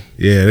 more.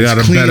 Yeah, they got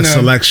a It's better cleaner,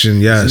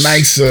 selection. Yes, It's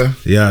nicer.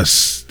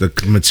 Yes, the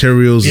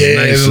materials Yeah,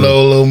 is it's nicer.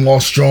 a little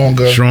more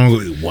stronger.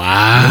 Stronger.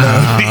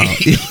 Wow.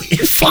 You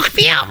You fucked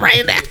me up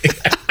right now.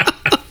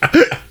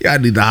 Yeah, I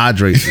need to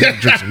hydrate.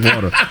 Drink some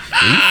water. You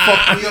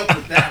fucked me up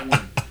with that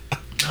one.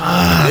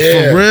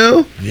 Yeah. For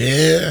real?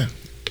 Yeah.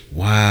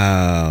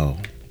 Wow.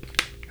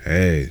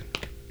 Hey.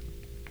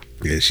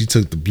 Yeah, she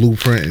took the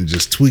blueprint and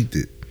just tweaked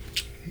it.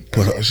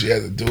 That's all she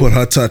had to do. Put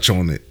her touch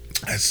on it.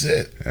 That's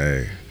it.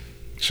 Hey.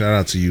 Shout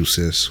out to you,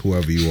 sis,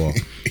 whoever you are.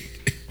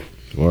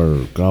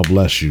 Word. God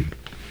bless you.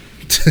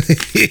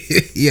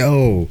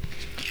 Yo.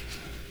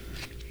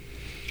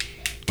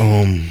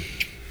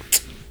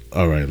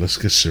 All right, let's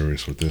get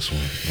serious with this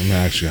one. Let me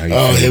ask you how you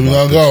feel Here we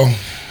about gonna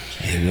this.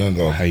 go. Here we gonna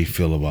go. How you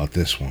feel about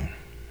this one?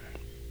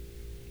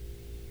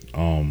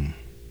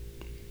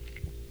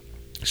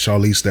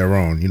 Charlize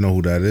Theron, you know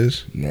who that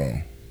is?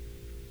 No.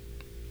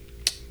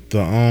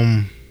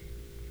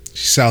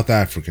 She's South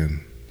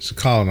African. She's a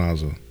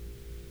colonizer.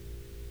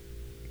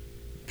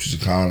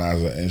 She's a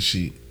colonizer and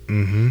she's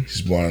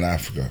born in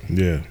Africa.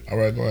 Yeah. All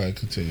right, go ahead,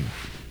 continue.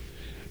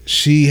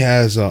 She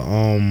has a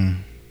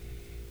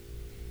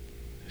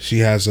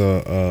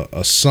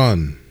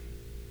son,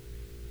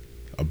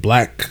 a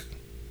black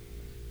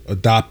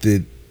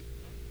adopted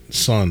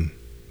son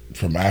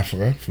From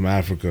Africa. from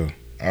Africa.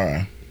 All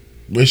right.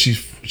 Where she's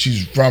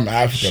from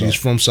Africa. She's though.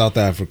 from South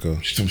Africa.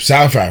 She's from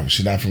South Africa.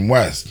 She's not from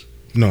West.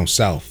 No,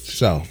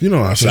 South. You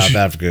know how So South she-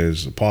 Africa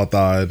is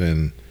apartheid,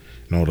 and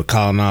the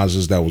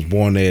colonizers that was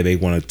born there. They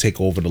want to take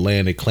over the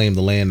land. They claim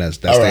the land. That's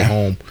All their right.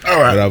 home. All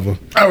right. Whatever.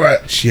 All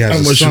right. She has I'm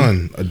a with you.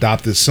 son,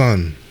 adopted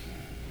son,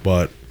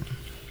 but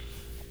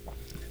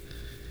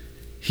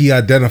he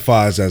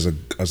identifies as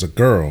a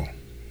girl.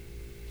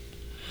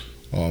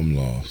 Oh, I'm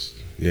lost.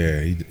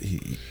 Yeah,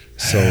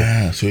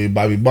 so So he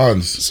Bobby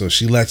Buns. so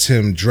she lets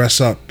him dress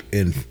up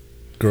in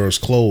girls'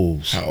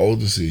 clothes. How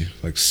old is he?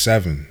 Like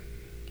 7,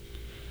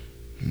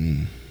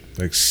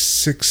 like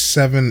 6,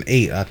 7,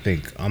 8. I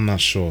think. I'm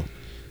not sure.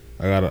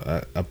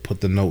 I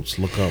put the notes.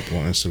 Look up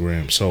on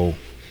Instagram. So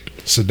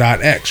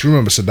Sadat X.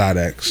 Remember Sadat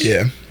X?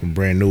 Yeah. From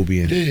Brand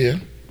Nubian. Yeah.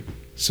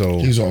 So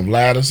He's on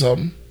Vlad or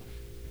something.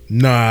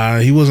 nah,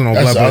 he wasn't on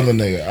That's Black. the other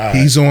nigga. All right.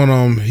 He's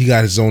on he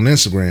got his own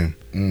Instagram.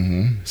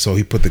 Mm-hmm. So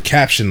he put the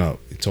caption up.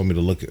 He told me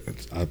to look at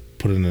I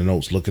put it in the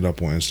notes, look it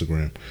up on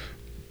Instagram.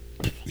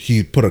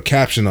 He put a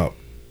caption up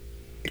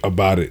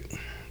about it.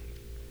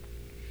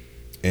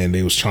 and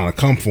they was trying to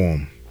come for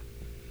him.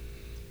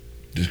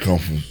 Just come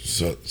from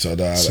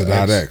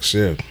Sadat X,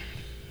 yeah.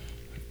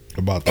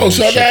 About that. Oh,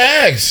 Sadat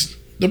X.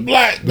 The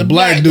black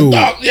dude.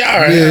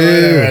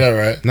 Yeah, all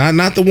right.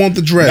 Not the one with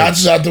the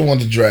dreads. Not the one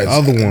with the dreads. The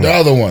other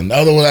one. The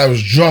other one that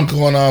was drunk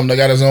on that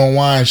got his own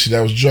wine shit.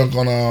 That was drunk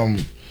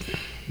on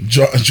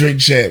Drink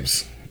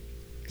Champs.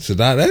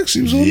 Sadat X,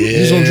 he was on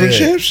Drink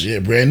Champs? Yeah,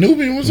 Brand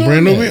Nubian was on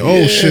Brand Nubian? Oh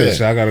yeah. shit.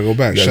 So I gotta go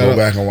back. Go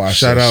back and watch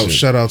shout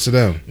shit. out to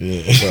them.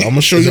 Yeah. So I'm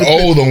gonna show you the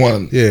older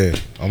one. Yeah.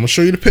 I'm gonna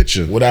show you the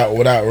picture. Without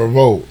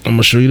revolt. I'm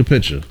gonna show you the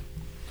picture.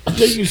 I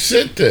think you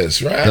sent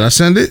this, right? Did I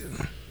send it?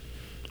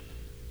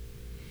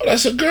 Oh,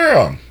 that's a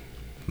girl.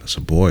 That's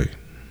a boy.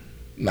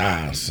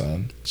 Nah,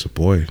 son. It's a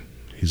boy.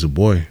 He's a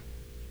boy.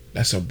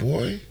 That's a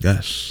boy?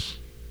 Yes.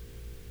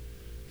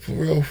 For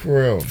real,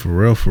 for real. For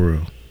real, for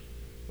real.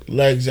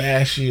 Legs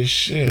ashy as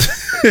shit.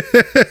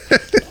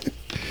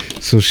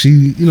 So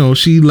she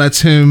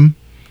lets him.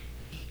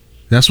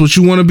 That's what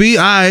you want to be?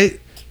 All right.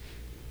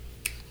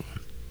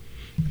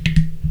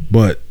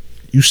 But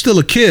you still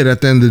a kid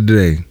at the end of the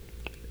day.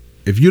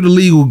 If you're the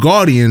legal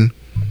guardian.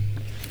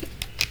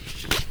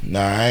 Nah,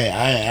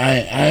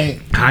 I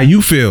ain't. How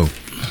you feel?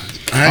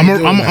 I'm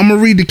gonna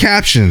read the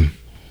caption.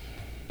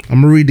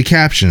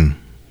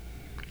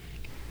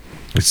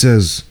 It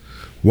says,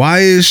 "Why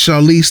is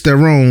Charlize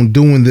Theron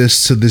doing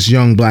this to this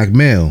young black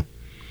male?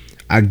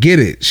 I get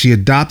it. She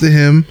adopted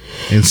him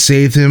and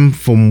saved him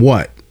from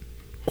what? ?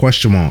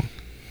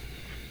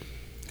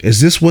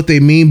 Is this what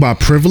they mean by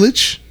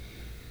privilege?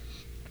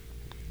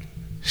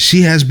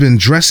 She has been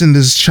dressing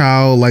this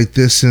child like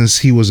this since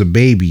he was a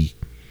baby.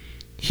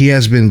 He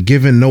has been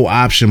given no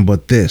option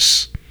but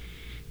this.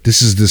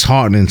 This is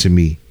disheartening to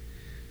me.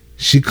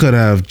 She could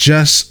have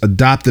just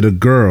adopted a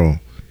girl.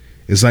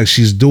 It's like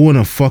she's doing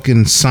a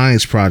fucking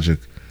science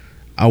project.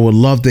 I would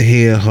love to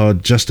hear her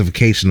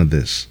justification of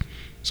this."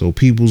 So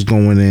people's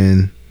going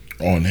in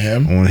on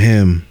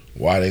him.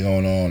 Why they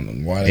going on?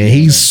 And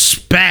he's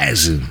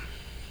spazzing.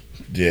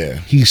 Yeah,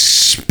 he's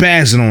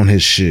spazzing on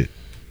his shit.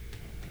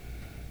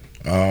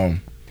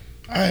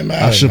 I ain't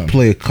mad. I should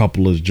play a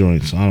couple of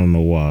joints. I don't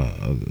know why.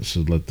 I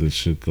should let this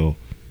shit go.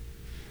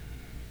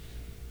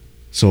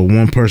 So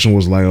one person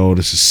was like, "Oh,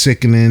 this is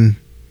sickening.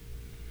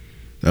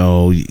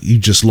 Oh, you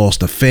just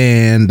lost a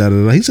fan." Da,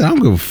 da, da. He said, "I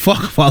don't give a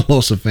fuck if I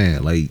lost a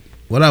fan. Like,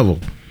 whatever."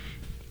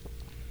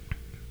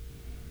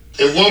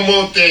 And one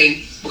more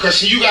thing, because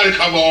see, you got to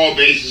cover all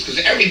bases, because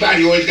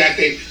everybody always got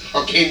their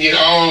opinion.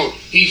 Oh,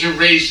 he's a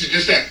racist,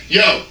 this, that.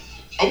 Yo,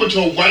 I went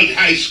to a white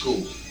high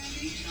school.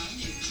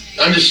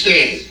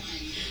 Understand?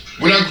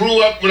 When I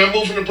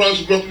moved from the Bronx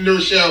and grew up in New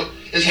Rochelle,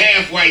 it's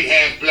half white,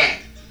 half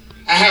black.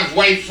 I have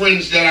white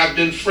friends that I've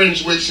been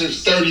friends with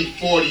since 30,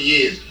 40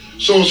 years.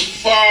 So it's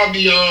far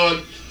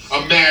beyond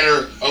a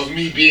matter of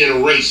me being a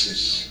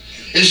racist.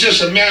 It's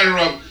just a matter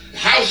of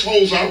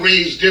households are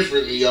raised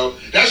differently, yo.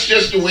 That's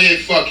just the way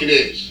it fucking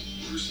is.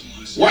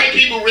 White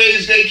people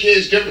raise their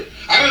kids different.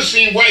 I done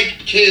seen white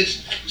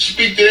kids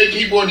speak to their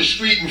people on the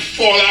street and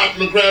fall out on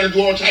the ground and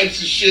do all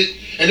types of shit,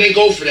 and they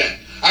go for that.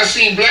 I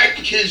seen black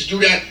kids do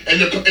that, and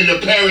the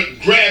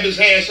parent grab his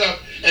ass up,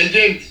 and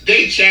then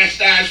they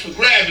chastise for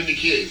grabbing the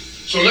kid.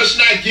 So let's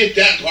not get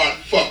that part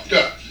fucked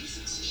up.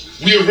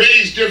 We are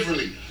raised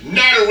differently.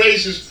 Not a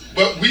racist,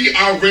 but we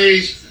are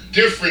raised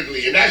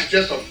differently, and that's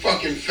just a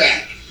fucking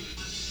fact.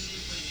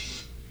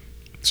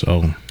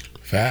 So,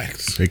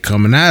 facts. They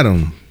coming at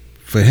him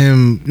for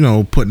him,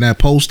 putting that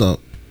post up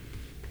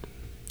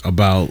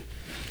about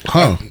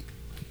her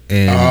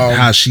and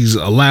how she's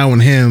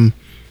allowing him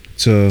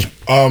to.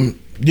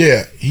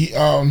 Yeah, he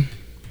I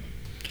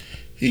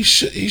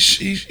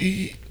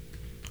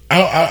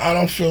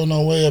don't feel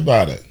no way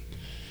about it.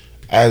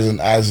 As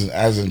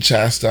in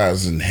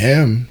chastising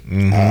him,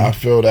 I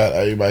feel that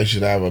everybody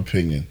should have an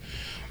opinion.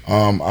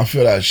 I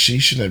feel that she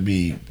shouldn't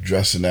be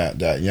dressing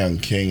that young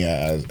king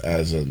as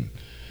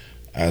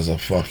a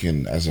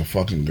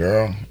fucking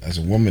girl, as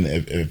a woman.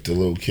 If the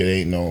little kid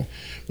ain't no,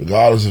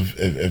 regardless if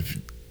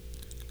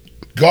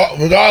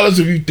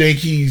you think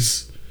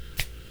he's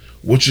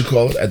what you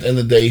call it, at the end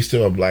of the day, he's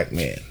still a black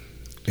man.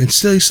 And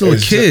he's still a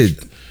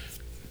kid.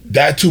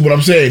 That too, but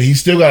I'm saying he's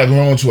still got to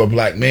grow into a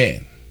black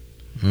man.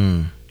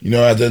 At the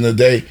end of the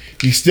day,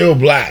 he's still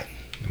black.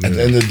 At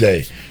the end of the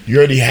day, he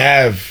already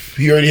have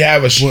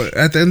a. But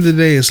at the end of the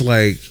day, it's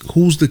like,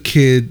 who's the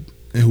kid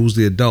and who's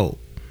the adult?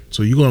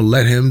 So you're gonna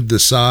let him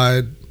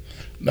decide?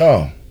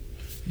 No,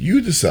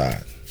 you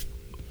decide.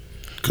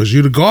 Because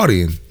you're the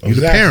guardian. You're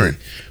the parent.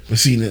 But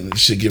see, that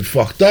shit get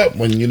fucked up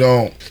when you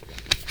don't.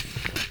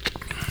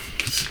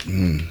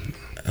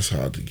 That's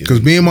hard to get.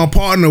 Because me and my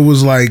partner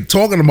was like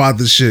talking about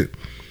this shit,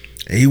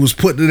 and he was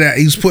putting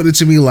it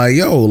to me like,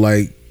 "Yo,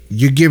 like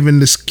you're giving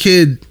this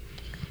kid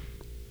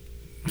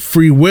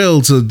free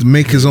will to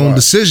make his own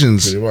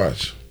decisions. Pretty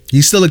much.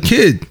 He's still a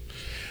kid.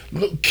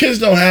 Look, kids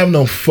don't have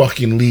no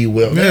fucking lead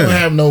will. They don't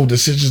have no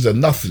decisions or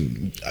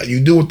nothing. You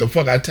do what the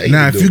fuck I tell you.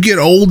 Now, if you get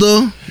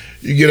older,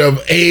 you get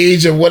of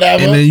age or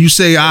whatever, and then you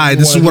say, "All right,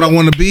 this is what I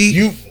want to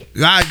be." All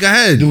right, go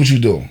ahead. Do what you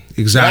do.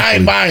 Exactly. I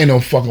ain't buying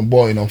no fucking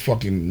boy, no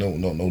fucking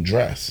no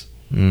dress.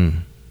 I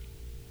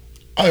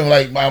don't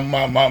like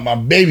my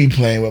baby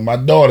playing with my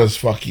daughter's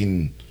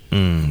fucking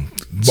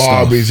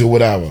Barbies or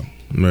whatever.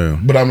 Yeah.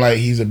 But I'm like,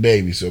 he's a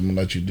baby, so I'm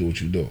gonna let you do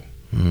what you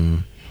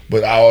do.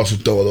 But I also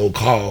throw a little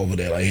car over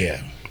there, like,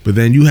 yeah. But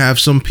then you have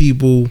some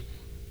people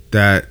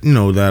that, you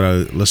know, that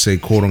are, let's say,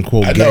 quote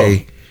unquote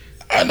gay.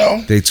 I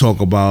know. They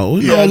talk about,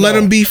 let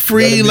him be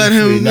free, let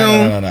him,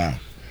 No.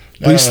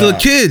 But he's still a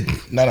kid.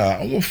 No.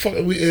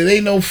 It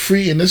ain't no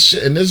free in this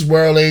shit. In this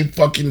world, ain't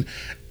fucking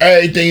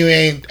everything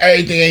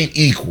ain't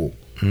equal.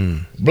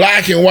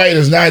 Black and white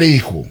is not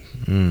equal.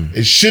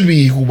 It should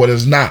be equal, but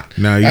it's not.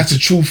 That's the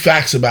true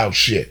facts about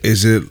shit.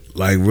 Is it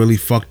like really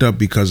fucked up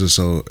because it's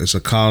a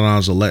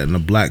colonizer letting a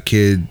black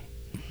kid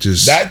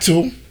just that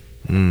too?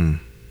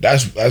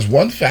 That's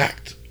one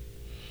fact.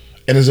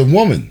 And as a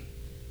woman,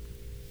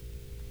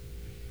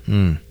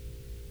 you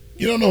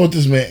don't know what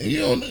this man. You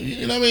know what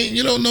I mean.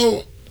 You don't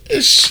know.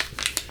 It's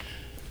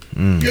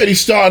you already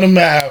starting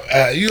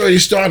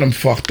him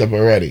fucked up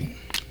already.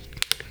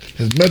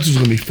 His mental's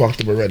gonna be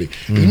fucked up already.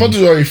 His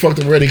mental's already fucked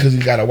up already because he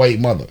got a white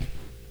mother.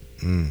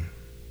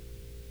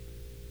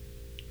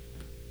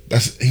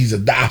 He's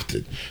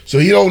adopted, so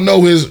he don't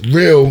know his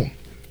real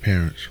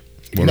parents.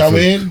 You know what I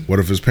mean? What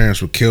if his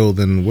parents were killed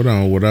and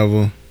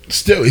whatever?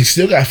 He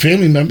still got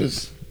family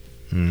members.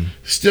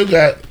 Still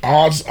got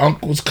aunts,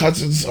 uncles,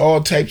 cousins,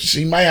 all types of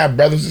shit. He might have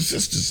brothers and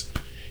sisters.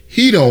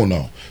 He don't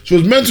know. So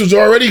his mental's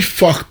already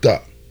fucked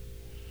up.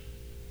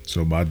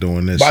 So by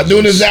doing this now,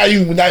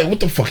 what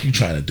the fuck you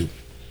trying to do?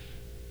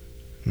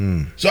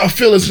 So I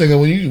feel this nigga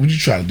when you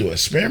trying to do an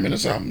experiment or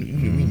something,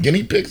 you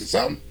guinea pigs or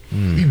something.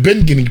 You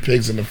been guinea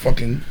pigs in the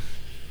fucking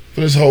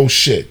for this whole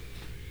shit.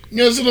 You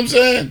know what I'm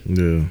saying?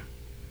 Yeah.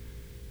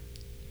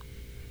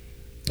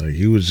 Like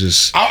he was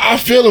just. I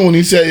feel it when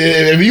he said,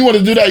 if you want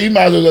to do that, you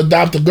might as well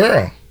adopt a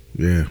girl.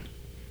 Yeah,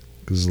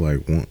 because it's like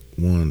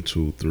 1,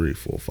 2, 3,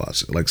 4, 5,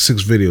 6, like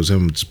 6 videos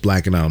of him just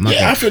blacking out.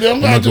 I feel it. I'm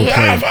not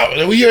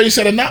gonna we already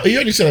said enough. He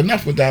already said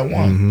enough with that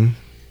one.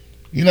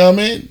 You know what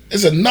I mean?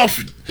 It's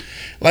enough.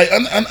 Like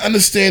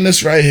understand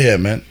this right here,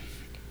 man.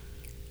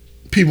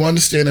 People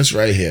understand this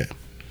right here.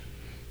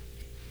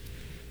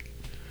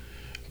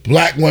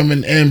 Black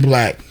women and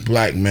black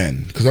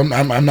men, because I'm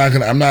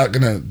not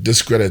gonna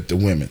discredit the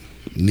women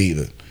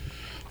neither.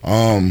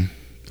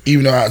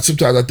 Even though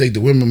sometimes I think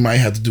the women might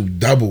have to do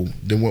double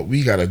than what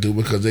we gotta do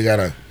because they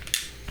gotta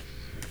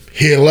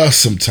heal us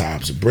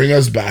sometimes, bring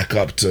us back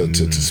up to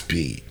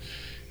speed.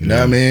 You know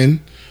what I mean?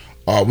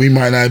 We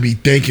might not be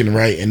thinking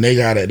right, and they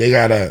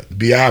gotta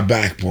be our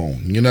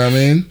backbone. You know what I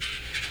mean?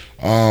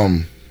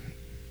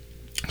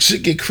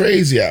 Shit get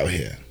crazy out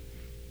here.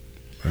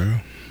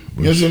 Yeah.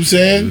 You know what I'm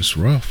saying? It's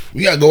rough.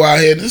 We gotta go out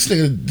here. This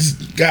nigga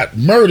just got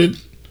murdered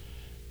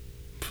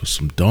for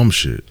some dumb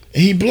shit.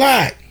 And he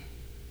black.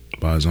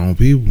 By his own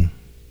people.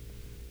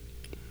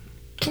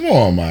 Come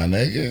on, my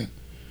nigga.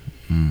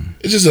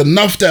 It's just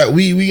enough that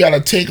we gotta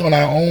take on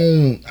our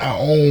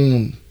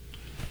own.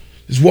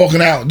 Just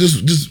walking out,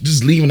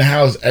 just leaving the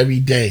house every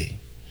day.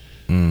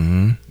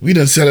 We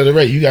done set it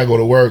already. You gotta go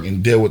to work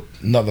and deal with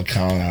another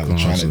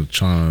colonizer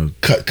trying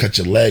to cut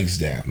your legs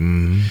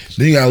down.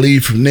 Then you gotta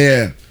leave from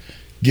there.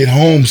 Get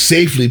home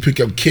safely, pick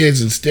up kids,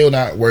 and still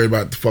not worry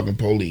about the fucking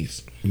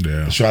police.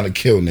 Yeah. Trying to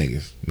kill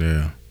niggas.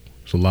 Yeah.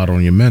 It's a lot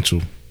on your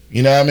mental.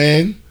 You know what I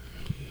mean?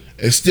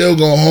 And still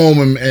go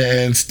home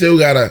and still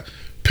gotta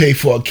pay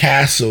for a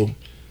castle.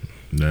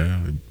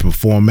 Yeah.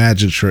 Perform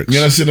magic tricks.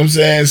 You know what I'm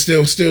saying?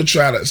 Still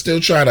try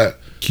to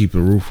keep a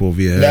roof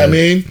over your head. You know what I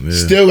mean? Yeah.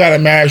 Still got a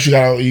marriage you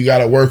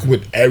gotta work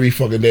with every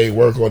fucking day,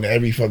 work on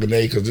every fucking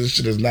day, because this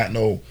shit is not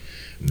no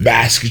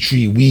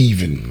basketry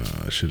weaving.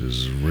 Nah, shit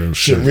is real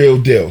shit.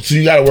 Real deal. So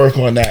you gotta work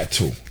on that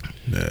too.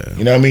 Yeah.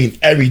 You know what I mean?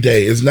 Every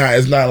day. It's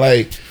not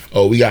like,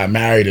 oh, we got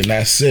married and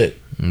that's it.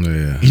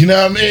 Yeah. You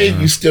know what I mean?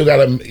 You still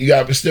got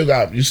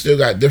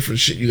different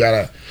shit. You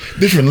got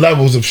different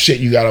levels of shit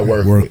you gotta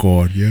work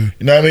on. Yeah.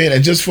 You know what I mean?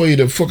 And just for you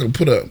to fucking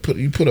put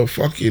a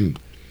fucking.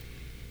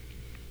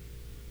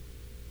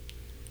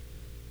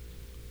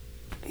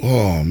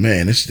 Oh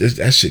man,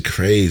 that shit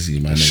crazy,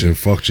 man. Shit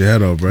fucked your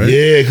head up, right?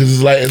 Yeah, because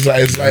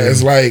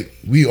it's like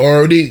we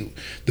already,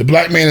 the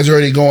black man is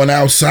already going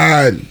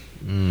outside.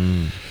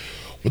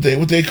 What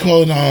they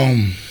call it?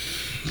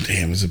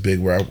 Damn, it's a big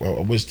word. I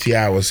wish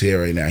T.I. was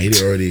here right now. He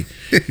already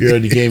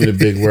gave me the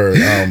big word.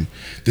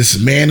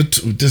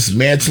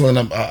 Dismantling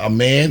a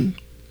man.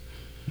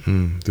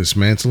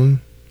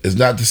 Dismantling? It's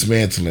not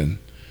dismantling.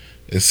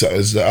 It's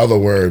the other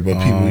word, but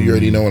people, you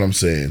already know what I'm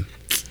saying.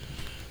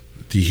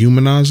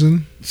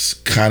 Dehumanizing? It's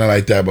kind of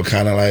like that, but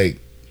kind of like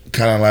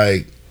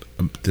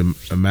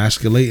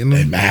emasculating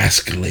them?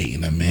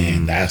 Emasculating a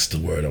man. That's the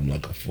word I'm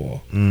looking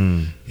for.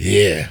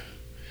 Yeah.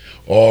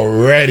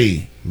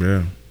 Already.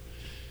 Yeah.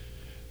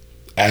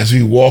 As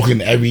we walking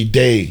every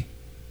day.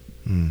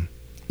 You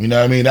know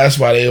what I mean? That's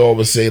why they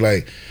always say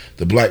like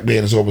the black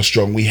man is over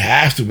strong. We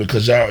have to,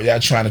 because y'all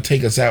trying to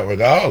take us out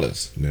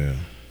regardless. Yeah.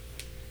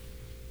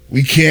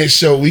 We can't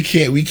show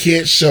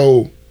weakness.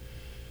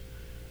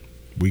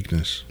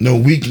 No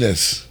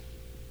weakness.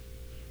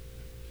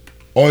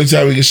 Only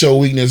time we can show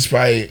weakness is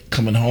probably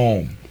coming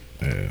home.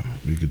 Yeah,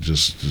 we could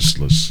just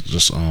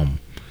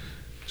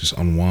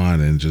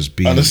unwind and just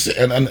be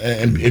Understand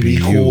and be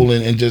cool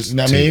and just, you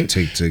know what I mean? But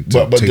take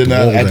then the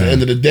at wall the end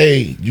down. of the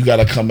day, you got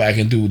to come back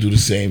and do the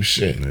same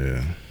shit.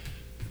 Yeah.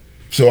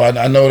 So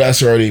I know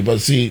that's already, but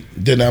see,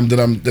 then I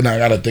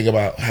got to think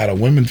about how the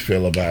women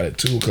feel about it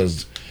too,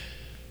 because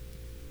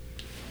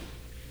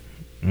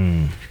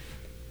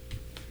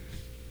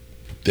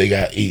they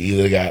got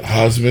either got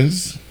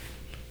husbands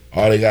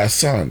or they got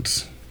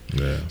sons.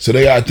 Yeah. So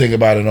they got to think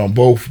about it on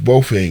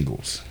both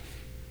angles.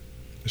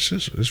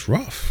 It's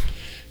rough.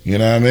 You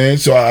know what I mean?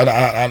 So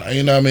I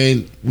you know what I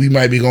mean? We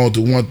might be going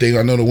through one thing.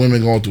 I know the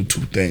women going through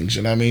two things.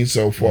 You know what I mean?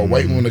 So for a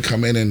white woman to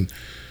come in and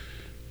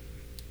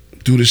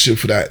do the shit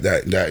for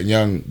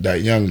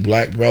that young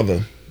black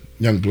brother,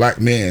 young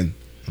black man,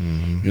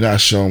 you're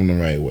not showing him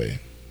the right way.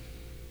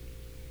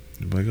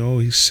 Like, oh,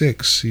 he's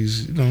 6.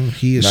 He's, you know,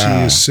 he or she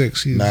Nah. is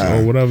 6. He's, Nah.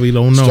 or whatever. You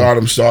don't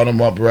know. Start him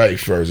up right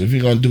first. If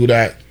you're gonna do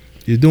that,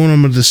 You're doing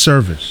him a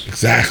disservice.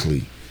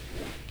 exactly.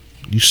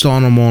 You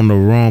starting them on the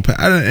wrong path.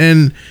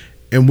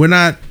 And we're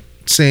not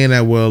saying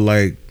that we're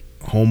like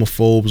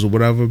homophobes or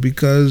whatever,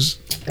 because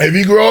If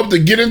you grow up to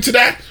get into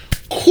that,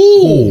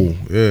 cool.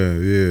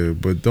 yeah,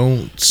 but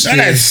don't Not stare.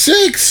 at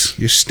 6.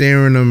 You're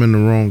staring them in the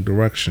wrong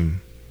direction.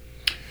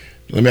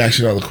 Let me ask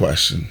you another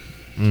question.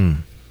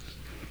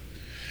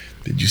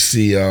 Did you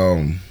see? You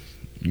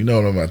know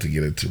what I'm about to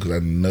get into because I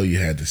know you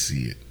had to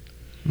see it.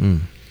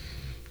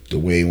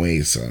 Dwayne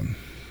Wade's son.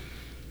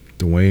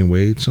 Dwayne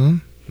Wade's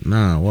son?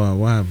 Nah,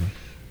 what happened?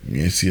 You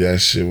didn't see that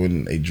shit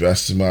when they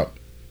dressed him up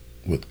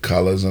with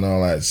colors and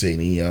all that, saying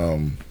he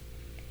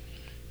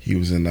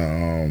was in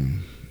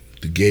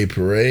the gay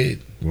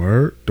parade.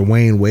 Word?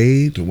 Dwayne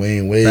Wade?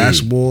 Dwayne Wade,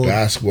 Basketball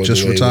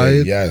just Dwayne retired?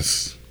 Wade,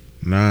 yes.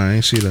 Nah, I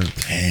ain't see that.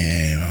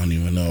 Damn, I don't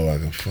even know if I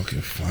can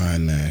fucking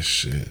find that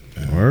shit.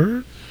 Man.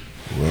 Word?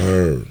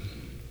 Word.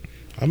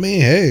 I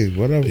mean, hey,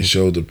 whatever. They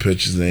showed the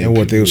pictures And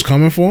what, they was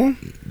coming for him?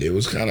 It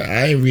was kind of.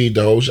 I ain't read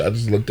the whole shit. I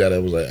just looked at it.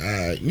 It was like,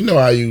 all right, you know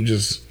how you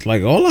just.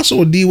 Like, all I saw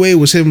with D-Wade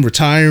was him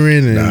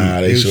retiring. And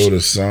Nah, they it was- showed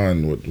his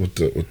son with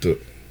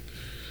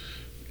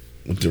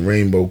the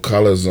rainbow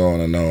colors on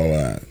and all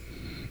that.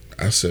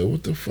 I said,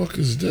 what the fuck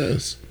is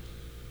this?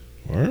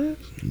 Word?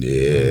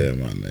 Yeah,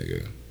 my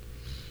nigga.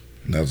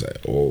 And I was like,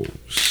 oh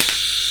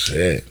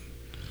shit.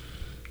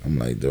 I'm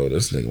like, though,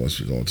 this nigga must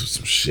be going through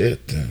some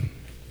shit then.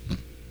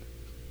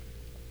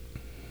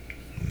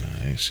 Nah,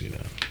 I ain't see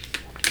that.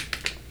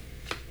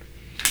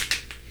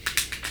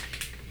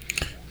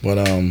 But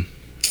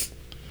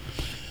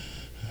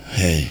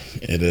hey,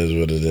 it is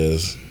what it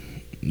is.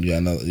 You got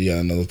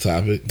another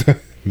topic?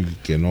 We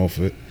getting off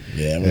it.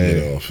 Yeah, I'm gonna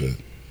get off it.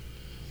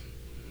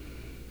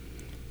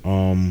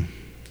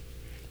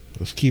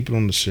 Let's keep it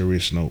on the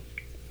serious note.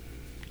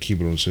 Keep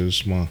it on the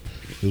serious.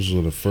 This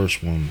was the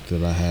first one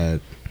that I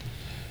had.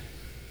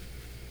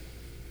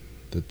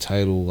 The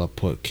title I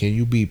put: Can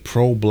you be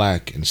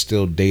pro-black and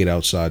still date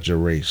outside your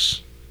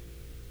race?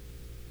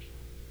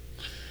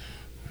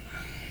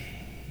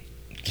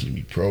 Can you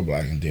be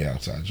pro-black and date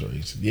outside your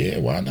race? Yeah,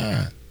 why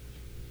not?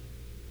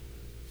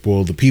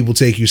 Well, the people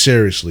take you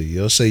seriously.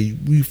 They'll say,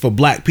 we for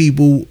black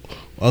people,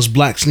 us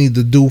blacks need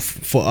to do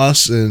for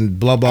us and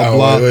blah, blah,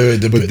 blah.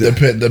 Wait. But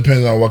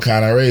Depends on what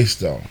kind of race,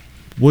 though.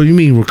 what do you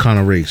mean, what kind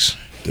of race?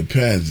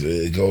 Depends.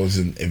 It goes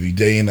in. If you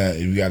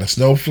got a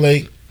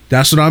snowflake.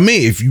 That's what I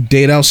mean. If you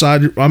date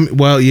outside,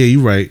 well, yeah,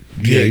 you're right.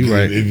 Yeah, you're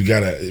right. If you If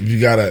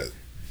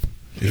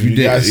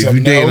you're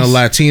something dating a else,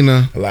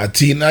 Latina, a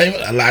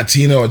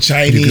Latino or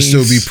Chinese, you can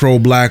still be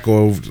pro-black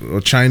or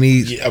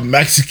Chinese. a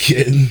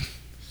Mexican.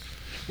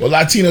 Well,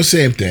 Latino,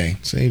 same thing.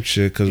 Same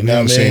shit, because You we know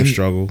have the what I same mean?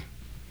 struggle.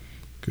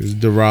 Because it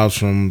derives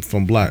from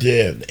black.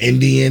 Yeah,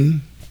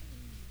 Indian.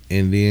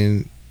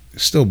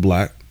 Still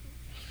black.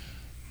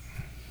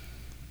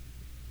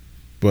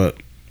 You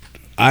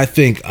I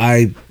think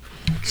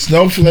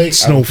Snowflake.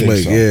 I don't think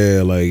so.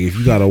 yeah. Like if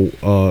you got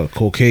a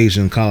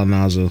Caucasian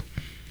colonizer,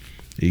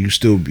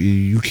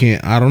 you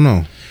can't. I don't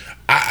know.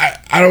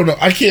 I don't know.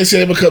 I can't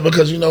say it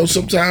because you know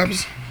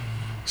sometimes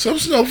some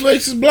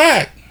snowflakes is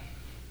black.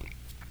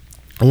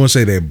 I wouldn't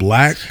say they're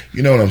black,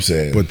 You know what I'm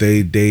saying? but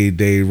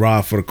they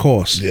ride for the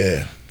cause.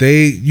 yeah,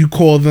 You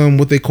call them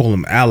what they call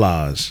them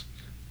allies.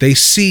 They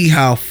see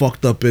how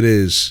fucked up it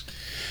is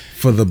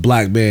for the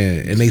black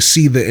man, and they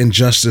see the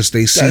injustice.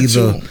 They see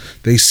That too.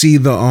 they see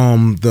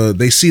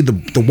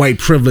the white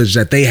privilege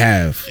that they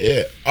have.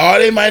 yeah. Or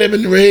they might have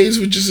been raised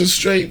with just a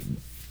straight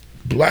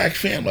black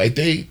family.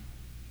 Like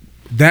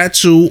That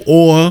too,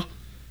 or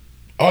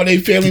their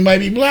family might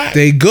be black.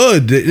 they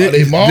good.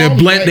 they moms, They're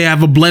blend. right? They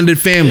have a blended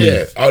family.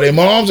 Yeah. Or their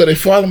moms or their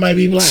father might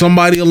be black.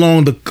 Somebody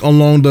along the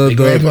Their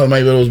grandfather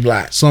might be those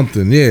black.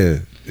 something. Yeah,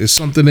 it's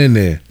something in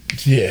there.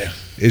 Yeah.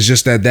 It's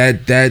just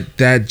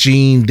that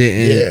gene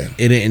didn't Yeah.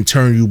 it didn't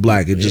turn you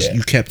black. It just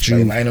you kept you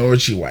like Lionel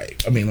Richie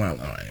white. I mean,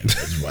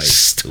 his wife.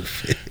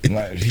 stupid.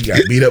 Like, he got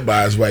beat up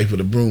by his wife with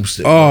a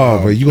broomstick. Oh,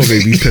 but you gonna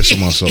make me piss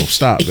on myself.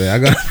 Stop,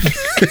 man. I got.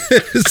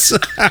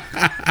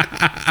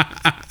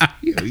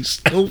 You Yo, you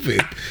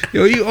stupid.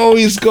 Yo, you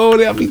always go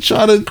there. I be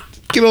trying to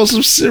get on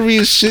some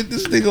serious shit.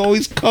 This nigga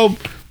always come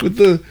with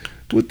the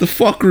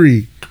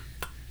fuckery.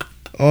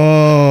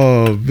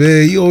 Oh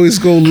man, you always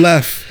go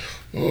left.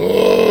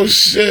 Oh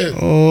shit.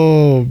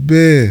 Oh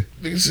man.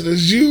 Nigga said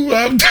it's you.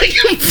 I'm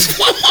taking.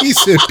 He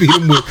said beat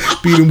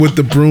him with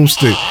the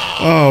broomstick.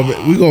 Oh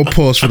man, we gonna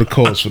pause for the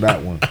calls for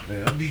that one.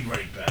 Man, I'll be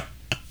right back.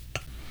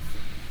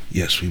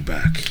 Yes, we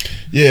back.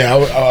 Yeah,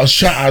 I was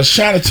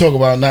trying to talk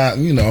about not,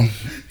 you know,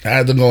 I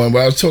had to go in, but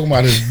I was talking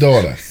about his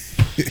daughter.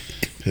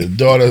 His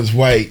daughter's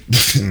white.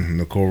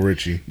 Nicole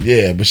Richie.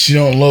 Yeah, but she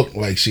don't look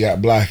like she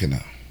got black in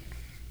her.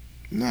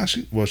 Nah,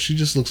 she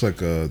just looks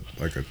like a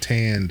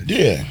tanned.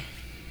 Yeah.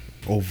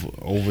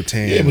 Over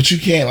tanned. Yeah, but you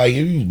can't, like,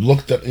 if you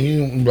looked up, you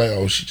don't be like,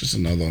 oh, she's just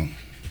another.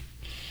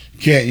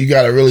 You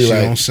gotta really, she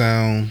like. Don't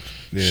sound.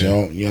 Yeah. She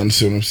don't, you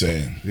understand what I'm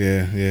saying?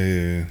 Yeah.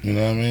 You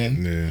know what I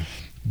mean? Yeah.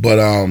 But,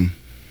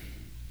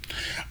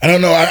 I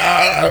don't know.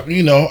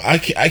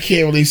 I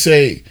can't really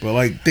say. But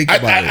like, think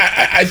about it.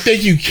 I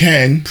think you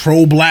can.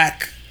 Pro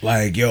black,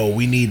 like yo,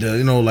 we need to,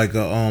 you know, like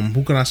a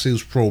who can I say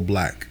who's pro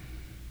black?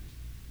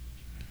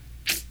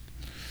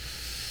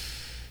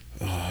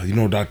 You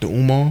know, Dr.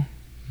 Umar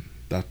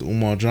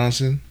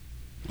Johnson,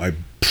 like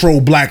pro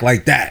black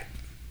like that.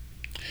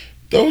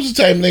 Those are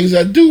the type of niggas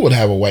that would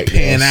have a white girl.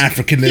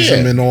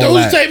 Pan-Africanism and all those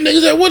that. Those type of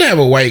niggas that would have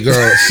a white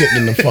girl sitting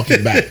in the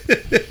fucking back.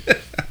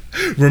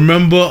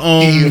 Remember,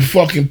 eating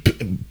fucking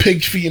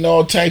pig feet and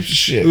all types of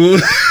shit.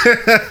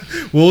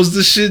 What was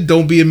the shit?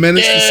 Don't be a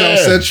menace to South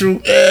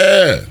Central.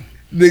 Yeah,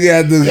 nigga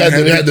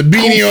had the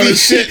beanie on his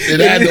shit. It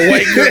had the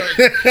white girl,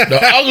 the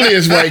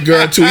ugliest white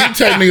girl too. You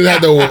type niggas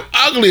had the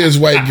ugliest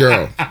white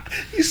girl.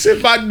 He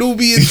said my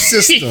Nubian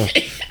sister.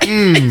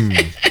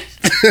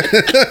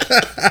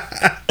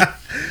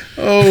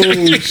 Oh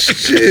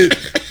shit!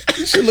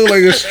 You should look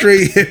like a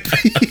straight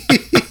hippie.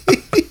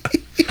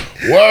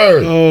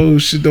 Word. Oh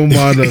shit! Don't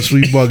mind us.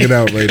 We bugging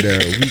out right now.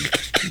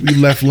 We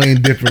left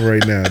lane dipping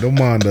right now. Don't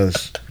mind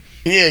us.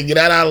 Yeah, get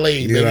out our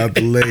lane. Get out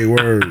the lane.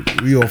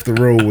 Word. We off the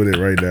road with it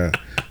right now.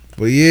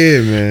 But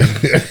yeah, man.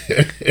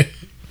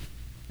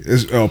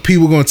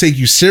 People gonna take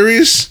you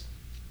serious?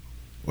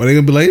 Or they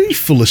gonna be like, you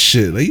full of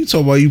shit. Like you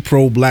talk about you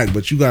pro black,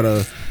 but you got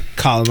a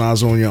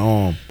colonizer on your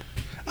arm.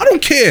 I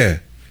don't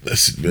care.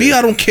 Listen, me,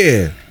 I don't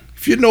care.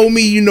 If you know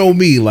me, you know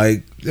me.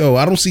 Like, yo,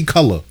 I don't see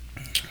color.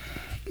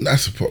 Not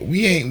supposed.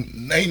 We ain't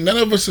none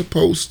of us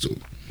supposed to.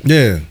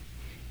 Yeah.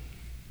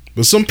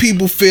 But some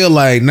people feel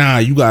like, nah,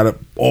 you gotta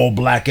all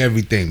black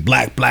everything.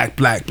 Black.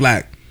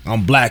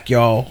 I'm black,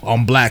 y'all.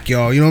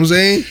 You know what I'm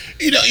saying?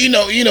 You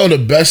know the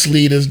best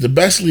leaders. The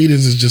best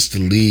leaders is just to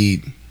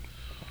lead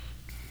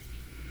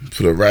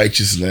for the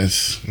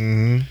righteousness.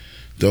 Mm-hmm.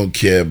 Don't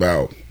care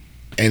about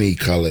any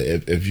color.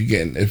 If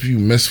you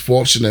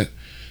misfortunate,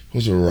 it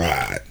was a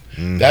ride.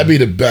 Mm-hmm. That'd be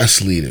the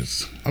best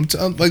leaders. I'm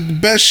telling, like, the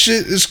best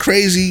shit is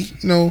crazy.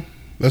 You know,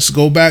 let's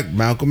go back.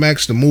 Malcolm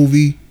X, the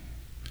movie.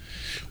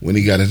 When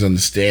he got his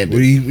understanding.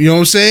 You know what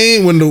I'm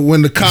saying?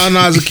 When the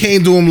colonizer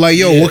came to him like,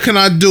 yo, what can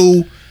I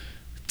do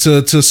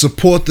to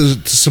support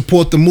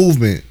the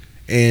movement?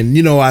 And,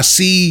 you know, I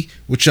see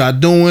what y'all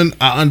doing.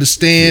 I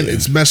understand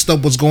it's messed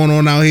up what's going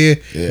on out here.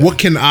 Yeah. What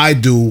can I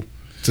do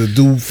to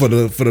do for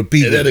the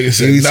people? And that nigga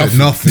said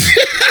nothing.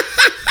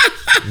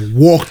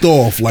 Walked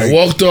off.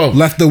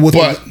 Left her with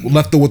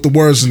the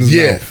words in his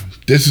mouth.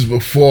 This is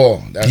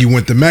before he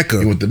went to Mecca.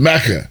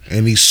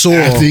 And he saw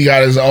after he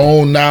got his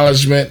own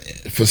acknowledgement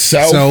for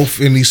self,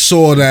 and he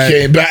saw that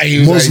came back. He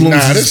was Muslims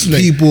like, nah, this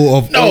people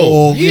of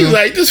all. He's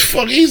like this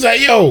fuck. He's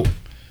like, yo,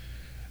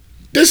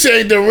 this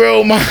ain't the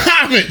real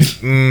Muhammad.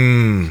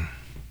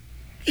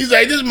 He's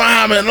like, this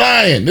Muhammad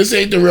lying. This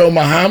ain't the real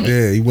Muhammad.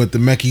 Yeah, he went to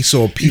Mecca. He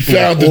saw people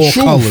of all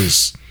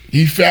colors.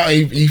 He found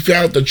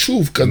the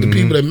truth because the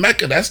people in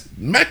Mecca, that's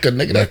Mecca,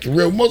 nigga. That's the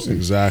real Muslims.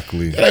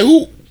 Exactly. Like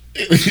who?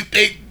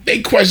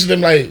 They question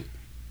him like,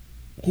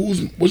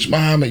 which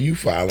Muhammad you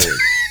following?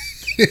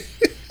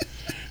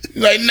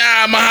 Like,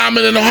 nah,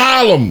 Muhammad in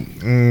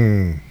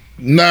Harlem.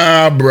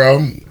 Nah,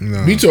 bro.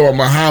 No. We talking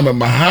about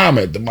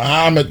Muhammad,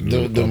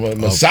 the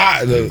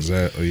Messiah.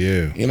 Exactly.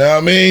 Yeah. You know what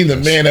I mean? The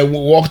man that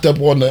walked up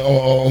on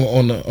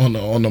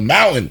the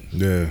mountain.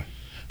 Yeah.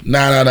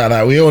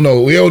 Nah. We don't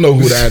know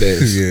who that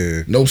is.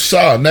 Yeah. No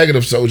sir,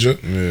 negative soldier.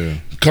 Yeah.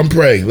 Come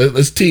pray.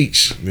 Let's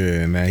teach.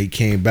 Yeah. Now he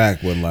came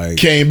back with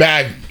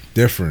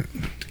different.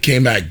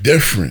 Came back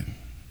different.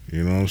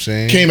 You know what I'm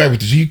saying?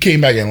 He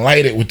came back and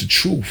lighted with the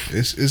truth.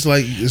 It's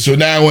like so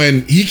now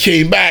when he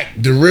came back,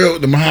 the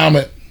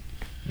Muhammad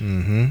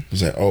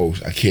was like, oh,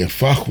 I can't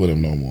fuck with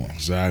him no more.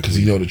 Exactly. Because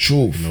he know the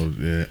truth.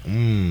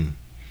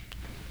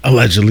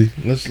 Allegedly.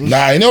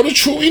 Nah, he know the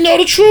truth. He know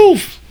the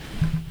truth.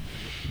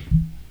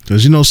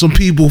 Because, you know, some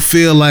people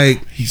feel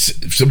like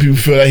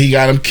he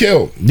got him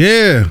killed.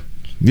 Yeah.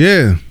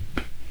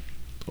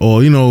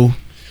 Or, you know,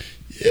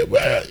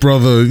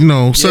 brother, you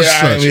know, such.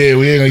 Yeah,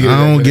 we ain't gonna get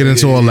I don't get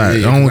into all that.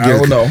 I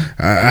don't know.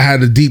 I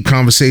had a deep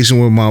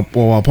conversation with my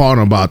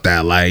partner about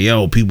that. Like,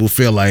 yo, people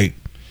feel like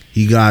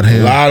he got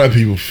him. A lot of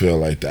people feel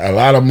like that. A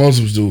lot of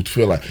Muslims do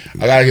feel like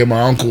I gotta get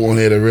my uncle on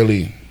here to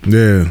really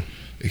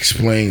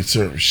explain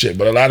certain shit.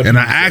 But a lot of and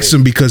I people asked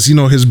him because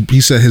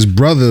he said his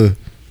brother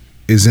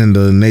is in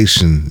the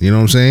nation. You know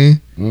what I'm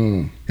saying?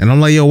 And I'm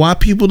like, yo, why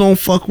people don't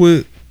fuck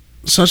with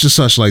such and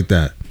such like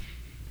that?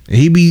 And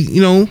he be,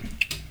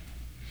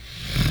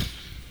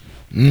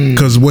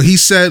 because what he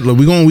said, look,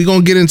 we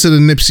gonna get into the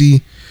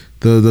Nipsey,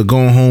 the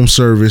going home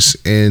service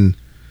and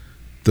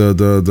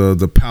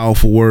the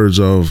powerful words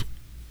of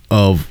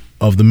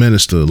the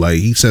minister. Like,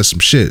 he said some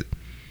shit,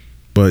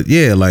 but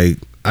yeah, like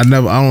I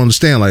don't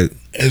understand. Like,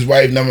 his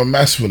wife never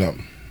messed with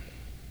him.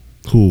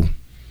 Who?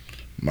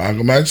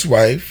 Malcolm X's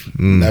wife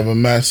never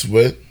messed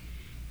with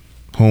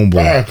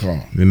Homeboy.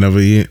 Farrakhan.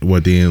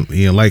 He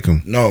didn't like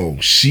him. No,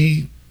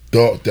 she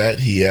thought that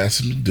he had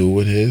something to do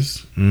with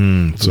his.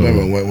 So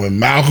Remember when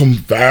Malcolm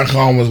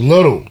Farrakhan was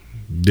little?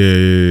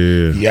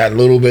 Yeah. He got a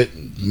little bit.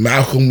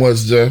 Malcolm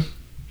was the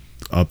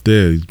up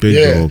there. He's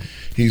big dog.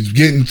 He's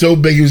getting so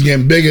big. He was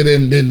getting bigger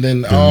than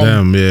them.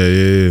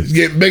 Yeah. He's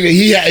getting bigger.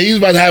 He was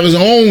about to have his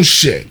own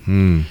shit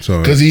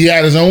because he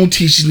had his own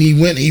teaching. He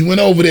went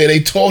over there.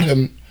 They taught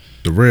him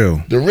the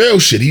real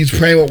shit. He's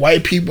praying with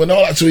white people and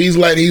all that. So he's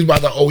about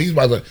to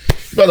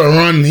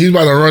run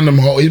them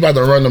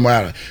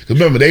out. Because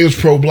remember, they was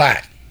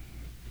pro-black.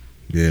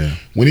 Yeah.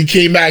 When he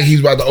came back,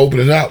 he's about to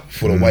open it up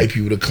for the white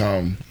people to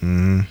come,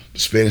 the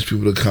Spanish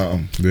people to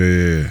come.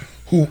 Yeah.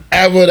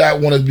 Whoever that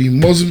wanted to be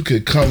Muslim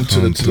could come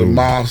to the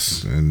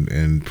mosque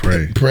and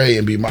pray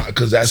and be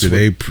because that's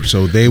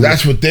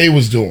that's what they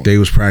was doing. They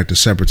was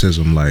practicing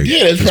separatism, like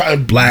it's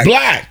probably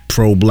black,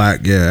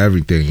 pro-black,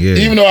 everything. Yeah.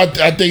 Even though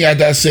I think at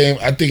that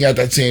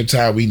same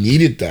time we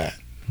needed that.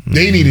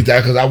 They needed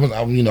that because I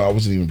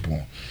wasn't even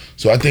born,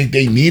 so I think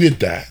they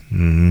needed that.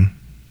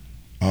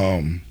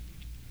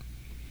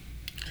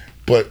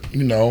 But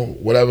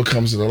whatever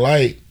comes to the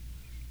light.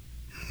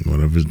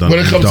 Whatever's done. When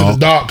it comes to the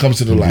dark, comes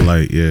to the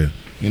light. Yeah.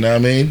 You know what I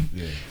mean?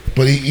 Yeah.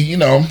 But he,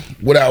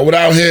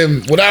 without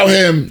him, would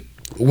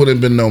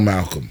have been no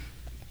Malcolm.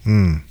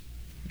 You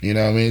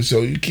know what I mean?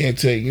 So you can't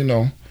take,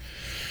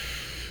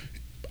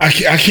 I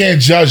can't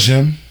judge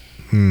him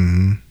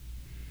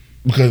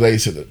because they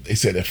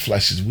said that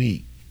flesh is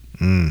weak.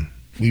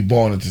 We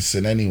born into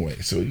sin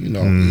anyway, so you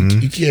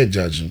can't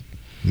judge him.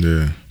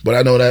 Yeah. But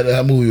I know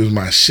that movie was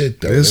my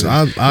shit though.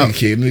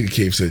 Nigga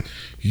came said,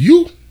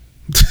 "You."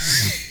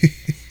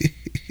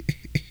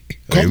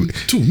 Come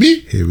to me.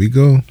 Here we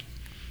go.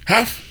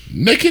 Half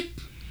naked.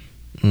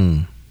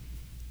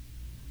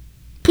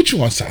 Put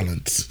you on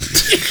silence.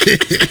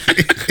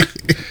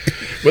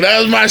 But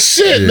that was my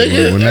shit,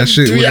 nigga. When that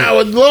shit 3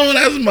 hours long,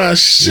 that's my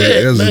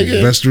shit, nigga.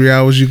 The best 3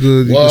 hours you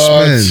could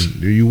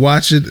spend. You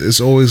watch it, it's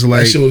always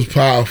like that shit was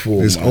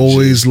powerful. It's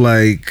always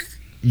like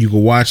you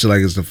can watch it like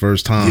it's the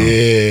first time.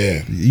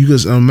 Yeah. You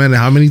just man,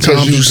 how many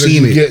times you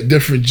seen it? Get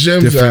different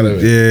gems out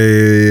of it.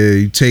 Yeah.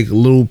 You take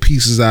little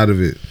pieces out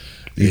of it.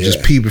 You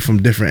just peep it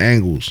from different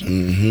angles.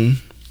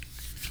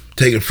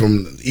 Take it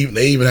from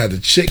they even had the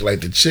chick. Like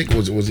the chick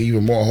was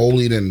even more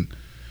holy than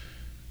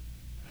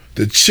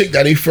the chick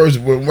that he first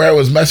where I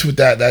was messing with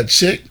that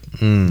chick,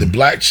 the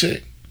black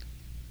chick.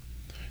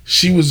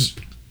 She was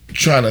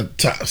trying to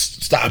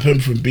stop him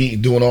from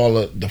doing all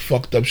the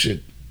fucked up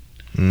shit.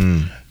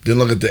 Then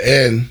look at the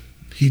end,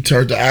 he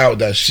turned out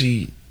that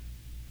she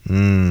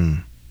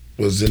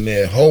was in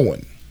there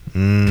hoeing.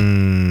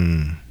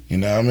 You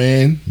know what I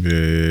mean?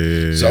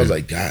 Yeah. So I was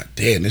like, God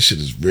damn, this shit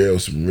is real,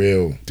 some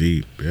real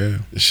deep. Yeah,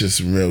 this shit's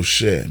some real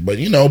shit. But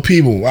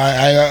people,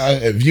 I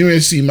if you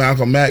didn't see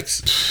Malcolm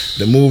X,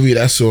 the movie,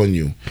 that's on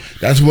you.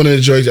 That's one of the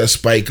joints that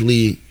Spike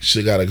Lee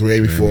should got a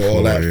Grammy for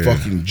all that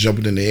fucking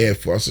jumping in the air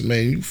for. I said,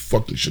 man, you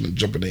fucking shouldn't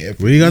jump in the air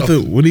for.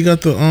 What he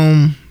got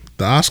the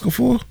Oscar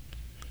for?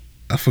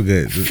 I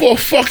forget. For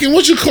fucking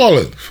what you call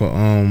it? For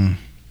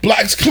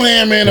Black's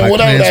Klansman or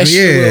whatever that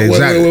shit. Yeah,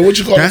 exactly. What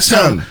you call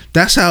it?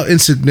 That's how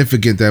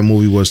insignificant that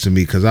movie was to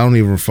me because I don't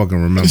even fucking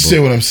remember. See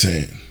what I'm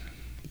saying?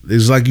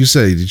 It's like you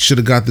said, you should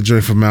have got the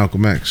joint from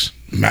Malcolm X.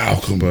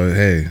 But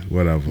hey,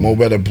 whatever. More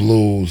Better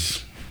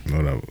Blues.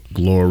 Whatever.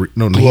 Glory.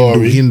 No,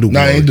 Glory. He didn't do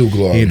Glory. He didn't do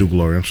Glory. He didn't do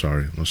Glory. I'm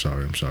sorry.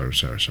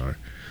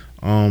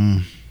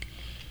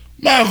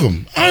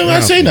 Malcolm. I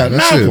ain't say nothing.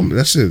 Malcolm.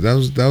 That's it. That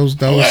was.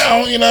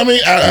 You know what I mean?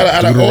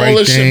 Out of all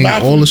this shit,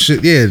 Malcolm. All the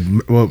shit. Yeah.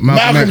 Well,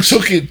 Malcolm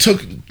took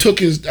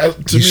his. To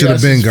he me, should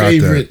have been got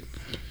favorite.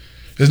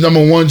 His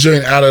number one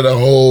joint out of the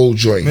whole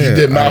joint. He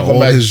did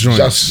Malcolm X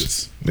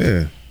justice.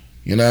 Yeah.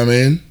 You know what I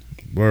mean?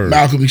 Word.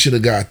 Malcolm, he should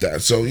have got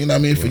that. So, you know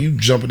what I mean? For you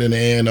jumping in the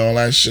air and all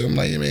that shit, I'm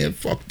like, man,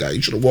 fuck that.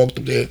 You should have walked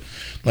up there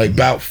like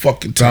about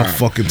fucking time.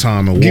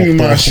 And give me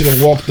my off. shit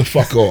and walk the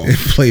fuck off. And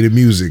play the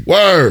music.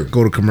 Word.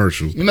 Go to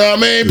commercials. You know what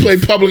I mean? Play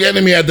Public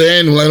Enemy at the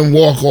end and let him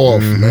walk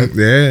off, man.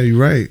 Yeah, you're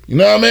right. You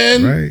know what I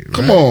mean? Right.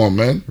 Come on,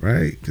 man.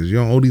 Right. Because you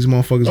don't owe these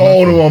motherfuckers nothing.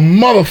 Oh, them a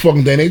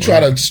motherfucking thing. They try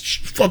to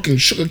fucking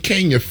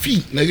sugarcane your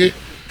feet, nigga.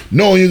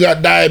 Knowing you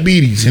got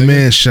diabetes. Him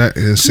and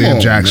Sam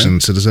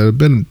Jackson said it's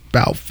been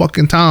about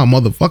fucking time,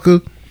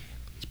 motherfucker.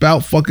 It's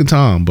about fucking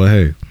time. But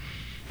hey,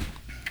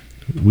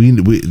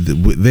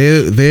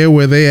 they're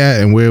where they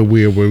at and where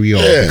we are.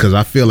 Yeah. Because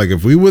I feel like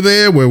if we were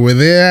there where we're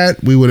there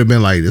at, we would have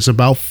been like, it's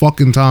about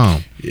fucking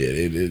time.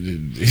 Yeah,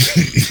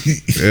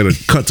 They'd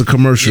have cut to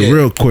commercial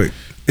real quick.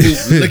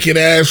 Licking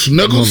ass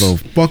knuckles.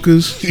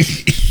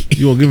 Motherfuckers.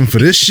 You gonna give them for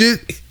this shit?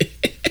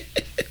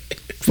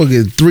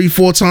 Fucking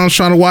 3-4 times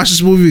trying to watch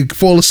this movie,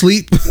 fall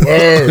asleep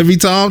every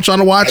time trying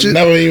to watch it.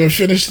 Never even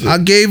finished it. I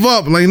gave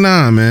up. Like,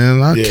 nah,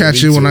 man. I'll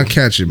catch it when I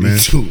catch it, man. Me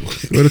too.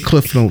 Where the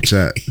Cliff Notes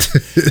at?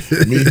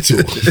 Me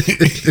too.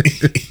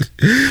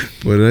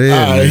 But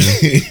yeah,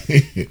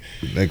 man.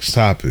 Next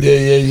topic.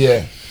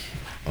 Yeah.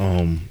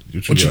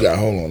 What you got?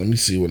 Hold on. Let me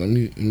see what. Let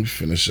me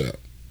finish up.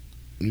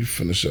 Let me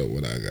finish up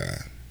what I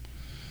got.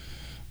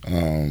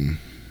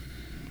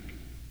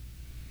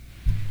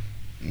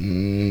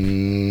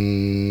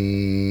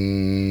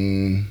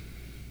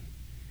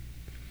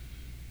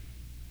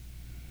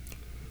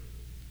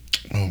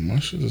 Oh, my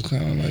shit is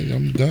kind of like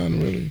I'm done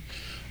really.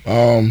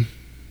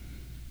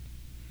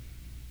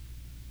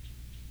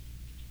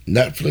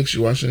 Netflix.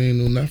 You watching any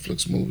new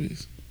Netflix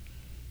movies?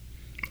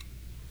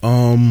 We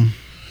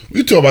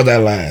can talk about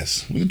that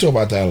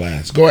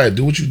last. Go ahead,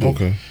 do what you do.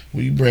 Okay.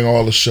 Well, you bring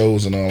all the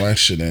shows and all that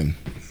shit in.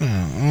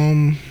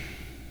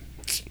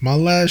 My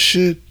last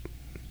shit.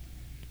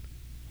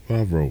 What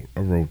I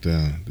wrote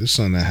down. This is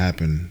something that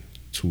happened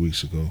 2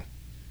 weeks ago.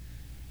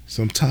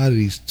 So I'm tired of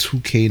these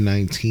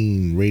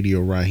 2K19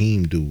 Radio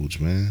Raheem dudes,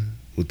 man,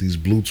 with these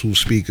Bluetooth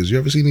speakers. You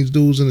ever seen these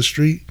dudes in the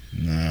street?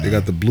 Nah. They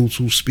got the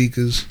Bluetooth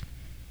speakers.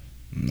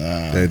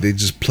 Nah. That they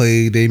just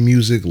play their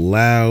music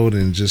loud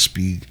and just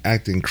be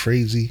acting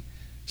crazy.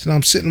 So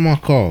I'm sitting in my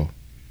car.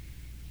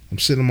 And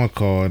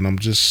I'm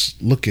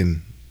just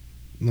looking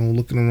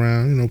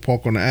around,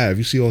 park on the Ave.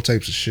 You see all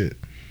types of shit.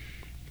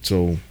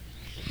 So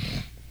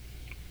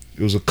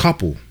it was a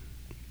couple.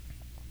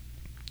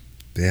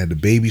 They had the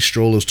baby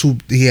strollers.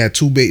 They had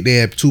two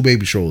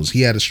baby strollers.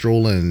 He had a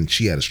stroller and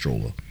she had a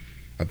stroller.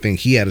 I think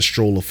he had a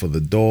stroller for the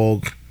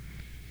dog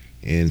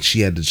and she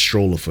had the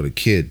stroller for the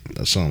kid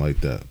or something like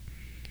that.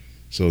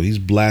 So he's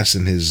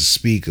blasting his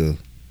speaker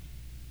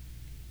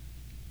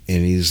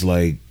and he's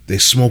like, they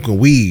smoking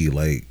weed.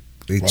 Like,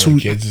 they two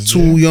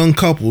young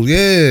couples,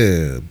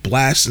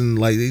 blasting,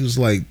 like, they was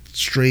like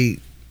straight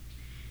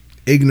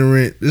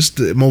ignorant. This is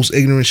the most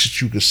ignorant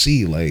shit you could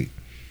see. Like,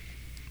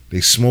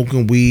 they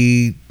smoking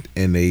weed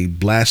and they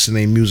blasting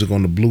their music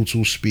on the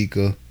Bluetooth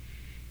speaker.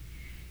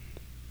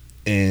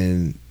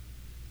 And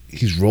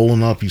he's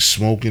rolling up, he's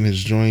smoking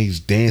his joint, he's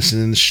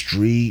dancing in the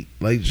street,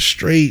 like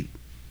straight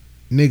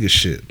nigga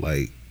shit.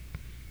 Like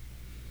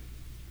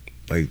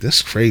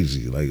that's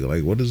crazy.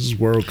 Like what is this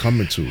world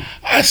coming to?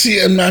 I see.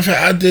 As a matter of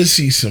fact, I did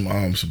see some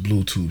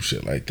Bluetooth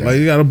shit like that. Like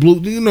you got a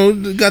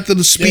got to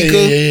the speaker.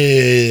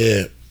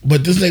 Yeah.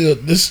 But this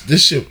nigga,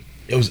 this shit,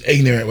 it was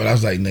ignorant. But I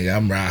was like, nigga,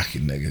 I'm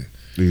rocking, nigga.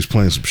 He was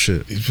playing some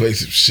shit. He's playing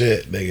some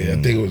shit, nigga.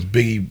 I think it was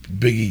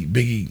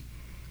Biggie.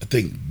 I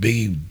think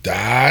Biggie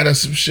died or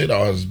some shit,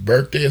 or his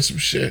birthday or some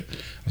shit.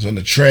 I was on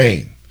the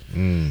train.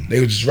 They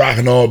were just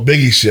rocking all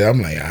Biggie shit.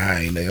 I'm like,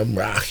 alright, nigga, I'm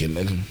rocking,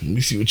 nigga. Let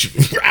me see what you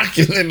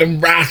rocking, and I'm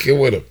rocking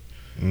with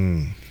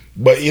him.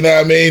 But you know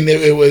what I mean?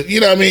 It was, you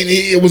know what I mean?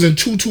 It wasn't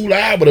too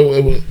loud, but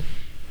it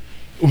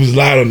was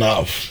loud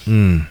enough.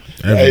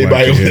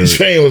 Everybody on the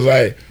train was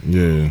like,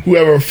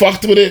 whoever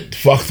fucked with it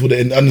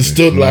and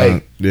understood,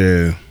 like,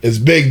 it's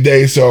big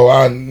day, so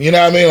you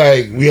know what I mean?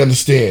 Like, we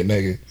understand,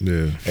 nigga.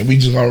 Yeah. And we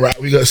just gonna rock,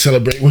 we gonna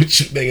celebrate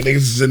with you, nigga. Niggas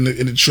is in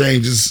the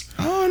train just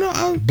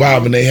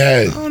bobbing their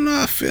head. I don't know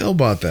how I feel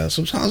about that.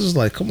 Sometimes it's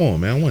like, come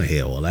on, man, I want to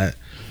hear all that.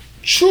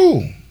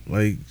 True.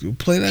 Like,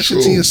 play that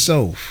shit to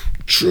yourself.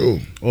 True.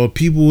 Or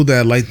people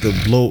that like to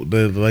blow,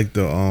 they like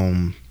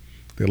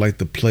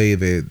to play,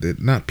 they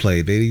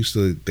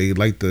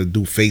like to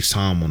do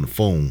FaceTime on the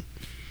phone,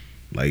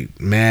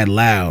 like mad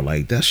loud.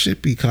 Like, that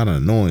shit be kind of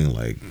annoying.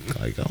 Like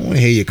I want to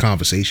hear your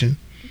conversation.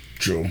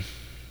 True.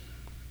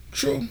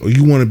 Or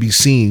you want to be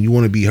seen, you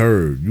want to be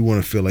heard, you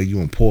want to feel like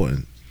you're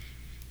important.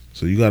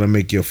 So you got to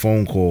make your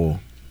phone call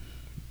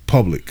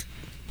public,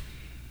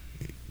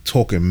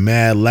 talking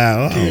mad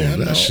loud.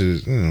 That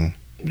shit, You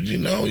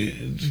know,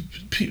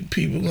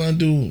 people gonna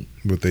do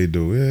what they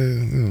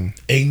do.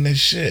 Ignorant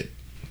shit.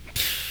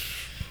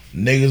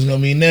 Niggas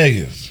gonna be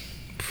niggas.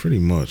 Pretty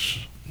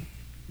much.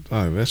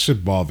 That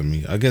shit bother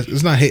me. I guess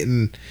it's not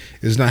hitting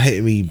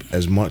me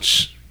as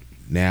much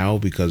now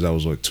because that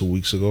was like 2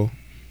 weeks ago.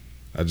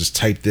 I just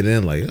typed it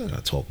in like, I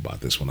gotta talk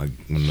about this when I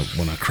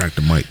crack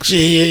the mics.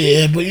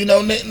 Yeah. But you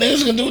know,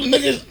 niggas gonna do the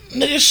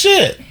nigga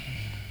shit.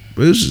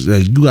 But it's just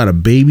like, you got a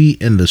baby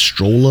in the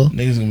stroller.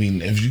 Niggas gonna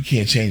be, if you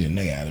can't change a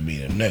nigga out of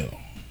being a nigga.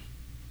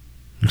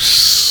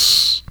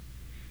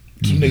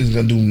 Some niggas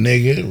gonna do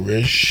nigga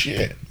real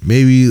shit.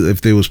 Maybe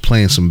if they was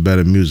playing some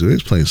better music, they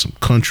was playing some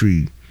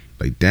country,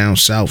 like down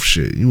south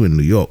shit. You in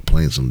New York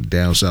playing some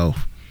down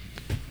south.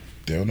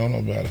 They don't know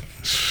no better.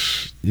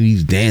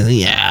 He's dancing,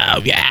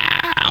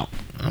 yeah.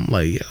 I'm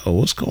like, yo,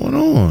 what's going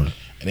on?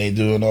 And they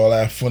doing all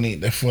that funny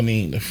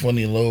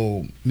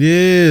little,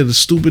 the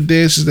stupid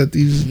dances that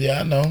these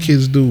I know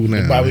kids do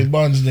now. The Bobby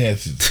Buns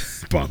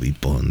dances. Bobby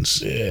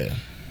Buns. Yeah.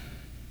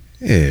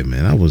 Yeah,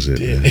 man, that was it,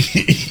 man.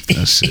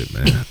 That's it,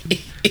 man.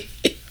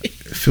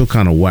 I feel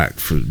kind of whack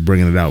for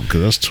bringing it out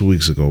because that's 2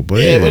 weeks ago.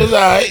 But Yeah, but it's all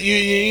right.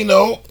 You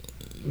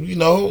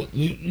getting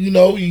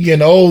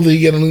older. You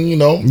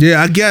getting,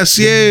 yeah, I guess,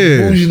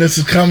 yeah. bouginess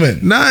is coming.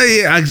 Nah,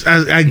 yeah, I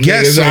Nigga,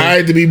 guess it's so. all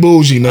right to be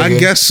bougie, nigga. I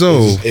guess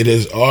so. It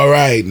is all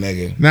right,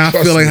 nigga. Now I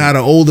Trust feel like me. how the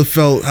older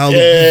felt, how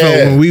it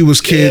felt when we was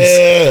kids.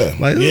 Yeah,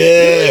 Like,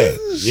 yeah.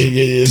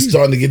 It's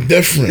starting to get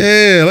different.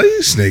 Yeah, like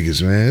these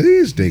niggas, man.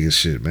 These niggas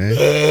shit, man.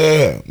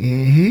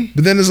 Yeah.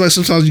 But then it's like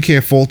sometimes you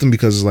can't fault them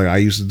because it's like I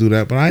used to do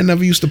that, but I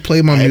never used to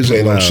play my I ain't music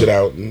play no loud. shit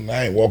out.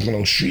 I ain't walking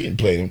on the street and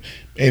play them.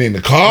 Ain't in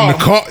the car. In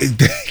the car,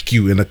 thank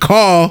you. In the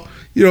car,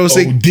 you know what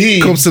I'm saying?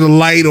 OD. Comes to the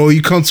light or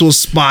you come to a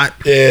spot,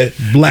 Yeah.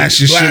 blast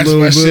your shit a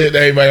little my bit. shit.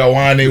 Everybody got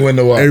wind their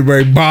window up.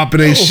 Everybody bopping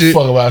their Don't shit.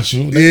 fuck about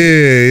you. Yeah, nigga.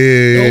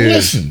 yeah, Don't yeah.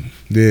 listen.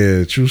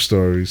 Yeah, true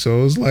story.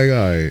 So it's like,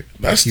 all right.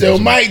 I still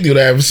might do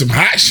that with some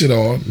hot shit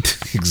on.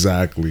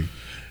 Exactly.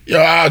 Yo,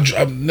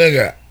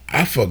 nigga,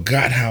 I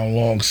forgot how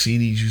long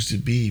CDs used to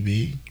be,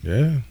 B.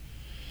 Yeah.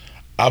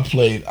 I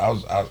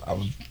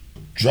was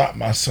dropped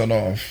my son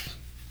off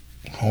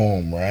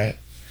home, right?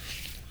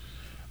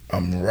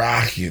 I'm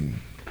rocking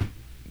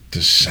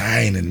The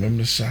Shining.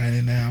 Remember The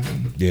Shining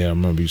album? Yeah, I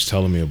remember you was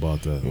telling me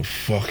about that. The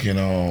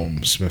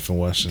fucking Smith &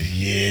 Wesson.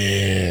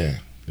 yeah.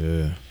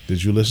 Yeah.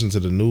 Did you listen to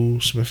the new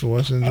Smith &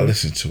 Wesson? I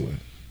listened to it.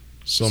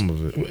 Some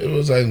of it. It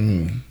was like,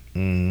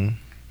 Mm-hmm.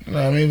 You know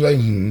what I mean? It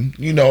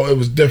was like, it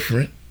was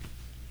different.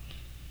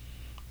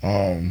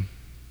 I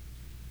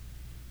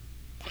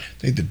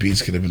think the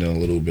beats could have been a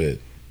little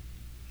bit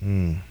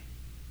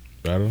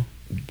Better?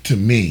 to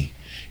me.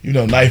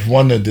 Knife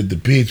Wonder did the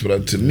beats,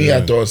 but to me, I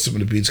Yeah. thought some of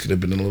the beats could have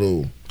been a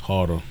little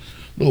Harder.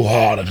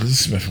 harder because it's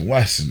Smith &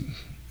 Wesson.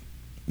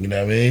 You know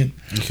what I mean?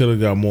 You could have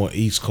got more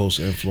East Coast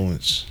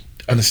influence.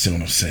 Understand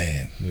what I'm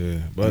saying? Yeah.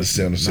 But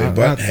Understand what I'm saying? not,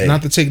 But not, hey.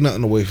 not to take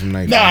nothing away from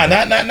Knife Nah,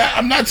 Wonder. not.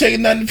 I'm not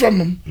taking nothing from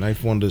him.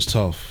 Knife Wonder's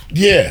tough.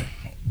 Yeah,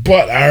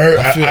 but I heard.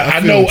 I feel I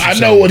what know. you're I know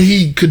saying. what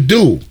he could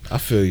do. I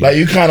feel you. Like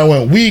you kind of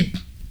went weak.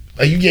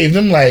 Like you gave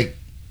them like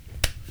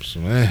So,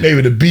 man.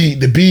 maybe the B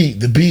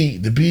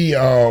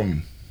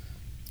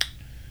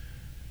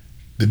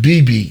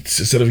beats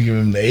instead of giving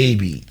them the A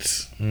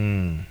beats.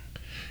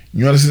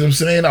 You understand what I'm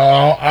saying?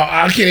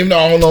 I can't even know.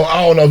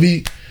 I don't know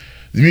if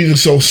the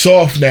music's so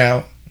soft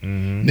now.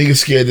 Niggas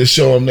scared to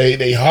show them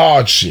they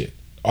hard shit.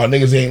 Or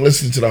niggas ain't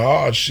listening to the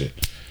hard shit.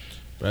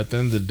 But at the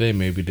end of the day,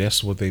 maybe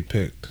that's what they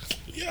picked.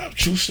 Yeah,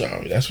 true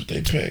story. That's what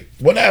they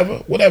picked.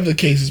 Whatever the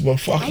case is, but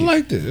fuck I it.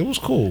 liked it. It was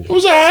cool. It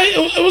was alright.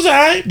 It was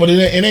alright, but it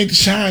ain't The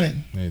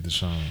Shining. Made the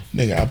shine.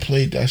 Nigga, I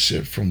played that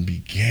shit from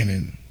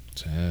beginning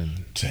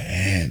 10. to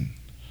end.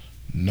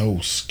 No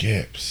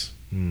skips.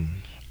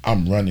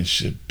 I'm running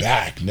shit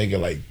back, nigga,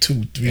 like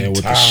 2-3 And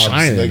with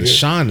times, the nigga.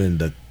 shining,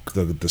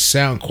 the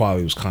sound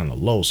quality was kind of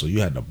low, so you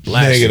had to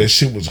blast Nigga, it. that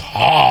shit was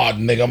hard,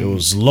 nigga. It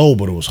was low,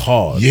 but it was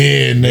hard.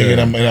 yeah, nigga.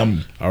 Yeah. And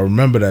I'm I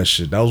remember that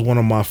shit. That was one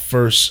of my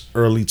first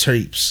early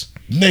tapes.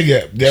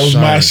 nigga. That was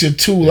my Shining. shit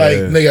too. Like,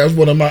 Yeah. nigga, that was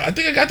one of my. I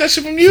think I got that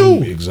shit from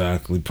you.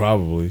 Exactly.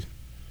 Probably.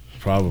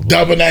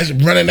 Dubbing that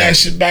shit, running that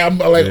shit back. I'm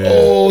like, Yeah.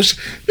 oh,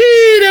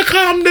 here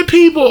come the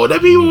people. The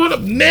people want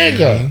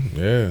nigga.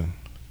 Yeah.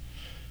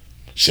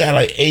 She had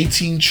like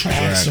 18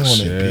 tracks on it,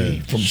 yeah. B,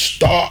 from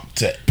start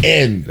to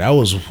end. That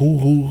was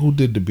who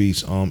did the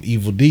beats?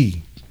 Evil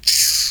D.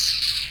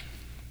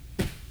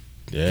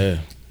 Yeah.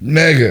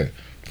 Nigga,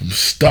 from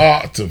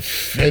start to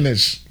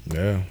finish,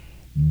 Yeah.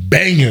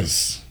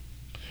 bangers.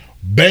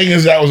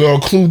 Bangers that was on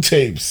Clue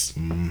tapes.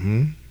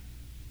 Mm-hmm.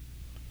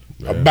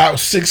 Yeah. About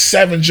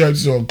 6-7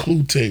 joints on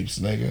Clue tapes,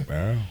 nigga.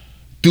 Yeah.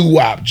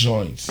 Doo-wop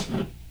joints.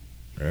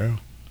 Yeah.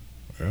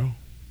 Yeah.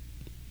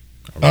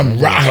 I'm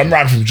rocking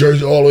from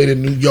Jersey all the way to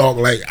New York,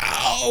 like,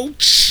 oh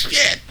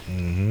shit.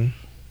 Mm-hmm.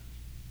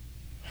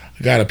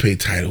 I gotta pay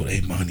Tidal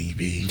their money,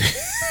 B.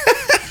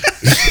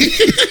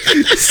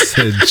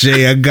 Said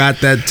Jay, I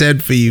got that 10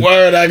 for you.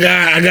 Word, I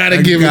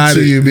gotta give it got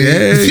to you, B.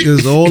 Yeah,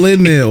 it's all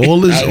in there.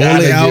 All I gotta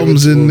the give it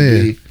albums to in him,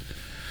 there. B.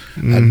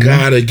 I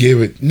gotta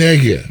give it,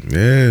 nigga.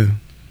 Yeah.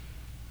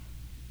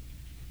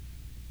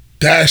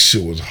 That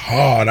shit was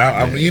hard.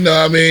 I mean, you know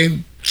what I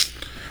mean?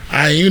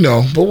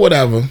 But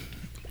whatever.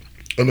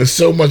 And there's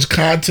so much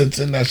content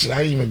in that shit. I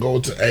didn't even go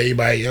to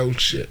everybody else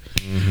shit.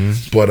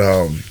 But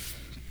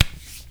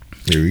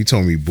Yeah, he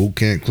told me Boot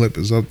Camp Clip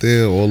is up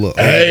there. All the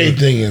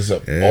everything is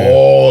up. Yeah.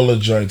 All the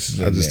joints is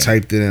in I just there.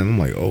 typed it in. I'm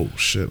like, oh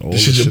shit. All The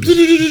the shit shit.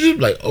 just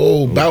like,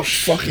 about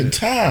fucking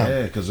time.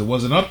 Yeah, because it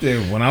wasn't up there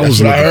when I That's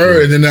was what I looking heard.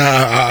 for And then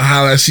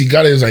how that shit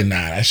got it, it was like, nah,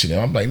 that shit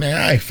ain't. I'm like, nah,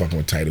 I ain't fucking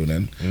with Tidal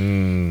then.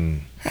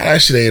 it. How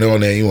that shit ain't on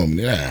there? You want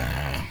me?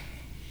 Nah.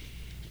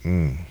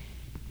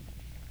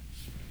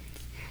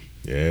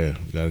 Yeah,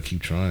 you gotta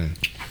keep trying.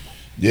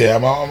 Yeah,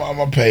 I'm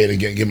gonna pay it and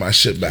get my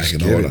shit back Just in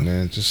get order. it,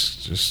 man.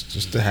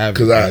 Just to have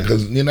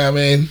Cause you know what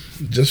I mean?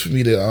 Just for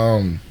me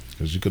to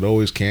because you could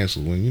always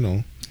cancel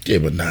when yeah,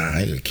 but nah, I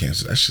ain't gonna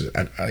cancel that shit.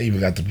 I even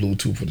got the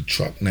Bluetooth for the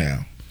truck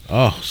now.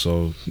 Oh,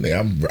 so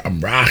Nigga, I'm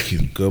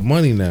rocking. good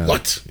money now.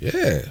 What?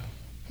 Yeah.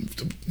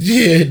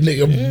 Yeah,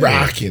 nigga, I'm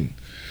rocking.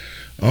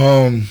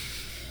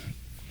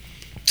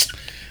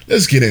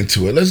 let's get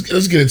into it. Let's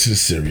get into the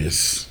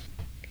serious.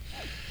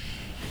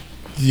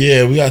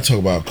 Yeah, we gotta talk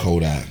about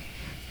Kodak.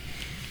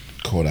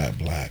 Kodak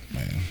Black,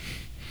 man.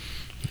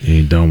 He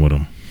ain't done with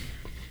him.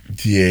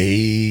 Yeah,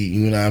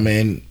 you know what I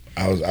mean.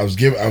 I was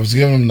giving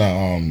him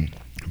the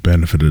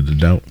benefit of the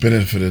doubt.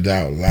 Benefit of the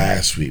doubt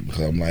last week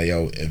because I'm like,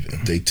 yo,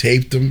 if they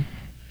taped him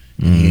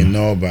and he didn't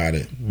know about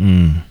it,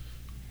 I'm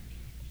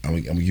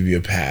gonna give you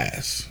a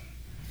pass.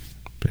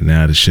 But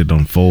now the shit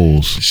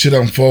unfolds. Shit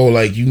unfold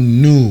like you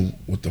knew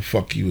what the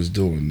fuck he was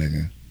doing,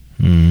 nigga.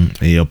 And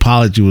your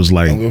apology was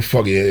like,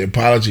 your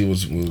apology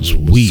was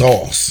weak.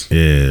 Sauce.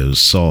 Yeah, it was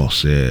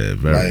sauce. Yeah,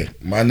 very.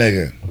 Like my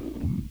nigga,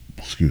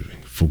 excuse me,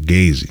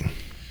 fugazi.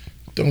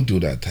 Don't do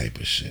that type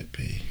of shit,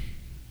 P.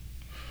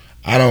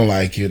 I don't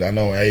like it. I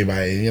know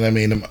everybody. You know what I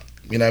mean.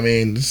 You know what I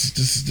mean. This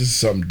is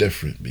something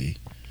different, B.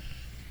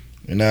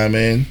 You know what I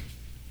mean.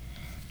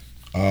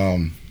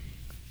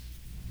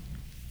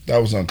 That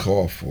was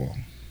uncalled for.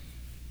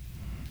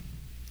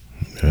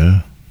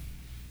 Yeah.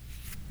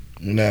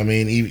 You know what I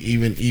mean?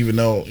 Even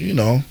though, you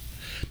know,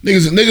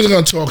 niggas are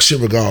gonna talk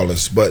shit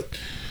regardless, but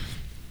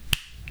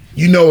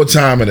you know what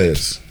time it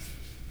is.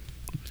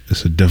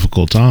 It's a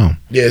difficult time.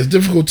 Yeah, it's a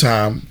difficult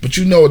time, but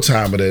you know what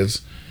time it is.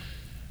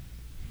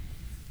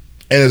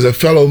 And as a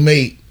fellow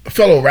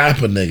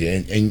rapper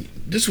nigga, and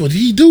this is what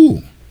he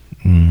do.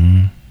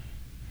 Mm-hmm.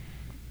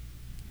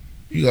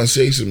 You gonna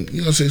say some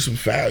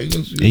foul.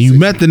 And you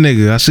met the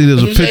nigga. I see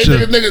there's a picture.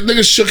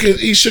 Nigga shook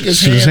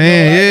his hand.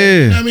 Yeah.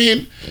 You know what I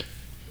mean?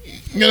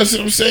 You know what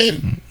I'm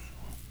saying?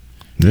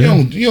 Yeah.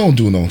 You don't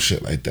do no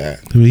shit like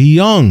that. He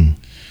young.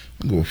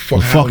 I don't give a fuck.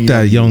 Well, fuck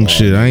that young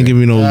shit. I ain't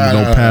giving you no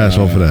pass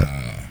off of that.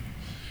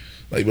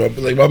 Like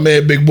my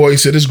man Big Boy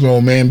said, it's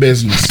grown man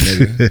business,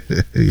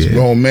 nigga. It's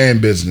grown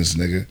man business,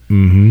 nigga.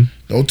 Mm-hmm.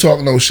 Don't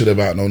talk no shit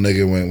about no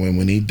nigga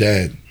when he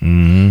dead.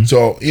 Mm-hmm.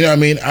 So, you know what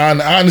I mean?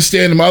 I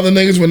understand them other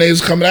niggas when they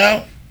was coming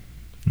out.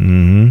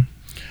 Mm-hmm.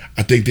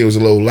 I think they was a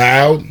little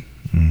loud.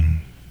 Mm-hmm.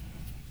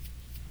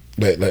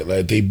 Like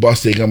they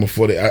bust their gun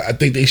before they. I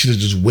think they should have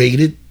just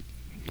waited.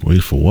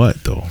 Wait for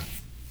what though?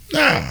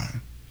 Nah,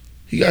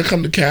 he gotta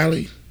come to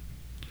Cali.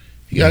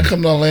 He gotta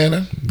come to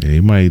Atlanta.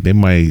 Yeah, they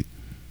might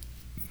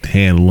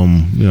handle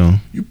him. You know,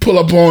 you pull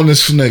up on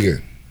this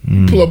nigga.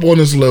 Pull up on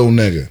this little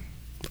nigga.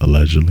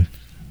 Allegedly.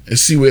 And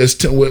see where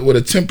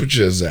the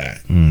temperature is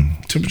at.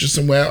 Temperature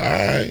somewhere. All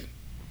right.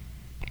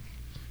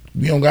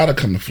 We don't gotta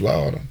come to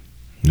Florida.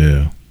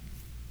 Yeah.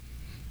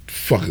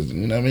 Fuck it,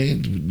 you know what I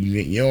mean?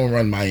 You don't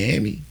run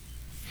Miami.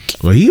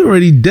 Well, he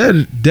already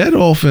dead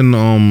off in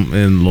Los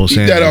Angeles. He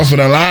dead off in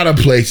a lot of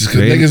places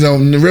because niggas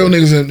don't. The real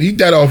niggas. He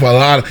dead off a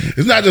lot of.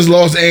 It's not just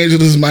Los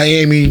Angeles,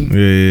 Miami.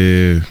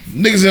 Yeah.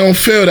 Niggas don't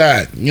feel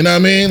that. You know what I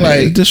mean?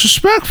 Like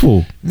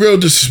disrespectful. Real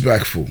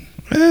disrespectful.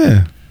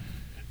 Yeah.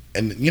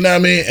 And you know what I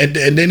mean? And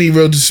then he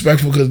real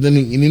disrespectful because then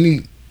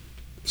he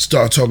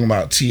start talking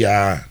about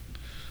T.I.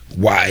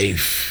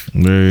 wife,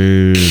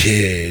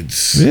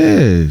 kids.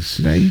 Yes.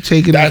 Now you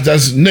taking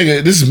that's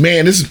nigga. This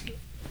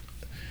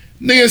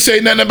nigga say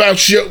nothing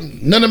about you.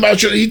 Nothing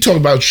about you. He talk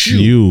about you.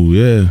 You,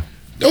 yeah.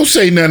 Don't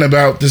say nothing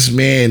about this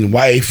man,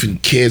 wife,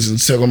 and kids, and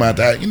talking about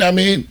that. You know what I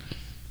mean?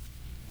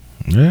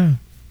 Yeah.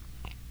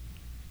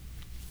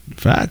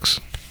 Facts.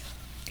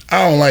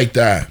 I don't like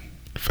that.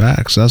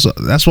 Facts.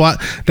 That's why.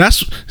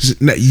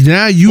 That's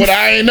now you. But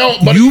I ain't know.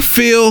 But you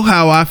feel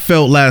how I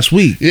felt last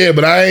week. Yeah,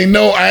 but I ain't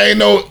know.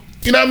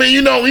 You know what I mean?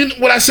 You know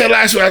what I said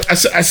last week?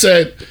 I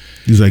said.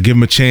 He's like, give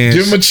him a chance.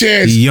 Give him a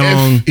chance. He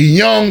young. He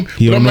young.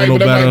 He don't know no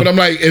better. But I'm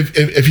like,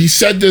 if he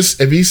said this,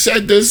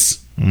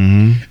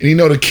 and you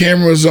know the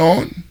camera's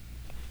on,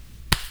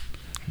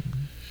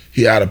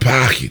 he out of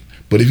pocket.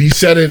 But if he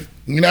said it,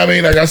 you know what I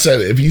mean? Like I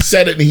said, if he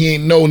said it and he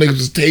ain't know niggas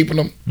was taping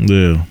him,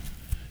 yeah.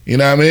 You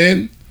know what I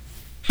mean?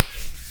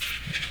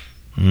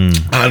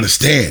 I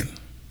understand.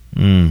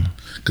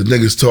 Cause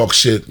niggas talk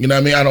shit. You know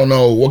what I mean? I don't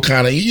know what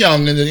kind of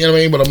young, you know what I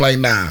mean? But I'm like,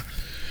 nah.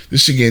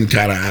 This shit getting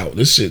kind of out.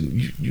 This shit,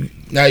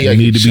 now you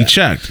need to be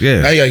checked.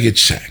 Yeah, now you gotta get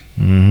checked.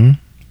 You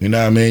know what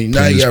I mean?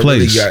 Now you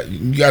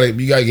gotta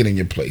get in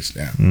your place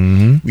now.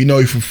 We know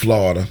you from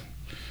Florida.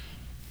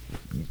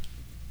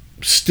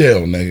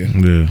 Still, nigga.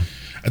 Yeah,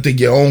 I think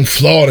your own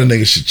Florida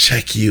nigga should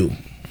check you.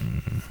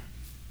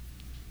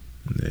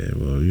 Yeah,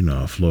 well, you know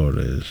how Florida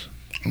is.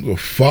 I'm gonna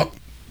fuck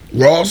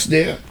Ross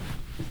there.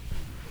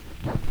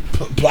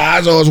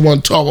 Plies always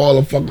want to talk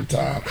all the fucking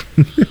time.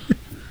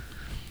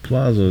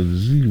 Plaza,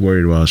 he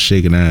worried about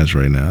shaking ass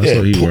right now. That's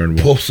what he worried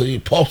about.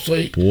 Pussy.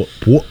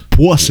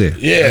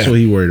 Yeah. That's what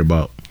he worried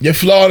about. Your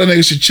Florida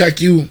niggas should check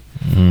you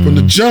from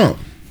the jump.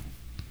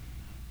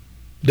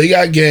 They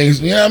got gangs,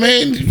 you know what I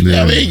mean? You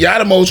know what I mean? Y'all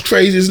the most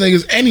craziest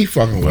niggas any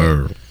fucking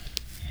way.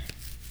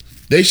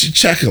 They should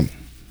check them.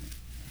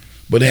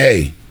 But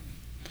hey,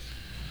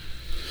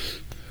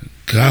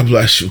 God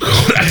bless you.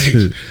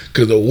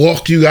 Because the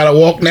walk you gotta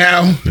walk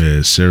now, yeah,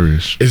 it's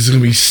serious. It's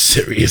gonna be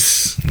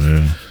serious.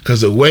 Yeah.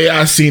 Because the way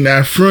I seen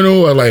that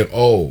funeral, I'm like,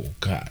 oh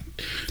God,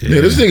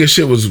 yeah, this nigga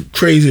shit was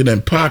crazier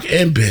than Pac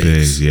and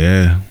Biggs.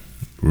 Yeah,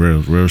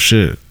 real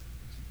shit.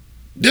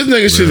 This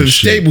nigga shit is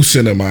Staples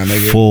Center, my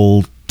nigga.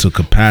 Full to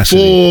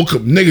capacity.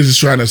 Niggas is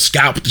trying to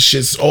scalp the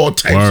shits, all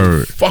types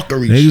of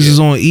fuckery. Niggas shit. is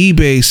on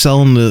eBay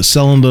selling the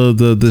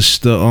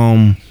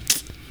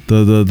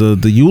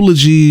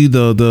eulogy,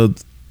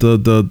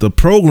 the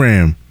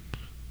program,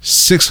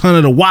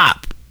 $600 a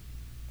wop.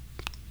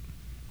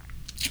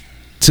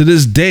 To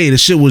this day, the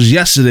shit was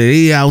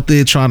yesterday. They out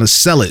there trying to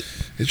sell it.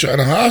 They trying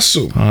to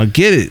hustle. I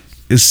get it.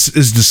 It's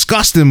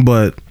disgusting,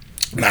 but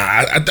nah,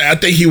 I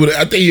think he would.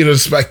 I think he'd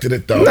respected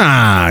it though.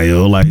 Nah,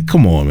 yo, like,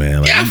 come on,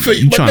 man. Like, Yeah, I feel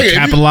you, you but trying to nigga,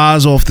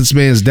 capitalize off this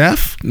man's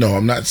death? No,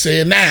 I'm not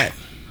saying that.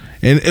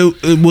 And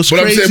it was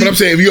crazy. But I'm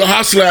saying, if you're a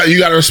hustler, you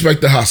gotta respect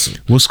the hustle.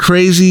 What's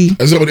crazy?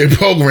 That's what they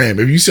program.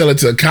 If you sell it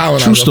to a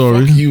colonizer, True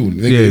story. fuck you,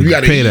 nigga. Yeah, you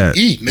gotta pay that.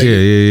 eat,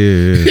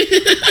 nigga. Yeah.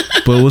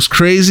 But what's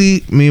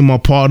crazy? Me and my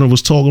partner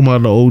was talking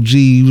about the OG.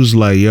 He was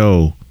like,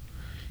 "Yo,"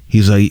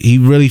 he's like, he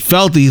really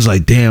felt it. He's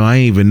like, "Damn, I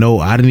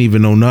didn't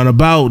even know nothing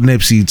about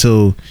Nipsey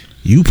till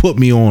you put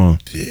me on."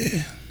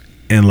 Yeah.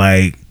 And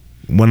like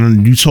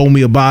when you told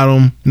me about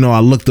him, you know,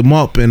 I looked him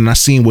up and I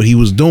seen what he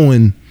was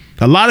doing.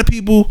 A lot of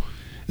people,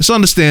 it's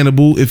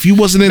understandable if you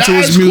wasn't into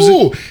his music.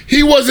 Cool.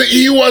 He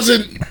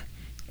wasn't.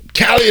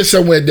 Cali is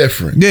somewhere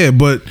different. Yeah,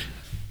 but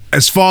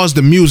as far as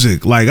the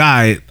music, like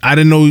I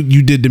didn't know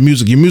you did the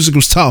music. Your music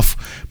was tough,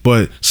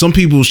 but some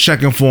people was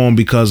checking for him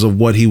because of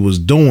what he was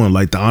doing,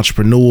 like the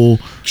entrepreneurial,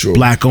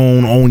 black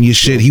own your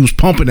shit. He was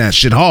pumping that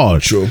shit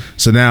hard. True.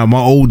 So now my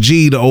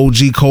the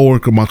OG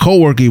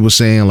coworker, he was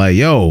saying like,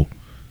 "Yo," I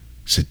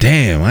said,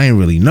 "Damn, I ain't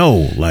really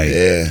know." Like,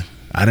 yeah,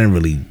 I didn't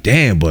really,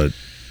 damn,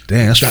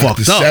 that's Dr.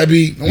 fucked up.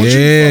 Sebi,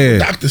 Yeah,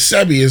 Dr.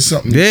 Sebi is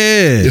something.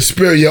 Yeah, your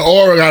spirit, your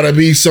aura gotta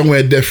be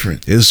somewhere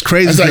different. It's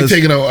crazy. That's like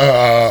taking like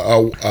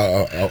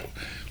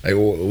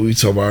what we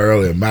talked about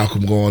earlier,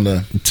 Malcolm going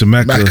to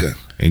Mecca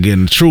and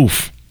getting the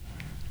truth.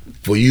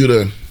 For you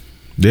to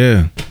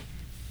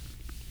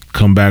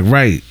come back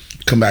right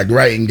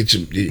and get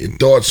your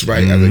thoughts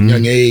right at a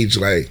young age,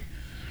 like.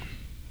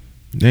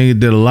 Nigga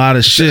did a lot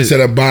of shit.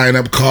 Instead of buying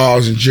up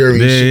cars and jewelry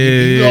and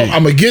shit. You know,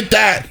 I'm gonna get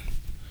that.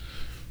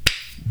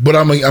 But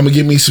I'm gonna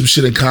get me some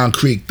shit in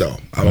concrete though.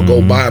 I'm gonna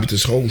go buy up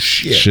this whole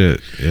shit.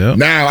 Yeah.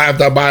 Now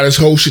after I buy this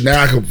whole shit,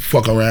 now I can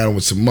fuck around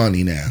with some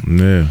money now.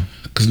 Yeah.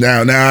 Cause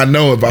now I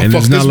know if I and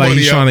fuck it's this not like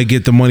money he's up, trying to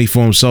get the money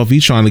for himself.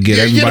 He's trying to get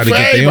everybody to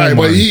get their own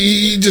money. But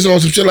he just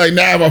on some shit like,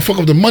 now if I fuck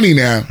up the money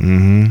now,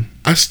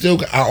 I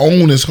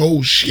own this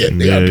whole shit.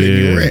 They gotta pay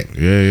me rent.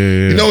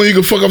 Yeah. You know, you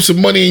can fuck up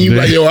some money and you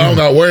like, yo, I don't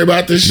gotta worry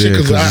about this shit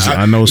because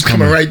I know it's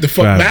coming right the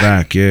fuck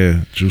back.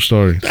 Yeah, true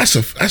story.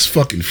 That's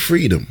fucking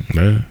freedom.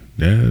 Yeah.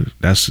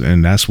 That's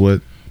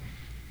what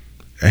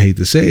I hate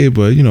to say it,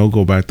 but you know,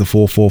 go back to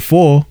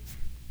 444.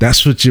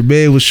 That's what your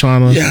man was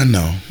trying to. Yeah, I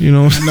know. You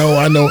know.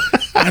 I know.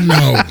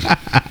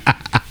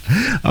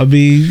 I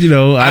mean, you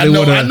know, I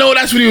know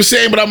that's what he was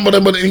saying, but you know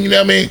what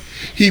I mean.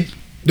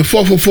 The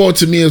 444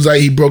 to me is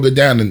like he broke it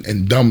down and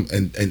he dumbed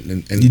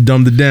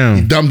it down.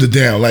 He dumbed it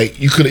down. Like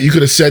you could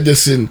have said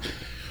this in.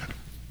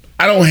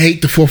 I don't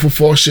hate the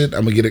 444 shit.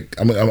 I'm gonna get it.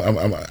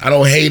 I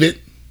don't hate it.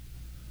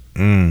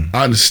 I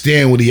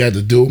understand what he had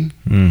to do,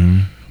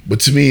 but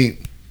to me,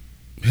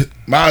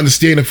 my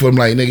understanding for him,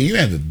 like, nigga, you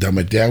have to dumb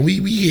it down. We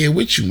here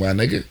with you, my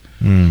nigga.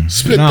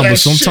 Spit that but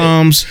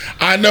sometimes shit.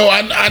 I know.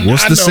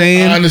 What's the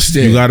saying? I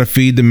understand. You gotta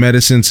feed the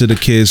medicine to the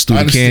kids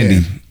through the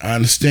candy. I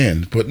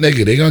understand, but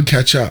nigga, they gonna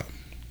catch up.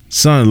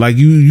 Son, like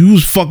you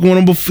was fucking with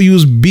them before. You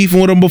was beefing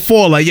with them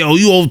before. Like, yo,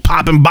 you over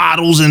popping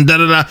bottles and da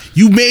da da.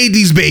 You made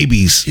these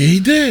babies. Yeah, he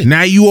did.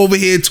 Now you over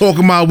here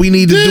talking about we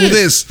need to do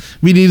this,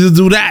 we need to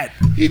do that.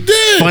 He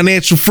did.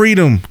 Financial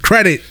freedom,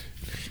 credit.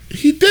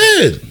 He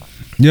did.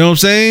 You know what I'm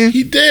saying?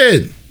 He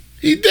did.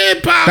 He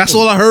did pop. That's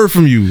all I heard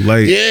from you.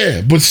 Like,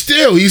 yeah, but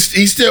still,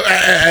 he's still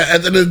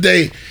at the end of the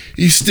day,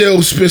 he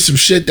still spit some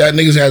shit that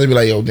niggas had to be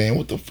like, yo, damn,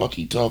 what the fuck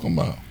he talking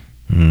about?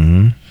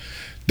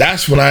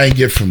 That's what I ain't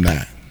get from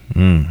that.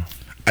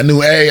 I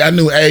knew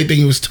everything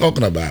he was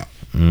talking about.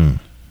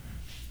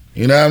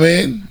 You know what I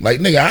mean?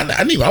 Like, nigga,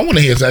 I want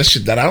to hear that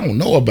shit that I don't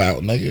know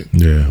about, nigga.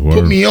 Yeah, word.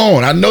 Put me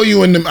on. I know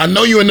you in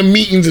the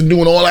meetings and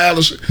doing all that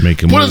other shit.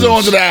 Put us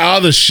on to that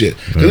other shit.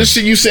 Cause this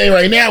shit you saying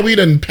right now, we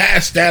done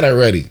passed that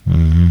already.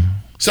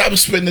 Stop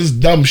spitting this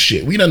dumb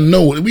shit. We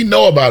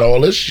know about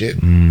all this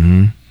shit.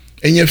 And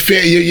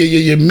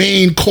your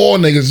main core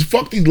niggas,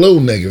 fuck these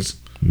little niggas.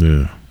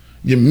 Yeah.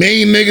 Your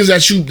main niggas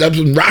that's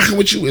been rocking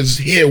with you is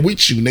here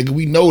with you, nigga.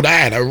 We know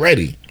that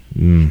already.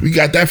 We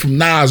got that from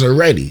Nas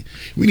already.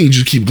 We need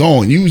you to keep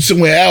going. You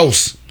somewhere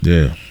else.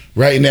 Yeah.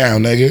 Right now,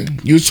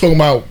 nigga. You was talking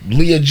about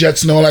Lear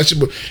Jets and all that shit,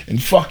 but in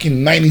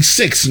fucking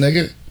 96,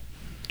 nigga.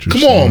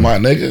 Come on, my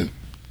nigga.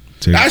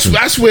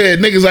 That's where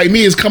niggas like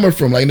me is coming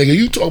from. Like, nigga,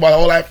 you talk about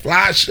all that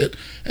fly shit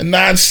in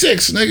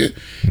 96, nigga.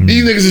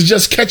 These niggas is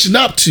just catching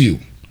up to you.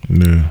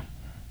 Yeah.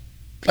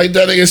 Like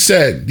that nigga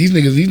said. These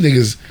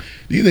niggas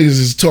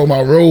is talking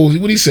about rose.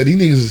 What he said? These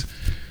niggas is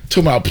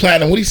talking about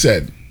platinum. What he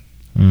said?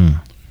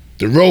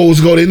 The rose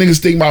gold. These niggas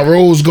think about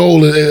rose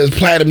gold as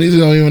platinum. These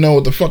don't even know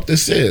what the fuck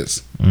this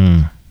is.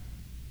 You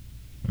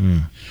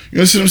know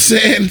what I'm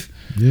saying?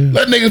 Yeah.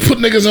 Let niggas put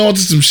niggas onto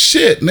some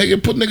shit.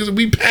 Nigga,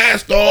 we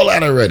passed all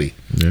that already.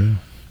 Yeah.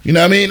 You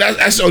know what I mean?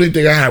 That's the only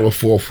thing I have with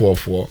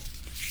 444.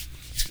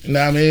 You know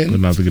what I mean? But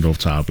not to get off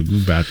topic,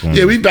 we back on.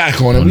 Yeah, we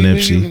back on it.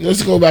 Nipsey.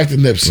 Let's go back to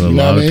Nipsey. Well, you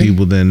know a lot what I of mean?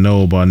 people didn't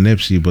know about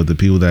Nipsey, but the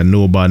people that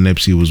knew about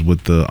Nipsey was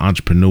with the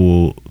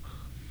entrepreneurial.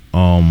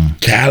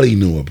 Cali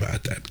knew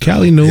about that.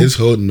 Cali knew. His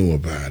hood knew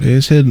about it.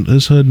 His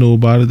hood knew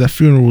about it. That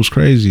funeral was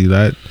crazy.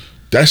 That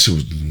shit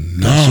was nuts.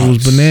 That shit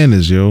was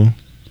bananas, yo.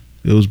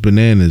 It was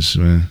bananas,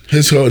 man.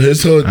 His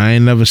hood. I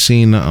ain't never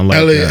seen nothing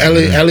like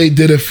that. LA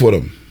did it for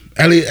them.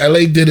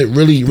 LA did it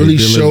really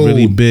showed.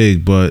 Really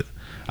big, but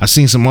I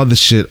seen some other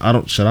shit. I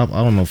don't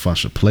know if I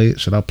should play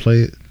it. Should I play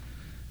it?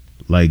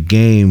 Like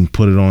Game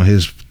put it on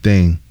his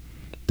thing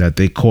that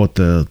they caught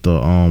the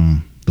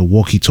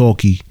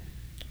walkie-talkie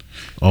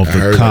of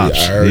the cops.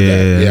 I heard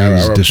that. Yeah,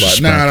 he's I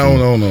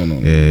disrespectful. No.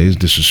 Yeah, he's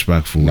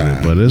disrespectful.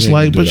 But it's you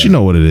like, but you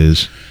know what it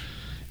is.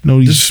 You know,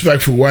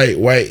 disrespectful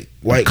white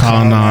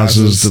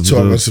colonizers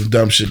talking some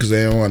dumb shit because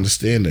they don't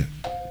understand it.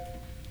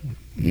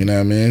 You know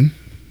what I mean?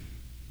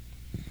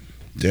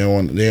 They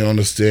don't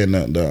understand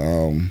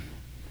the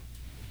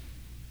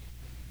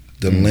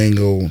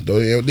lingo.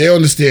 They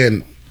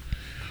understand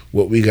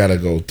what we gotta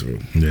go through.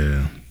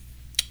 Yeah,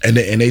 and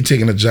they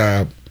taking a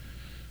job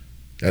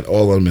that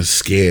all of them is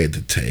scared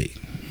to take.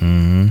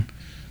 Mm-hmm.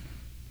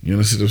 You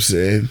understand what I'm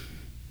saying?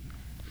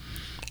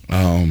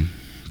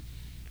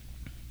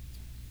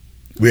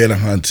 We're the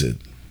hunted.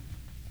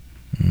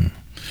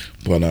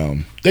 But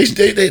they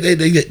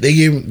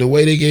gave him the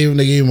way they gave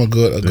him a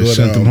good. They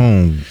sent him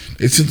home.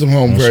 They sent him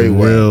home very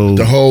well.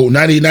 The whole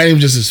not even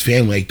just his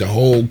family, like the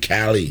whole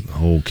Cali. The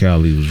whole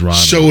Cali was riding.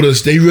 Showed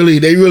us. They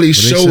really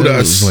showed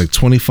us. It was like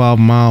 25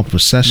 mile per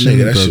session.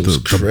 Nigga, that shit was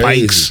crazy. The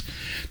bikes.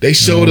 They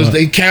showed us.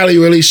 Cali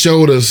really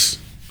showed us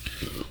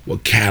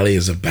what Cali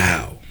is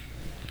about.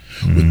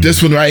 Mm-hmm. With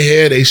this one right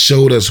here, they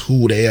showed us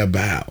who they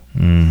about.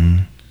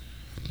 Mm-hmm.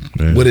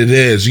 Yeah. What it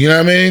is, you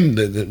know what I mean?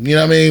 You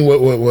know what I mean?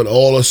 With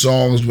all the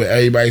songs where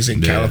everybody's in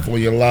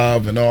California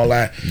Love and all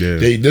that. Yeah.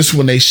 This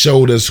one they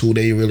showed us who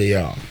they really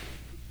are.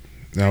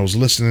 Now, I was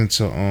listening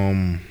to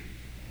I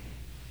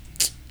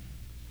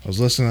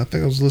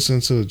think I was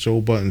listening to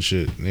Joe Budden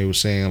shit, and they were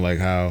saying like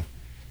how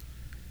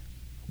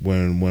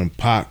when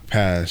Pac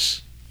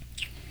passed,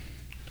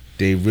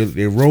 they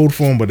rode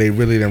for him, but they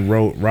really didn't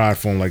ride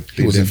for him like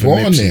they wasn't did for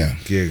born Nipsey. there.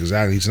 Yeah,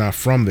 exactly. He's not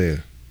from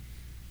there.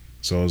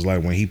 So it's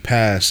like when he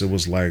passed, it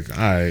was like,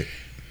 all right.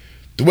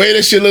 The way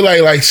this shit look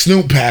like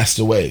Snoop passed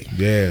away.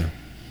 Yeah.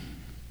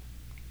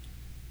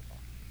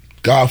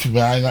 God forbid,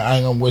 I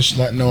ain't gonna wish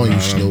nothing on you,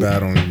 Snoop.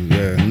 Bad on you,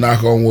 yeah.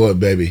 Knock on wood,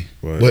 baby.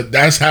 Right. But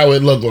that's how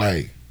it looked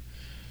like.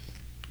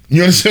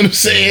 You understand what I'm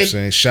saying? You know what I'm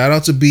saying? Shout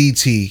out to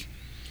BT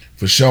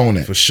for showing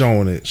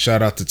it.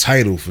 Shout out to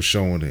Tidal for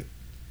showing it.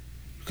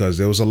 Because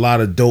there was a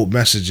lot of dope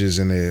messages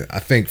in there. I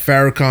think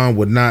Farrakhan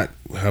would not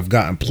have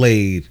gotten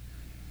played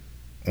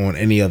on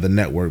any other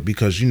network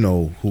because you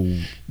know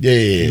who,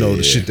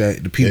 the shit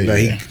that the people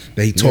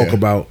that he talk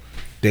about,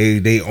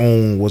 they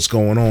own what's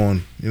going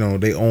on. You know,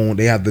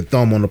 they have the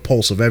thumb on the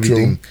pulse of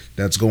everything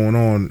that's going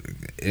on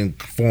in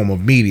form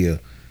of media.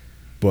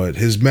 But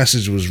his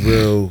message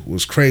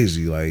was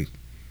crazy. Like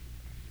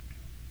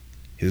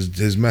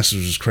his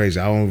message was crazy.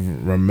 I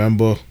don't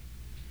remember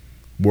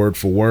word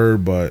for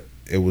word, but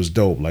it was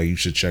dope. Like you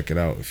should check it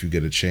out if you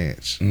get a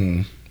chance.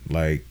 Mm.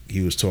 Like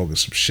he was talking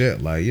some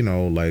shit, like, you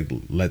know, like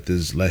let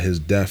his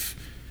death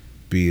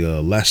be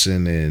a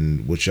lesson,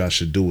 and what y'all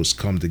should do is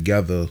come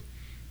together,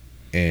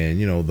 and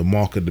you know the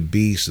mark of the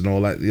beast and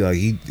all that. Like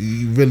he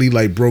really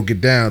like broke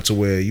it down to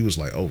where he was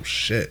like, oh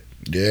shit,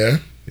 yeah,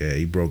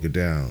 he broke it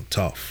down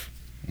tough.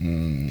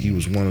 He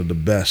was one of the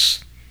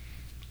best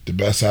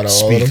out of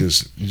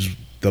speakers. All of them? He's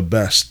the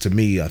best to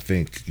me. I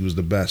think he was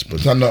the best,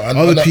 but I know,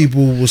 other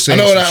people will say. I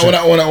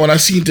know when I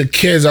seen the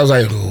kids, I was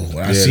like, oh.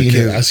 When I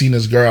seen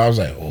this girl, I was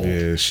like, oh.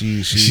 Yeah,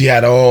 she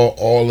had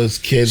all his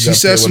kids. She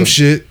said some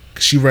shit.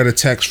 She read a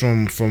text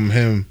from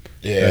him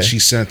that she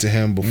sent to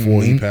him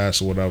before he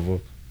passed or whatever,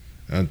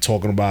 and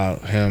talking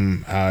about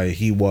him, how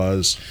he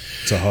was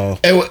to her.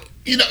 And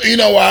you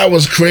know why I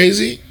was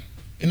crazy?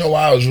 You know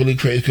why I was really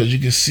crazy? Because you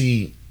can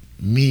see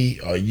me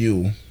or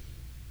you,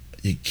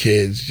 your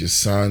kids, your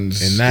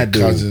sons, and that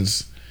your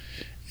cousins.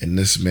 And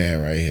this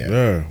man right here.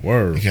 Yeah,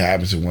 word. It can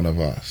happen to one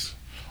of us.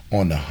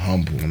 On the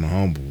humble.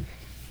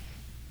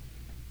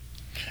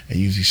 And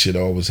usually shit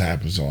always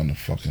happens on the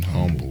fucking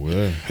humble.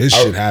 Yeah. His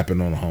shit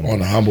happened on the humble. On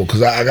the humble.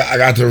 Because I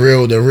got the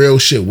real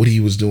shit, what he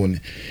was doing.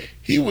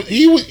 He wasn't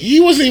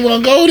even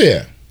gonna go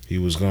there. He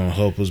was gonna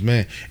help his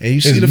man. And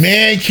you see his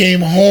man came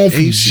home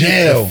from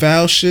jail. The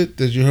foul shit.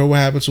 Did you hear what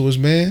happened to his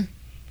man?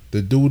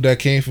 The dude that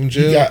came from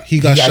jail? He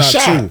got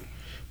shot too.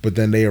 But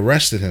then they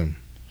arrested him.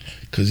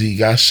 Because he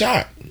got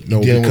shot.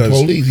 No, dealing with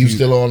police. He was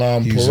still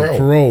on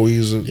parole. He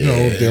was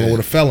dealing with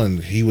a felon.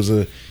 He was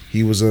a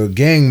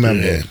gang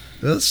member. Yeah.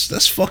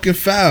 That's fucking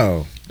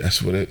foul.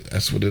 That's what it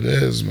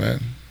is,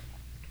 man.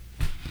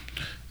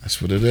 That's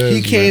what it is.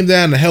 He came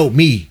down to help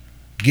me,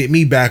 get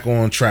me back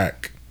on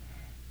track.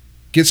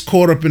 Gets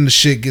caught up in the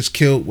shit, gets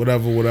killed,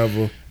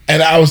 whatever.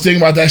 And I was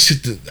thinking about that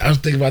shit. I was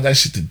thinking about that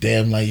shit to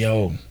damn like,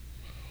 yo,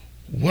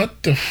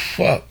 what the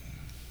fuck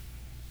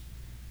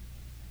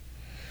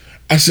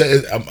I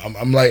said,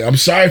 I'm like, I'm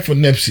sorry for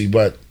Nipsey,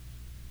 but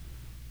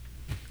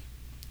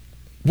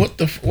what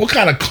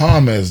kind of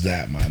karma is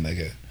that, my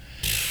nigga?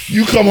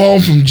 You come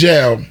home from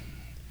jail,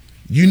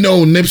 you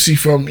know Nipsey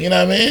from, you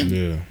know what I mean?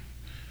 Yeah.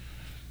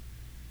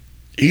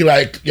 He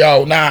like,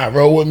 yo, nah,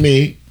 roll with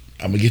me.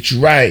 I'm gonna get you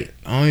right.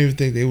 I don't even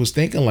think they was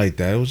thinking like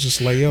that. It was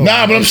just like, yo.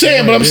 Nah, but I'm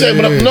saying, I'm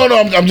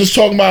just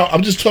talking about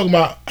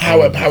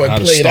how it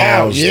played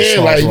out. Yeah,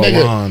 like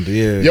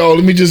nigga, yo,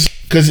 let me just,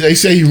 because they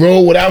say he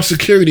rolled without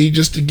security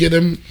just to get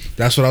him.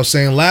 That's what I was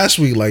saying last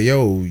week. Like,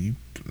 yo,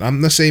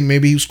 I'm not saying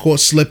maybe he was caught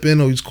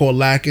slipping or he was caught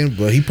lacking,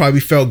 but he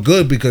probably felt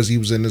good because he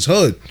was in his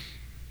hood.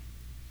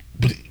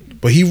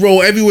 But he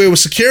rolled everywhere with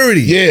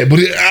security. Yeah, but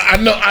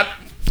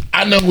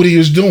I know what he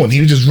was doing.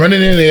 He was just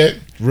running in there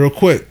real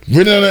quick,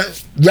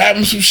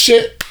 grabbing some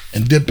shit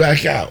and dip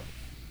back out.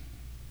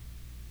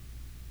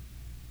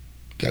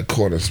 Got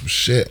caught on some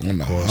shit on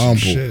the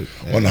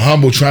humble. On the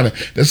humble,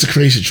 that's the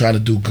crazy, trying to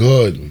do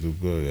good.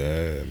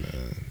 Yeah,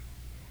 man.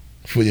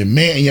 For your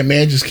man, and your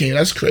man just came.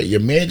 That's crazy.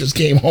 Your man just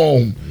came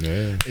home,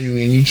 yeah.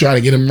 And you trying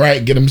to get him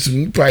right, get him some.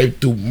 You probably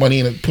put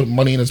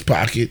money in his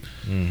pocket,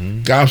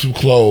 got him some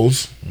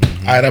clothes.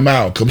 All right, I'm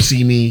out. Come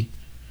see me.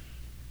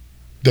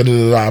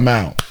 I'm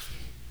out.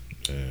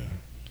 Yeah.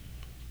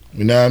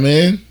 You know what I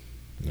mean?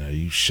 Now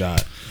you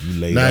shot. You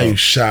laid now up. You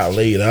shot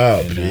laid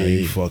up. And now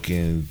you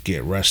fucking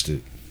get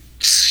arrested.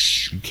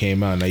 You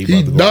came out. Now you he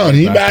about to go done.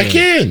 He back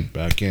in.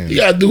 Back in. He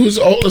got to do his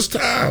oldest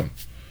time.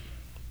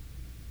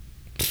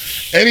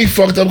 And he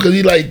fucked up because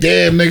he like,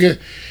 damn, nigga.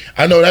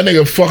 I know that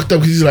nigga fucked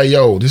up because he's like,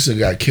 yo, this nigga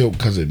got killed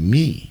because of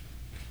me.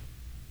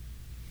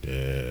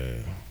 Yeah,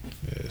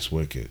 it's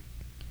wicked.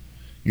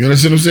 You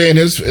understand what I'm saying?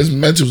 His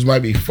mentals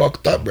might be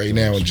fucked up right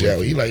now in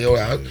jail. He like, yo,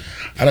 I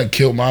done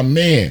killed my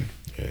man.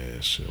 Yeah,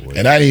 shit.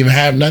 And I didn't even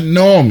have nothing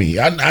on me.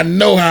 I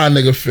know how a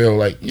nigga feel.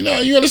 Like, you know,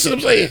 you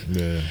understand what I'm saying?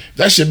 Yeah.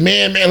 That's your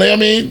man, man. Like, I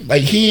mean,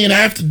 like, he didn't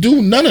have to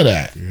do none of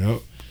that.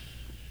 Yep.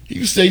 He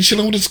could stay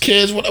chilling with his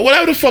kids,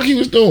 whatever the fuck he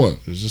was doing.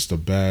 It was just a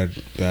bad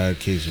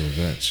case of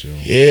events, yo.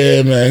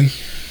 Yeah, man.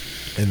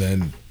 And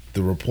then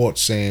the report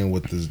saying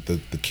with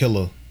the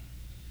killer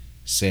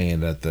saying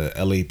that the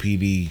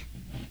LAPD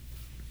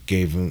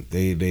gave him,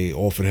 they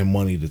offered him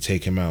money to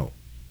take him out.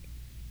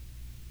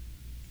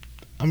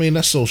 I mean,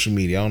 that's social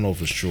media. I don't know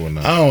if it's true or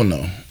not. I don't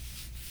know.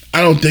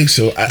 I don't think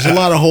so. There's a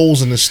lot of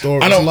holes in the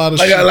story. I don't, a lot of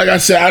like I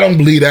said, I don't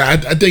believe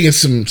that. I think it's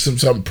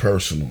something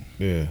personal.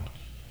 Yeah.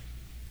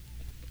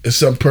 It's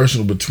something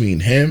personal between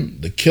him,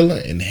 the killer,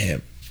 and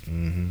him.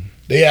 Mm-hmm.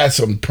 They had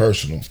something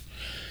personal,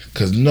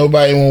 because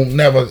nobody won't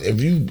never.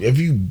 If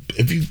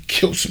you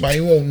kill somebody,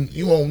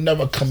 you won't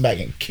never come back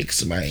and kick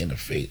somebody in the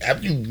face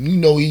after you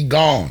know he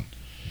gone.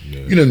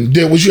 Yeah. You done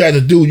did what you had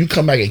to do. You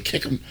come back and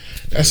kick him.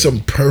 That's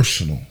something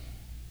personal.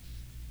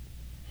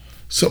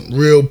 Something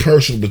real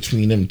personal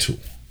between them two.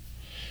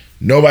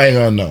 Nobody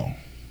gonna know.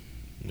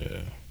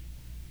 Yeah.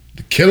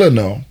 The killer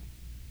know,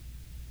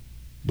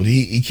 but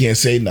he can't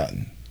say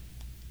nothing.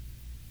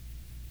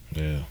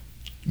 Yeah.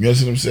 You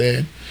understand what I'm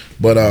saying?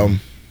 But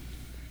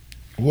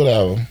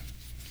whatever.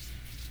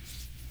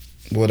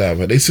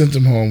 They sent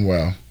him home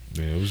well.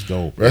 Yeah, it was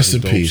dope. Rest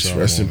in peace.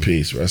 Rest in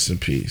peace. Rest in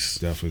peace.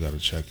 Definitely got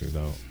to check it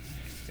out.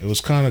 It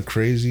was kind of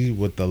crazy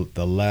with the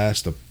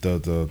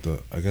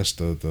I guess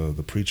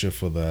the preacher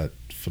for the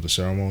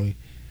ceremony.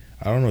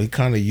 I don't know. He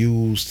kind of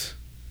used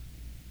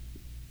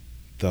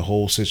the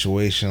whole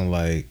situation,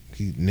 like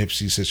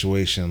Nipsey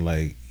situation,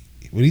 like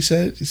what he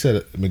said. He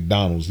said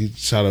McDonald's. He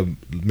tried to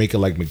make it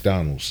like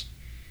McDonald's.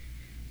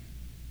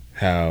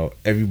 How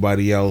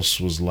everybody else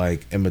was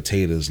like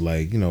imitators,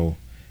 like, you know,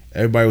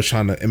 everybody was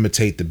trying to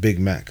imitate the Big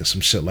Mac or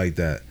some shit like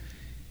that.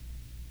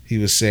 He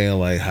was saying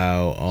like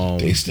how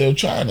they still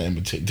trying to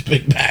imitate the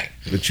Big Mac,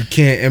 but you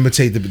can't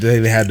imitate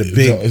they had the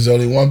big. There's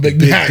only one Big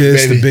Mac,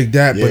 this, baby. the Big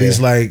that. Yeah. But he's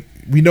like,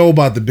 we know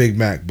about the Big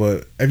Mac,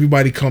 but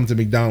everybody come to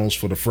McDonald's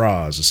for the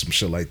fries or some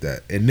shit like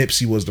that. And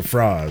Nipsey was the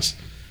fries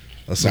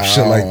or some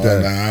shit like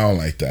that. Nah, I don't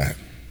like that.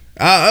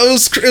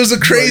 It was a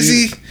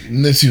crazy.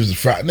 Nipsey was the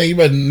fry. Nigga, you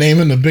better name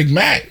him the Big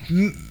Mac.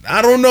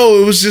 I don't know.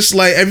 It was just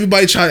like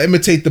everybody trying to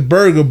imitate the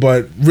burger,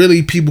 but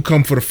really people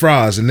come for the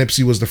fries, and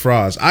Nipsey was the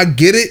fries. I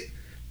get it.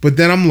 But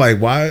then I'm like,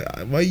 why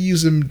you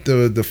using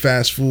the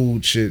fast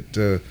food shit?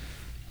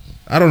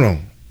 I don't know.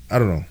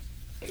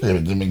 Yeah,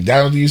 the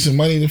McDonald's use some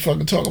money to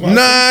fucking talk about.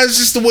 Nah, it's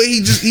just the way he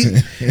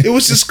it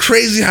was just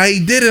crazy how he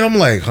did it. I'm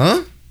like,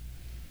 huh?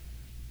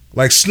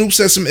 Like Snoop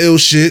said some ill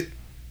shit.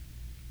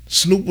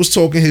 Snoop was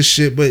talking his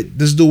shit, but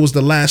this dude was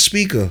the last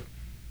speaker.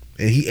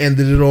 And he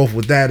ended it off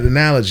with that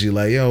analogy,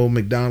 like, yo,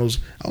 McDonald's.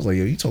 I was like,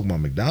 yo, you talking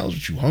about McDonald's?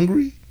 But you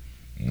hungry?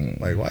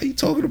 Like, why are you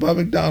talking about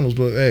McDonald's?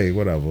 But hey,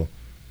 whatever.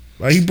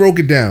 Like, he broke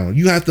it down.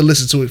 You have to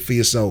listen to it for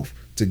yourself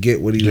to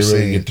get what he was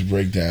saying. Get the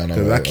breakdown.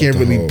 Because I can't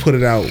really put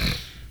it out.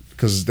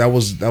 Because that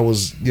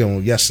was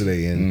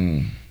yesterday,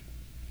 and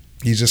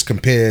he just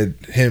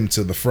compared him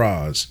to the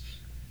fries,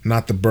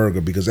 not the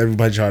burger, because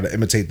everybody tried to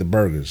imitate the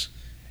burgers,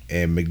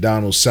 and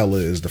McDonald's seller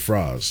is the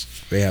fries.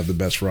 They have the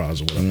best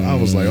fries or whatever. I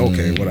was like,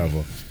 okay,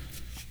 whatever.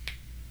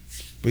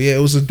 But yeah, it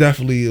was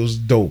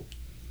dope.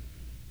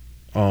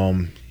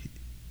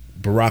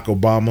 Barack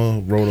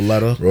Obama wrote a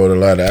letter.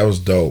 That was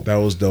dope. That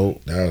was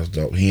dope.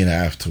 He didn't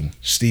have to.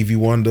 Stevie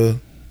Wonder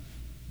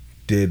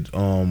did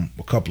a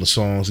couple of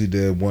songs. He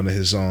did one of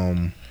his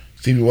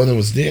Stevie Wonder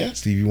was there?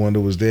 Stevie Wonder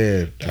was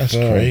there. That's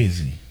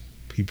crazy.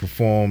 He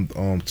performed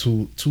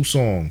two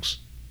songs.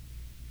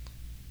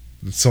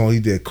 The song he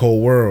did,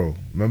 Cold World.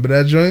 Remember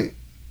that joint?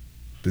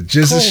 The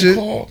Jizza shit?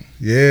 Cold.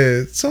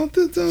 Yeah.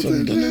 Something. It's a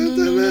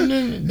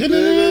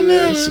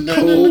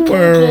Cold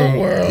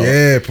World.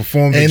 Yeah,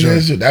 performed the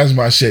joint. That was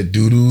my shit.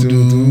 Do.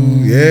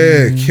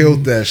 Yeah,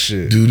 killed that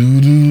shit. Do.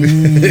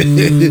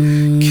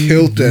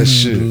 Killed that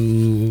shit.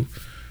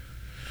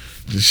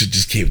 This shit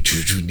just came.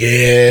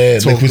 Yeah,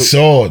 Liquid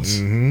Swords.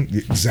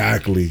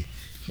 Exactly.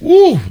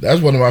 Woo,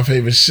 that's one of my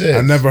favorite shit. I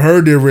never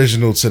heard the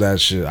original to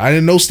that shit. I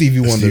didn't know Stevie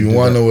Wonder. Stevie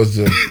Wonder was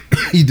the.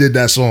 He did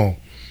that song.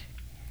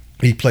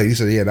 He played. He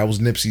said, "Yeah, that was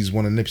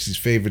one of Nipsey's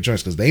favorite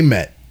joints because they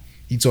met."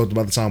 He talked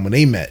about the time when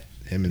they met.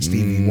 Him and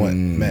Stevie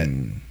met.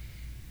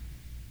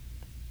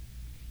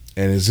 And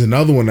there's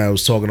another one that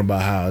was talking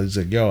about how he's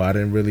like, "Yo, I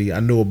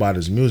knew about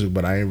his music,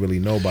 but I didn't really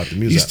know about the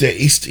music."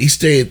 He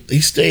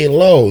stayed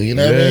low. You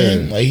know what I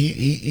mean? Like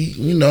he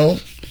you know,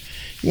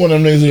 one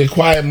of them niggas with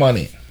quiet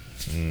money.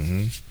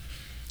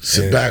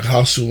 Sit back,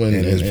 hustle, and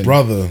his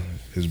brother,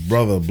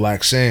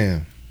 Black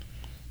Sam.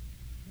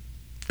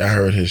 I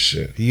heard his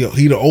shit.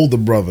 He the older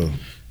brother.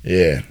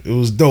 Yeah, it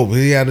was dope.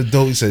 He had a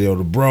dope. He said, "Yo,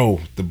 the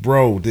bro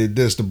did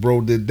this, the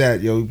bro did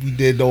that. Yo, we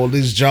did all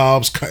these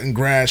jobs, cutting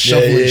grass,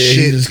 shoveling shit.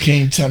 He just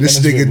came 10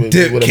 this minutes nigga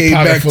dip with came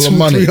back full of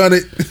money.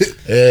 300.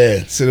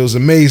 Yeah, said it was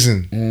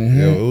amazing.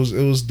 Yo,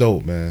 it was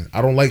dope, man.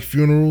 I don't like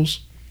funerals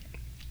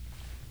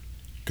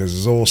because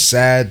it's all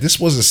sad.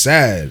 This wasn't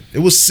sad. It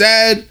was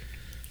sad,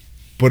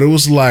 but it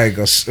was like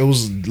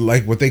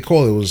what they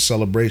call it. It was a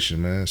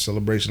celebration, man. A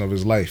celebration of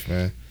his life,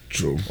 man.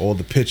 True. All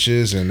the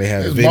pictures and they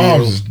had his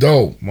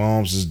videos.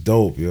 Mom's is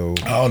dope, yo.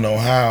 I don't know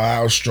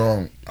how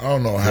strong. I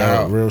don't know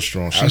how real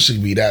strong. She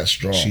should be that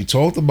strong. She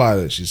talked about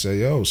it. She said,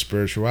 "Yo,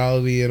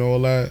 spirituality and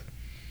all that,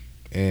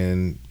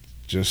 and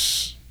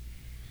just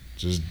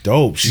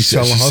dope." She's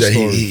telling her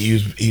story.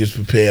 He was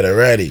prepared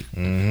already.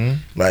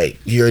 Like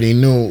he already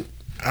knew.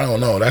 I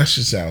don't know. That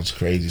shit sounds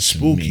crazy,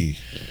 spooky,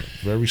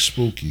 very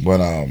spooky. But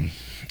I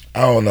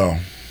don't know.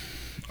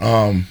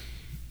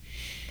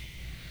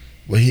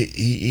 But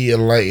he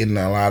enlightened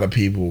a lot of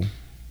people.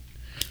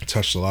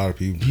 Touched a lot of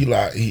people. He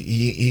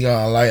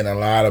gonna enlighten a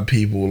lot of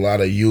people, a lot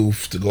of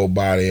youth to go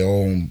buy their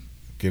own,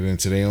 get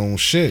into their own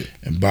shit,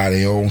 and buy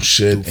their own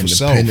shit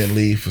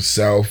independently for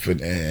self.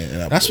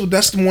 And that's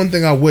the one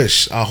thing I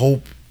wish. I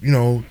hope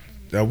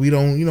that we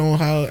don't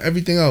how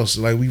everything else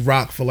like we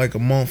rock for like a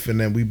month and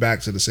then we back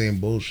to the same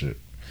bullshit.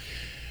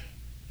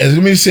 It's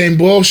gonna be the same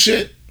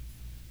bullshit,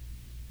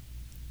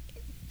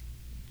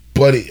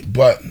 but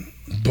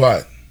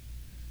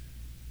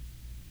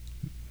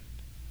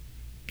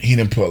he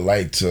didn't put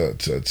light to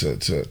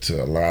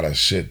a lot of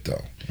shit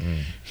though.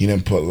 He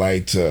didn't put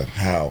light to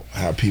how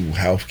people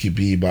health could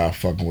be by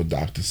fucking with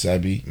Dr.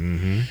 Sebi.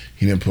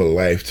 He didn't put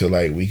light to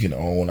like we can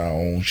own our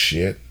own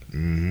shit.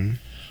 He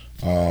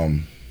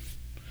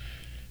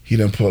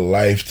didn't put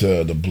life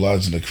to the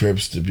Bloods and the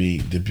Crips to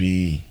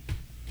be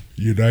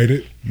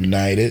united. He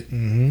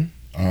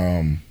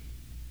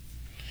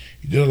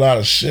did a lot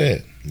of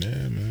shit.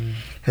 Yeah, man.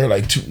 Heard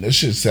like this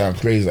shit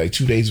sound crazy. Like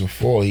 2 days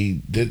before he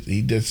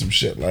did some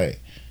shit like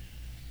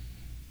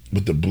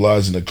with the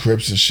Bloods and the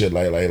Crips and shit.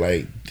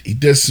 Like he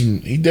did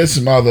some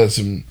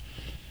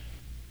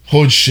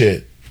hood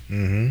shit.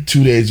 2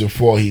 days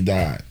before he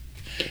died.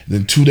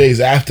 Then 2 days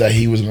after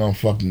he was gonna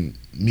fucking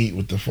meet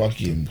with the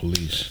fucking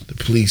the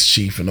police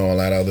chief and all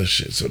that other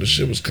shit. So the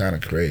shit was kind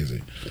of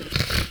crazy.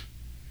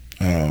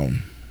 But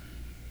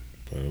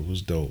it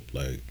was dope.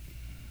 Like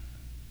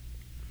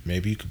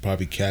maybe you could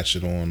probably catch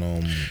it on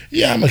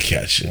yeah, I'm gonna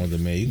catch it. On the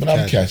May. But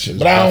I'm catching.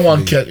 But I don't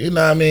want to catch. You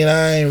know what I mean?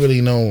 I ain't really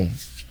no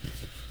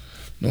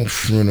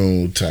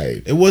funeral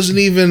type. It wasn't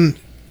even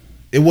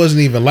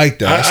like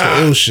that. That's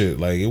the ill shit.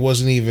 Like it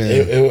wasn't even.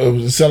 It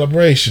was a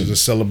celebration. It was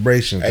a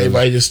celebration.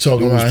 Everybody just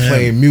talking about him.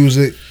 Playing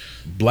music,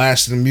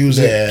 blasting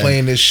music,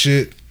 playing this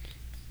shit.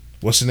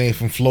 What's the name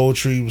from Flow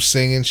Tree was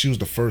singing? She was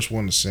the first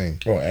one to sing.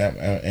 Oh,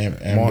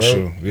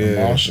 Marshall.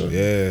 Yeah, Marshall.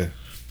 Yeah,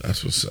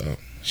 that's what's up.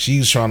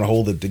 She's trying to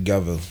hold it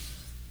together.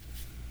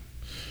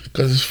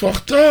 Cause it's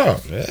fucked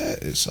up. Yeah,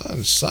 it's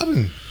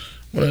sudden.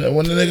 When the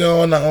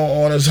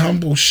nigga on his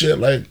humble shit,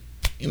 like,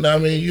 you know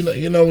what I mean?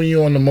 You know when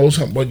you're on the most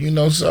humble, but you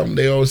know something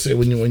they always say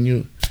when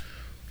you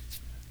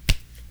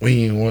like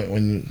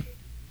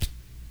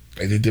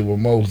they did with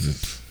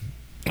Moses.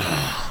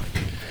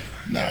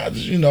 Nah,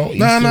 just, Easter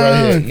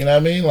right here. You know what I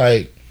mean?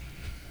 Like,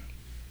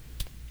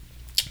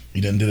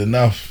 you done did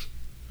enough.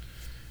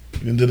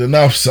 You done did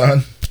enough,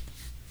 son.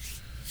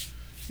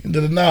 You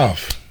did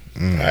enough.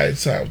 All right,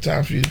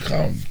 time for you to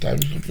come. Time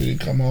for you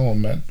to come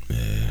home, man.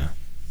 Yeah.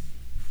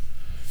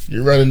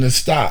 You're running to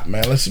stop,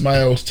 man. Let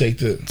somebody else take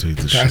the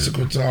pass the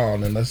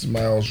baton and let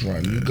somebody else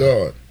run. You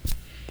good.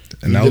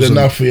 And you did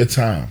enough for your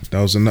time.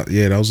 That was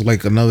that was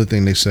like another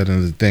thing they said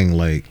in the thing.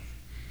 Like,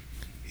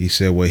 He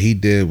said what he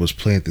did was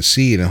plant the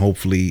seed, and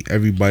hopefully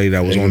everybody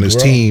that was They on his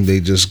grow. team, they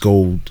just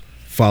go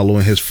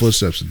following his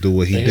footsteps to do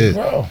what he They did.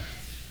 grow.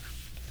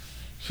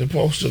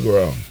 Supposed to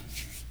grow.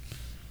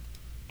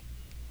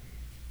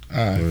 All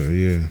right. But,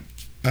 yeah.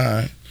 All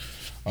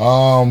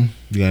right.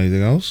 You got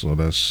anything else? Or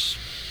that's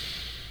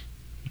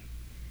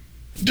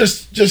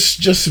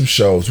Just some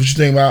shows. What you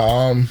think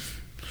about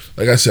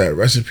like I said,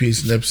 rest in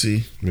peace,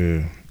 Nipsey.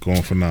 yeah,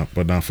 going for not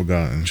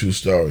forgotten. True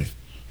story.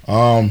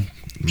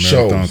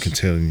 Marathon Shows.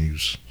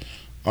 continues.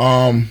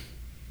 I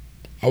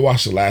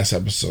watched the last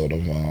episode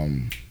of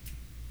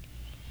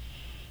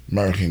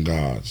American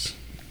Gods.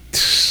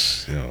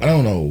 Yo, I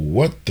don't know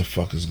what the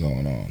fuck is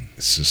going on.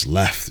 it's just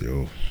left,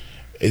 yo.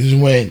 It just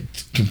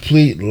went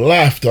complete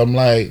left. I'm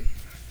like,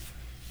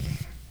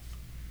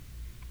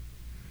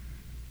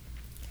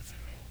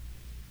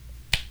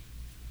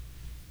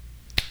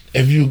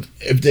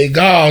 if they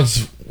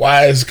gods,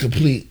 why is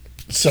complete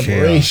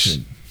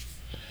separation?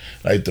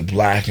 Like the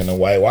black and the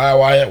white. Why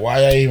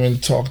I even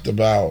talked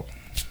about?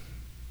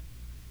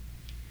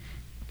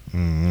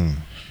 Mm-hmm.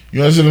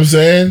 You understand what I'm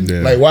saying? Yeah.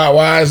 Like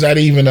why is that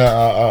even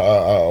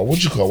a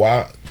what you call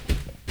why?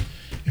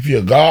 If you're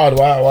a god,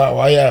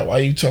 why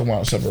you talking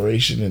about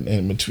separation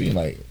in between?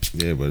 Like,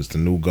 Yeah, but it's the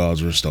new gods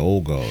versus the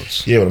old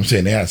gods. yeah, but I'm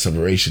saying they had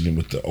separation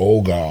with the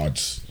old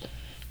gods,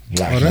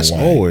 black Oh, and that's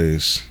white.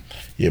 always.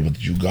 Yeah,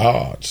 but you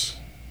gods,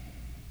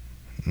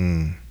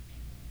 Mm.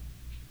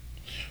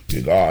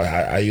 you God,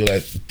 how you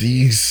let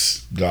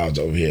these gods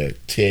over here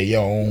tear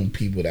your own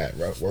people that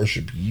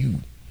worship you?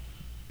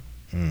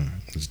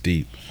 It's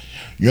deep.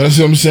 You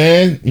understand what I'm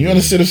saying? You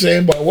understand what I'm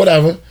saying? But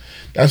whatever,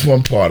 that's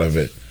one part of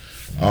it.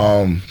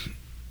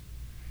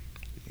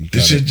 You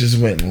This got, shit just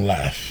went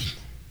left.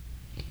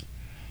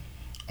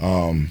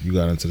 you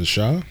got into the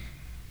Shah?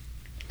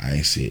 I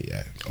ain't see it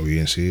yet. Oh, you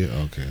didn't see it?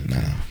 Okay. Nah,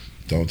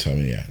 don't tell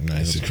me yet. Nah,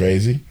 Is it okay.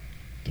 crazy?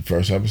 The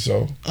first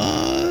episode.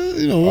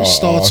 You know, it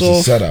starts it's a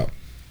off. setup.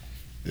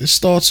 It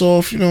starts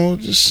off. You know,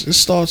 just it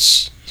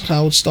starts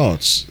how it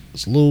starts.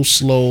 It's a little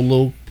slow,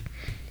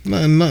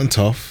 nothing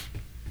tough.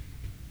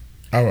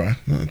 All right,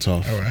 Nothing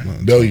tough. all right.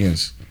 Nothing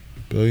Billions. tough.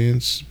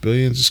 Billions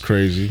is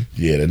crazy.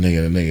 Yeah, the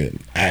nigga,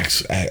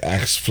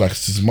 axe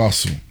flexed his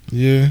muscle.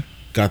 Yeah,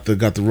 got the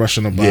rush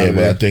on the body. Yeah,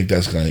 but I think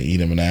that's gonna eat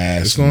him in the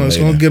ass. it's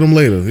gonna get him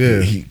later. Yeah.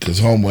 Because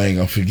homeboy ain't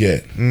gonna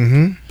forget.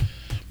 Mm-hmm.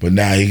 But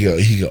now he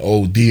can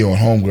OD on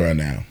homegirl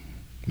now.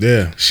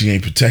 Yeah. She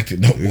ain't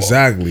protected no more.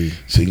 Exactly.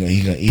 So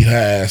he gonna eat her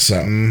ass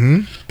up.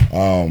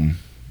 Mm-hmm.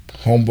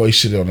 Homeboy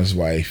shit on his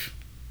wife.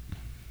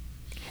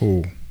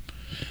 Who?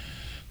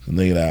 The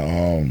nigga that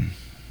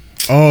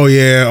Oh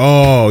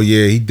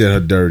yeah. He did her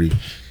dirty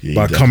yeah,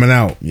 by he coming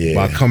out. Yeah.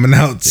 By coming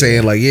out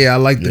saying like, yeah, I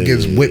like to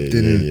get whipped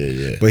and.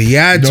 yeah. But he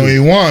had No, to. he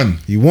won.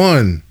 He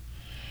won.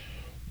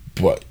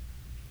 But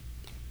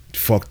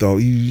Fucked up.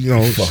 You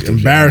know, Fucked up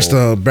embarrassed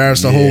your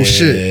the whole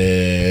shit.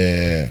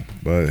 Yeah.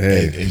 But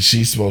hey, And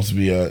she's supposed to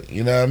be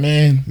you know what I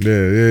mean?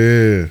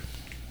 yeah.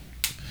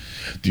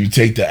 Do you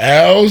take the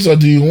L's or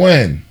do you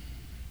win?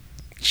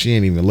 She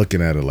ain't even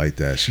looking at it like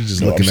that. She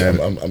just No, looking at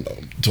it. I'm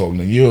talking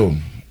to you.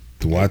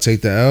 Do I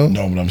take the L?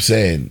 No, but I'm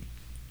saying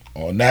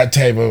on that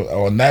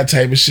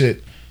type of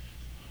shit,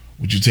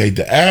 would you take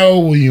the L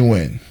or will you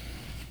win?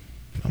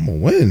 I'm gonna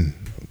win.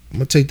 I'm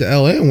gonna take the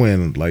L and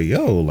win. Like,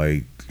 yo,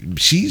 like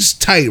she's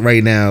tight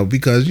right now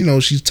because you know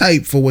she's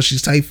tight for what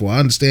she's tight for. I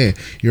understand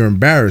you're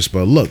embarrassed,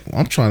 but look,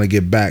 I'm trying to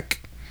get back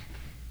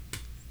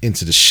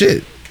into the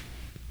shit.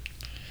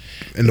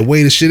 And the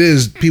way the shit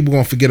is, people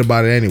gonna forget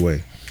about it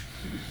anyway.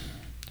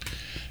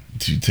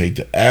 Do you take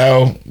the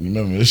L?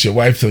 Remember, this your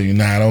wife telling you,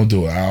 nah, don't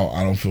do it.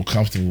 I don't feel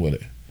comfortable with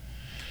it.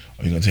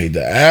 Are you gonna take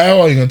the L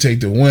or you gonna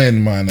take the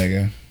win, my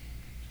nigga?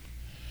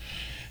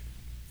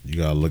 You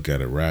gotta look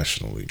at it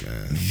rationally,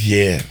 man.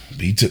 Yeah,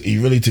 but he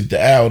really took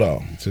the L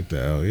though. You took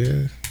the L,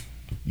 yeah.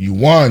 You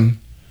won.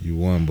 You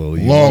won, but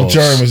you Long lost.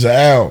 term is the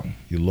L.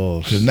 You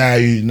lost. Cause now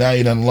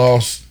you done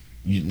lost.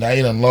 Now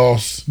you done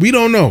lost. We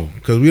don't know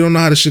because we don't know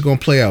how this shit gonna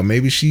play out.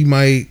 Maybe she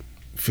might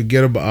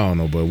forget about. I don't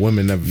know, but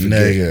women never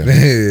forget.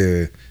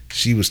 Nigga.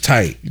 She was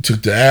tight. You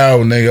took the L,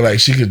 nigga. Like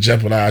she could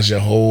jeopardize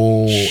your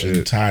whole Shit.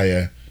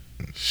 entire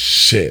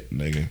shit,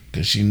 nigga.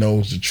 Cause she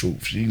knows the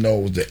truth. She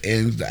knows the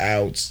ins, the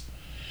outs.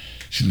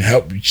 She can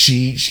help you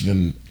cheat. She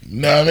can,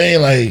 you know what I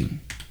mean? Like,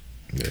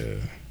 Yeah,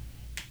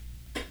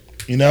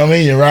 you know what I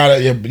mean? You're right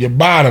at your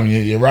bottom.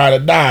 You're ride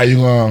or die. You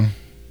gonna.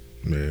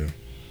 yeah.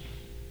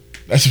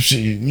 That's some shit.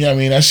 You know what I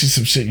mean? That's just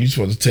some shit you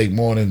supposed to take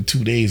more than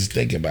 2 days to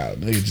think about.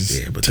 Nigga just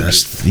Yeah, but took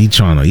that's it. he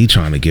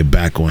trying to get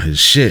back on his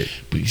shit.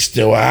 But he's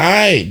still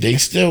alright. They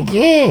still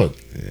good.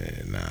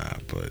 Yeah, nah,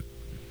 but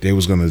they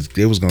was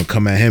gonna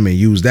come at him and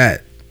use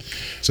that.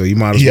 So you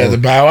might as He well had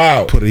to bow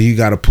out. he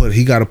gotta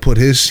put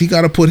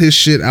his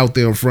shit out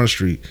there on Front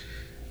Street.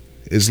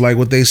 It's like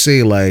what they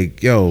say,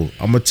 like, yo,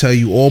 I'm gonna tell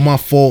you all my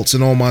faults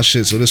and all my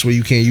shit, so this way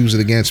you can't use it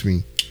against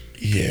me.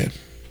 Yeah,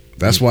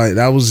 That's why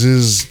that was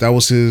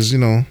his, you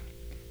know.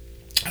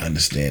 I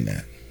understand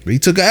that. But he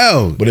took a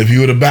L. But if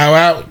you were to bow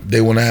out, they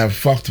wouldn't have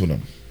fucked with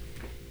him.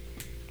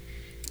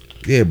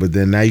 Yeah, but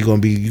then now you're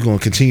gonna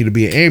continue to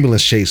be an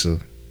ambulance chaser.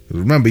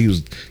 Remember, he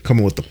was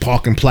coming with the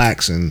parking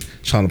plaques and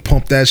trying to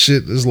pump that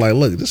shit. It's like,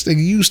 look, this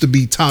nigga used to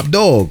be top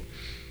dog.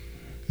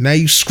 Now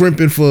you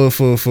scrimping for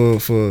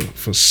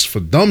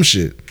dumb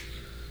shit.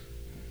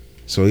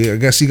 So yeah, I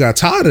guess he got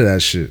tired of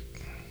that shit.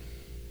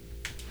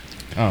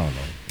 I don't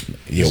know.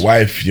 Your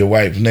wife,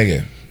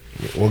 nigga.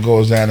 What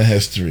goes down in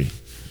history?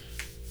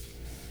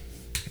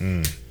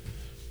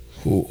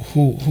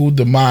 Who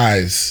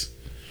demise?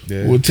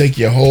 Yeah. Who will take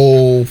your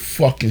whole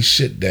fucking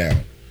shit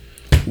down?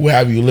 Who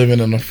have you living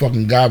in a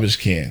fucking garbage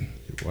can?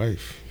 Your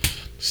wife.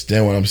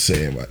 Understand what I'm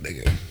saying, my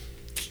nigga?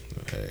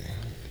 Hey.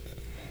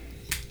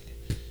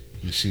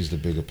 He sees the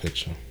bigger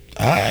picture.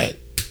 All right.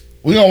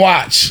 We gonna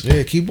watch.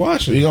 Yeah, keep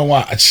watching. We gonna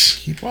watch.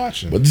 Keep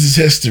watching. But this is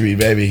history,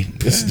 baby.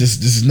 This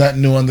is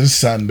nothing new under the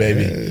sun,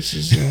 baby. Yeah, this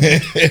is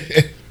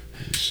niggas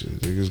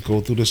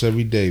go through this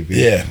every day, baby.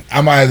 Yeah,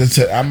 I might have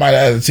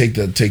to take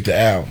the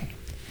L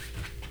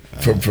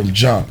from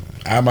jump.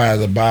 I might have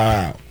to buy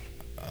out.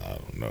 I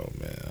don't know,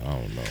 man. I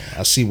don't know.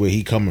 I see where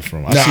he coming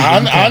from.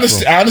 I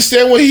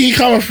understand where he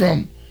coming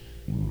from.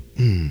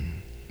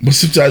 But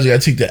sometimes you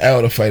gotta take the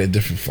L to fight a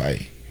different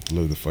fight.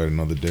 Live to fight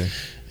another day.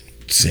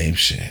 Same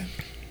shit.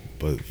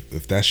 But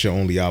if that's your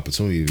only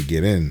opportunity to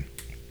get in,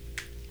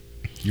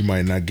 you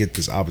might not get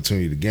this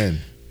opportunity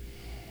again.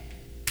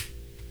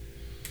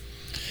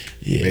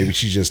 Yeah. Maybe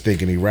she's just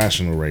thinking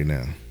irrational right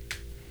now.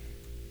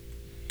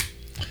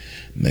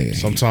 Nigga.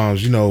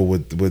 Sometimes,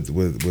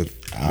 with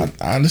I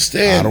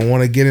understand. I don't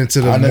want to get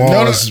into the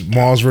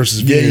Mars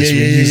versus Yeah, Venus.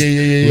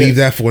 yeah. Leave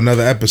that for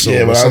another episode.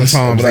 Yeah, but but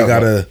sometimes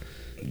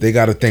they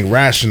gotta think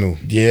rational.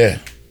 Yeah.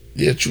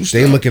 Yeah, true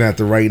stuff. They looking at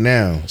the right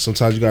now.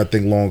 Sometimes you gotta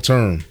think long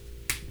term.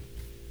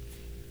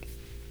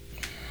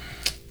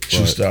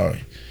 True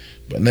story.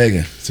 But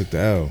nigga, Took the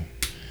L.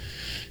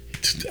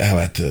 took the L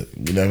at the,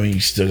 you know what I mean? You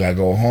still gotta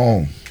go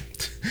home.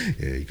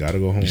 Yeah, you gotta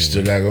go home. You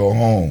still gotta go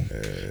home.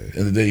 At the end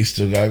of the day, you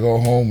still gotta go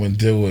home and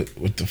deal with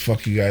what the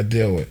fuck you gotta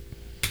deal with.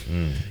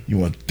 You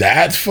want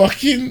that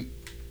fucking,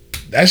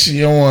 that shit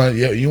you don't want.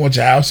 You want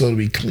your household to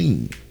be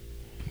clean.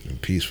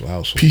 Peaceful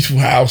household. Peaceful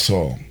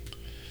household.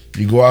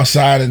 You go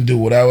outside and do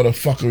whatever the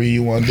fuckery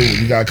you want to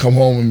do. You gotta come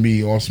home and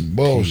be on some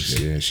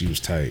bullshit. Yeah, she was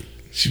tight.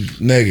 She was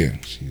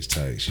nigga. She was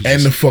tight.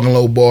 And the fucking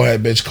little bald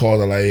head bitch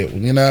called her like,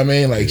 you know what I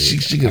mean? Like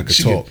she could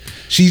talk.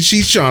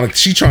 She's trying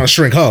to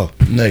shrink her.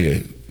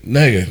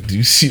 Nigga. Do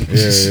you see?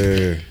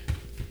 Yeah.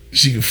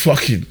 She could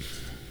fucking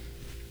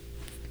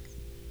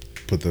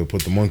put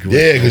the monkey.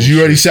 Yeah, because you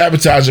already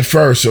sabotaged it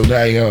first. So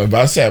now if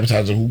I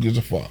sabotage it, who gives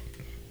a fuck?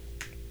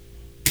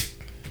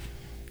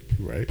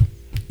 Right.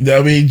 You know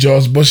what I mean?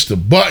 George Bush the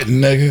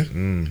button,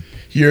 nigga.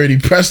 You already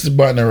pressed the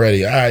button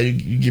already. All right,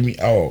 you give me.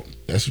 Oh,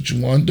 that's what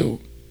you want to do.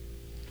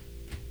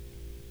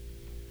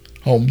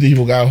 Home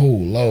Depot got who?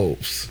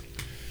 Lowe's.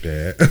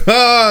 Yeah.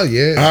 Oh,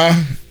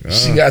 yeah.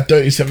 She got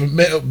 37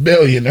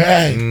 billion,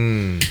 right?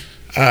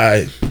 All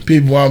right,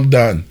 people, I'm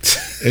done.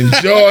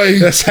 Enjoy.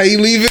 That's how you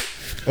leave it?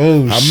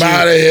 Oh, I'm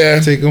out of here.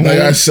 Take him like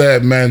home. I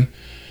said, man.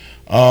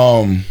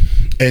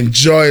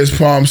 Enjoy his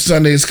Palm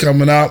Sundays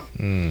coming up.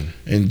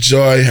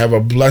 Enjoy. Have a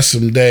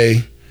blessed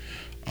day.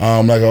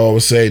 Like I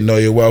always say, know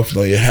your wealth,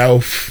 know your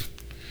health.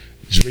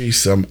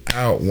 Drees, I'm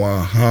out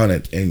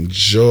 100.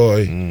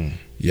 Enjoy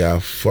your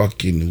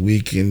fucking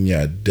weekend,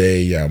 your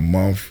day, your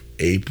month,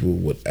 April,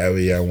 whatever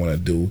y'all want to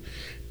do.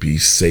 Be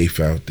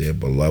safe out there,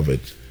 beloved.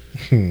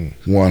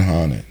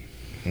 100.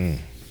 End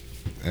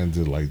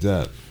it like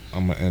that.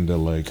 I'm gonna end it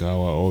like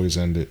how I always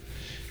end it.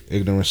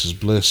 Ignorance is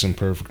bliss and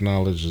perfect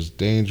knowledge is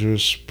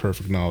dangerous.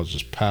 Perfect knowledge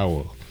is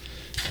power.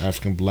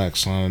 African Black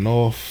signing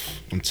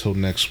off. Until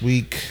next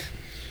week.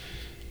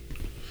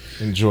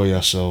 Enjoy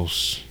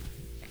yourselves.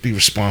 Be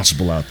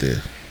responsible out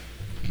there.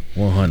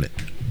 100.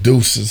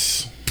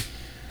 Deuces.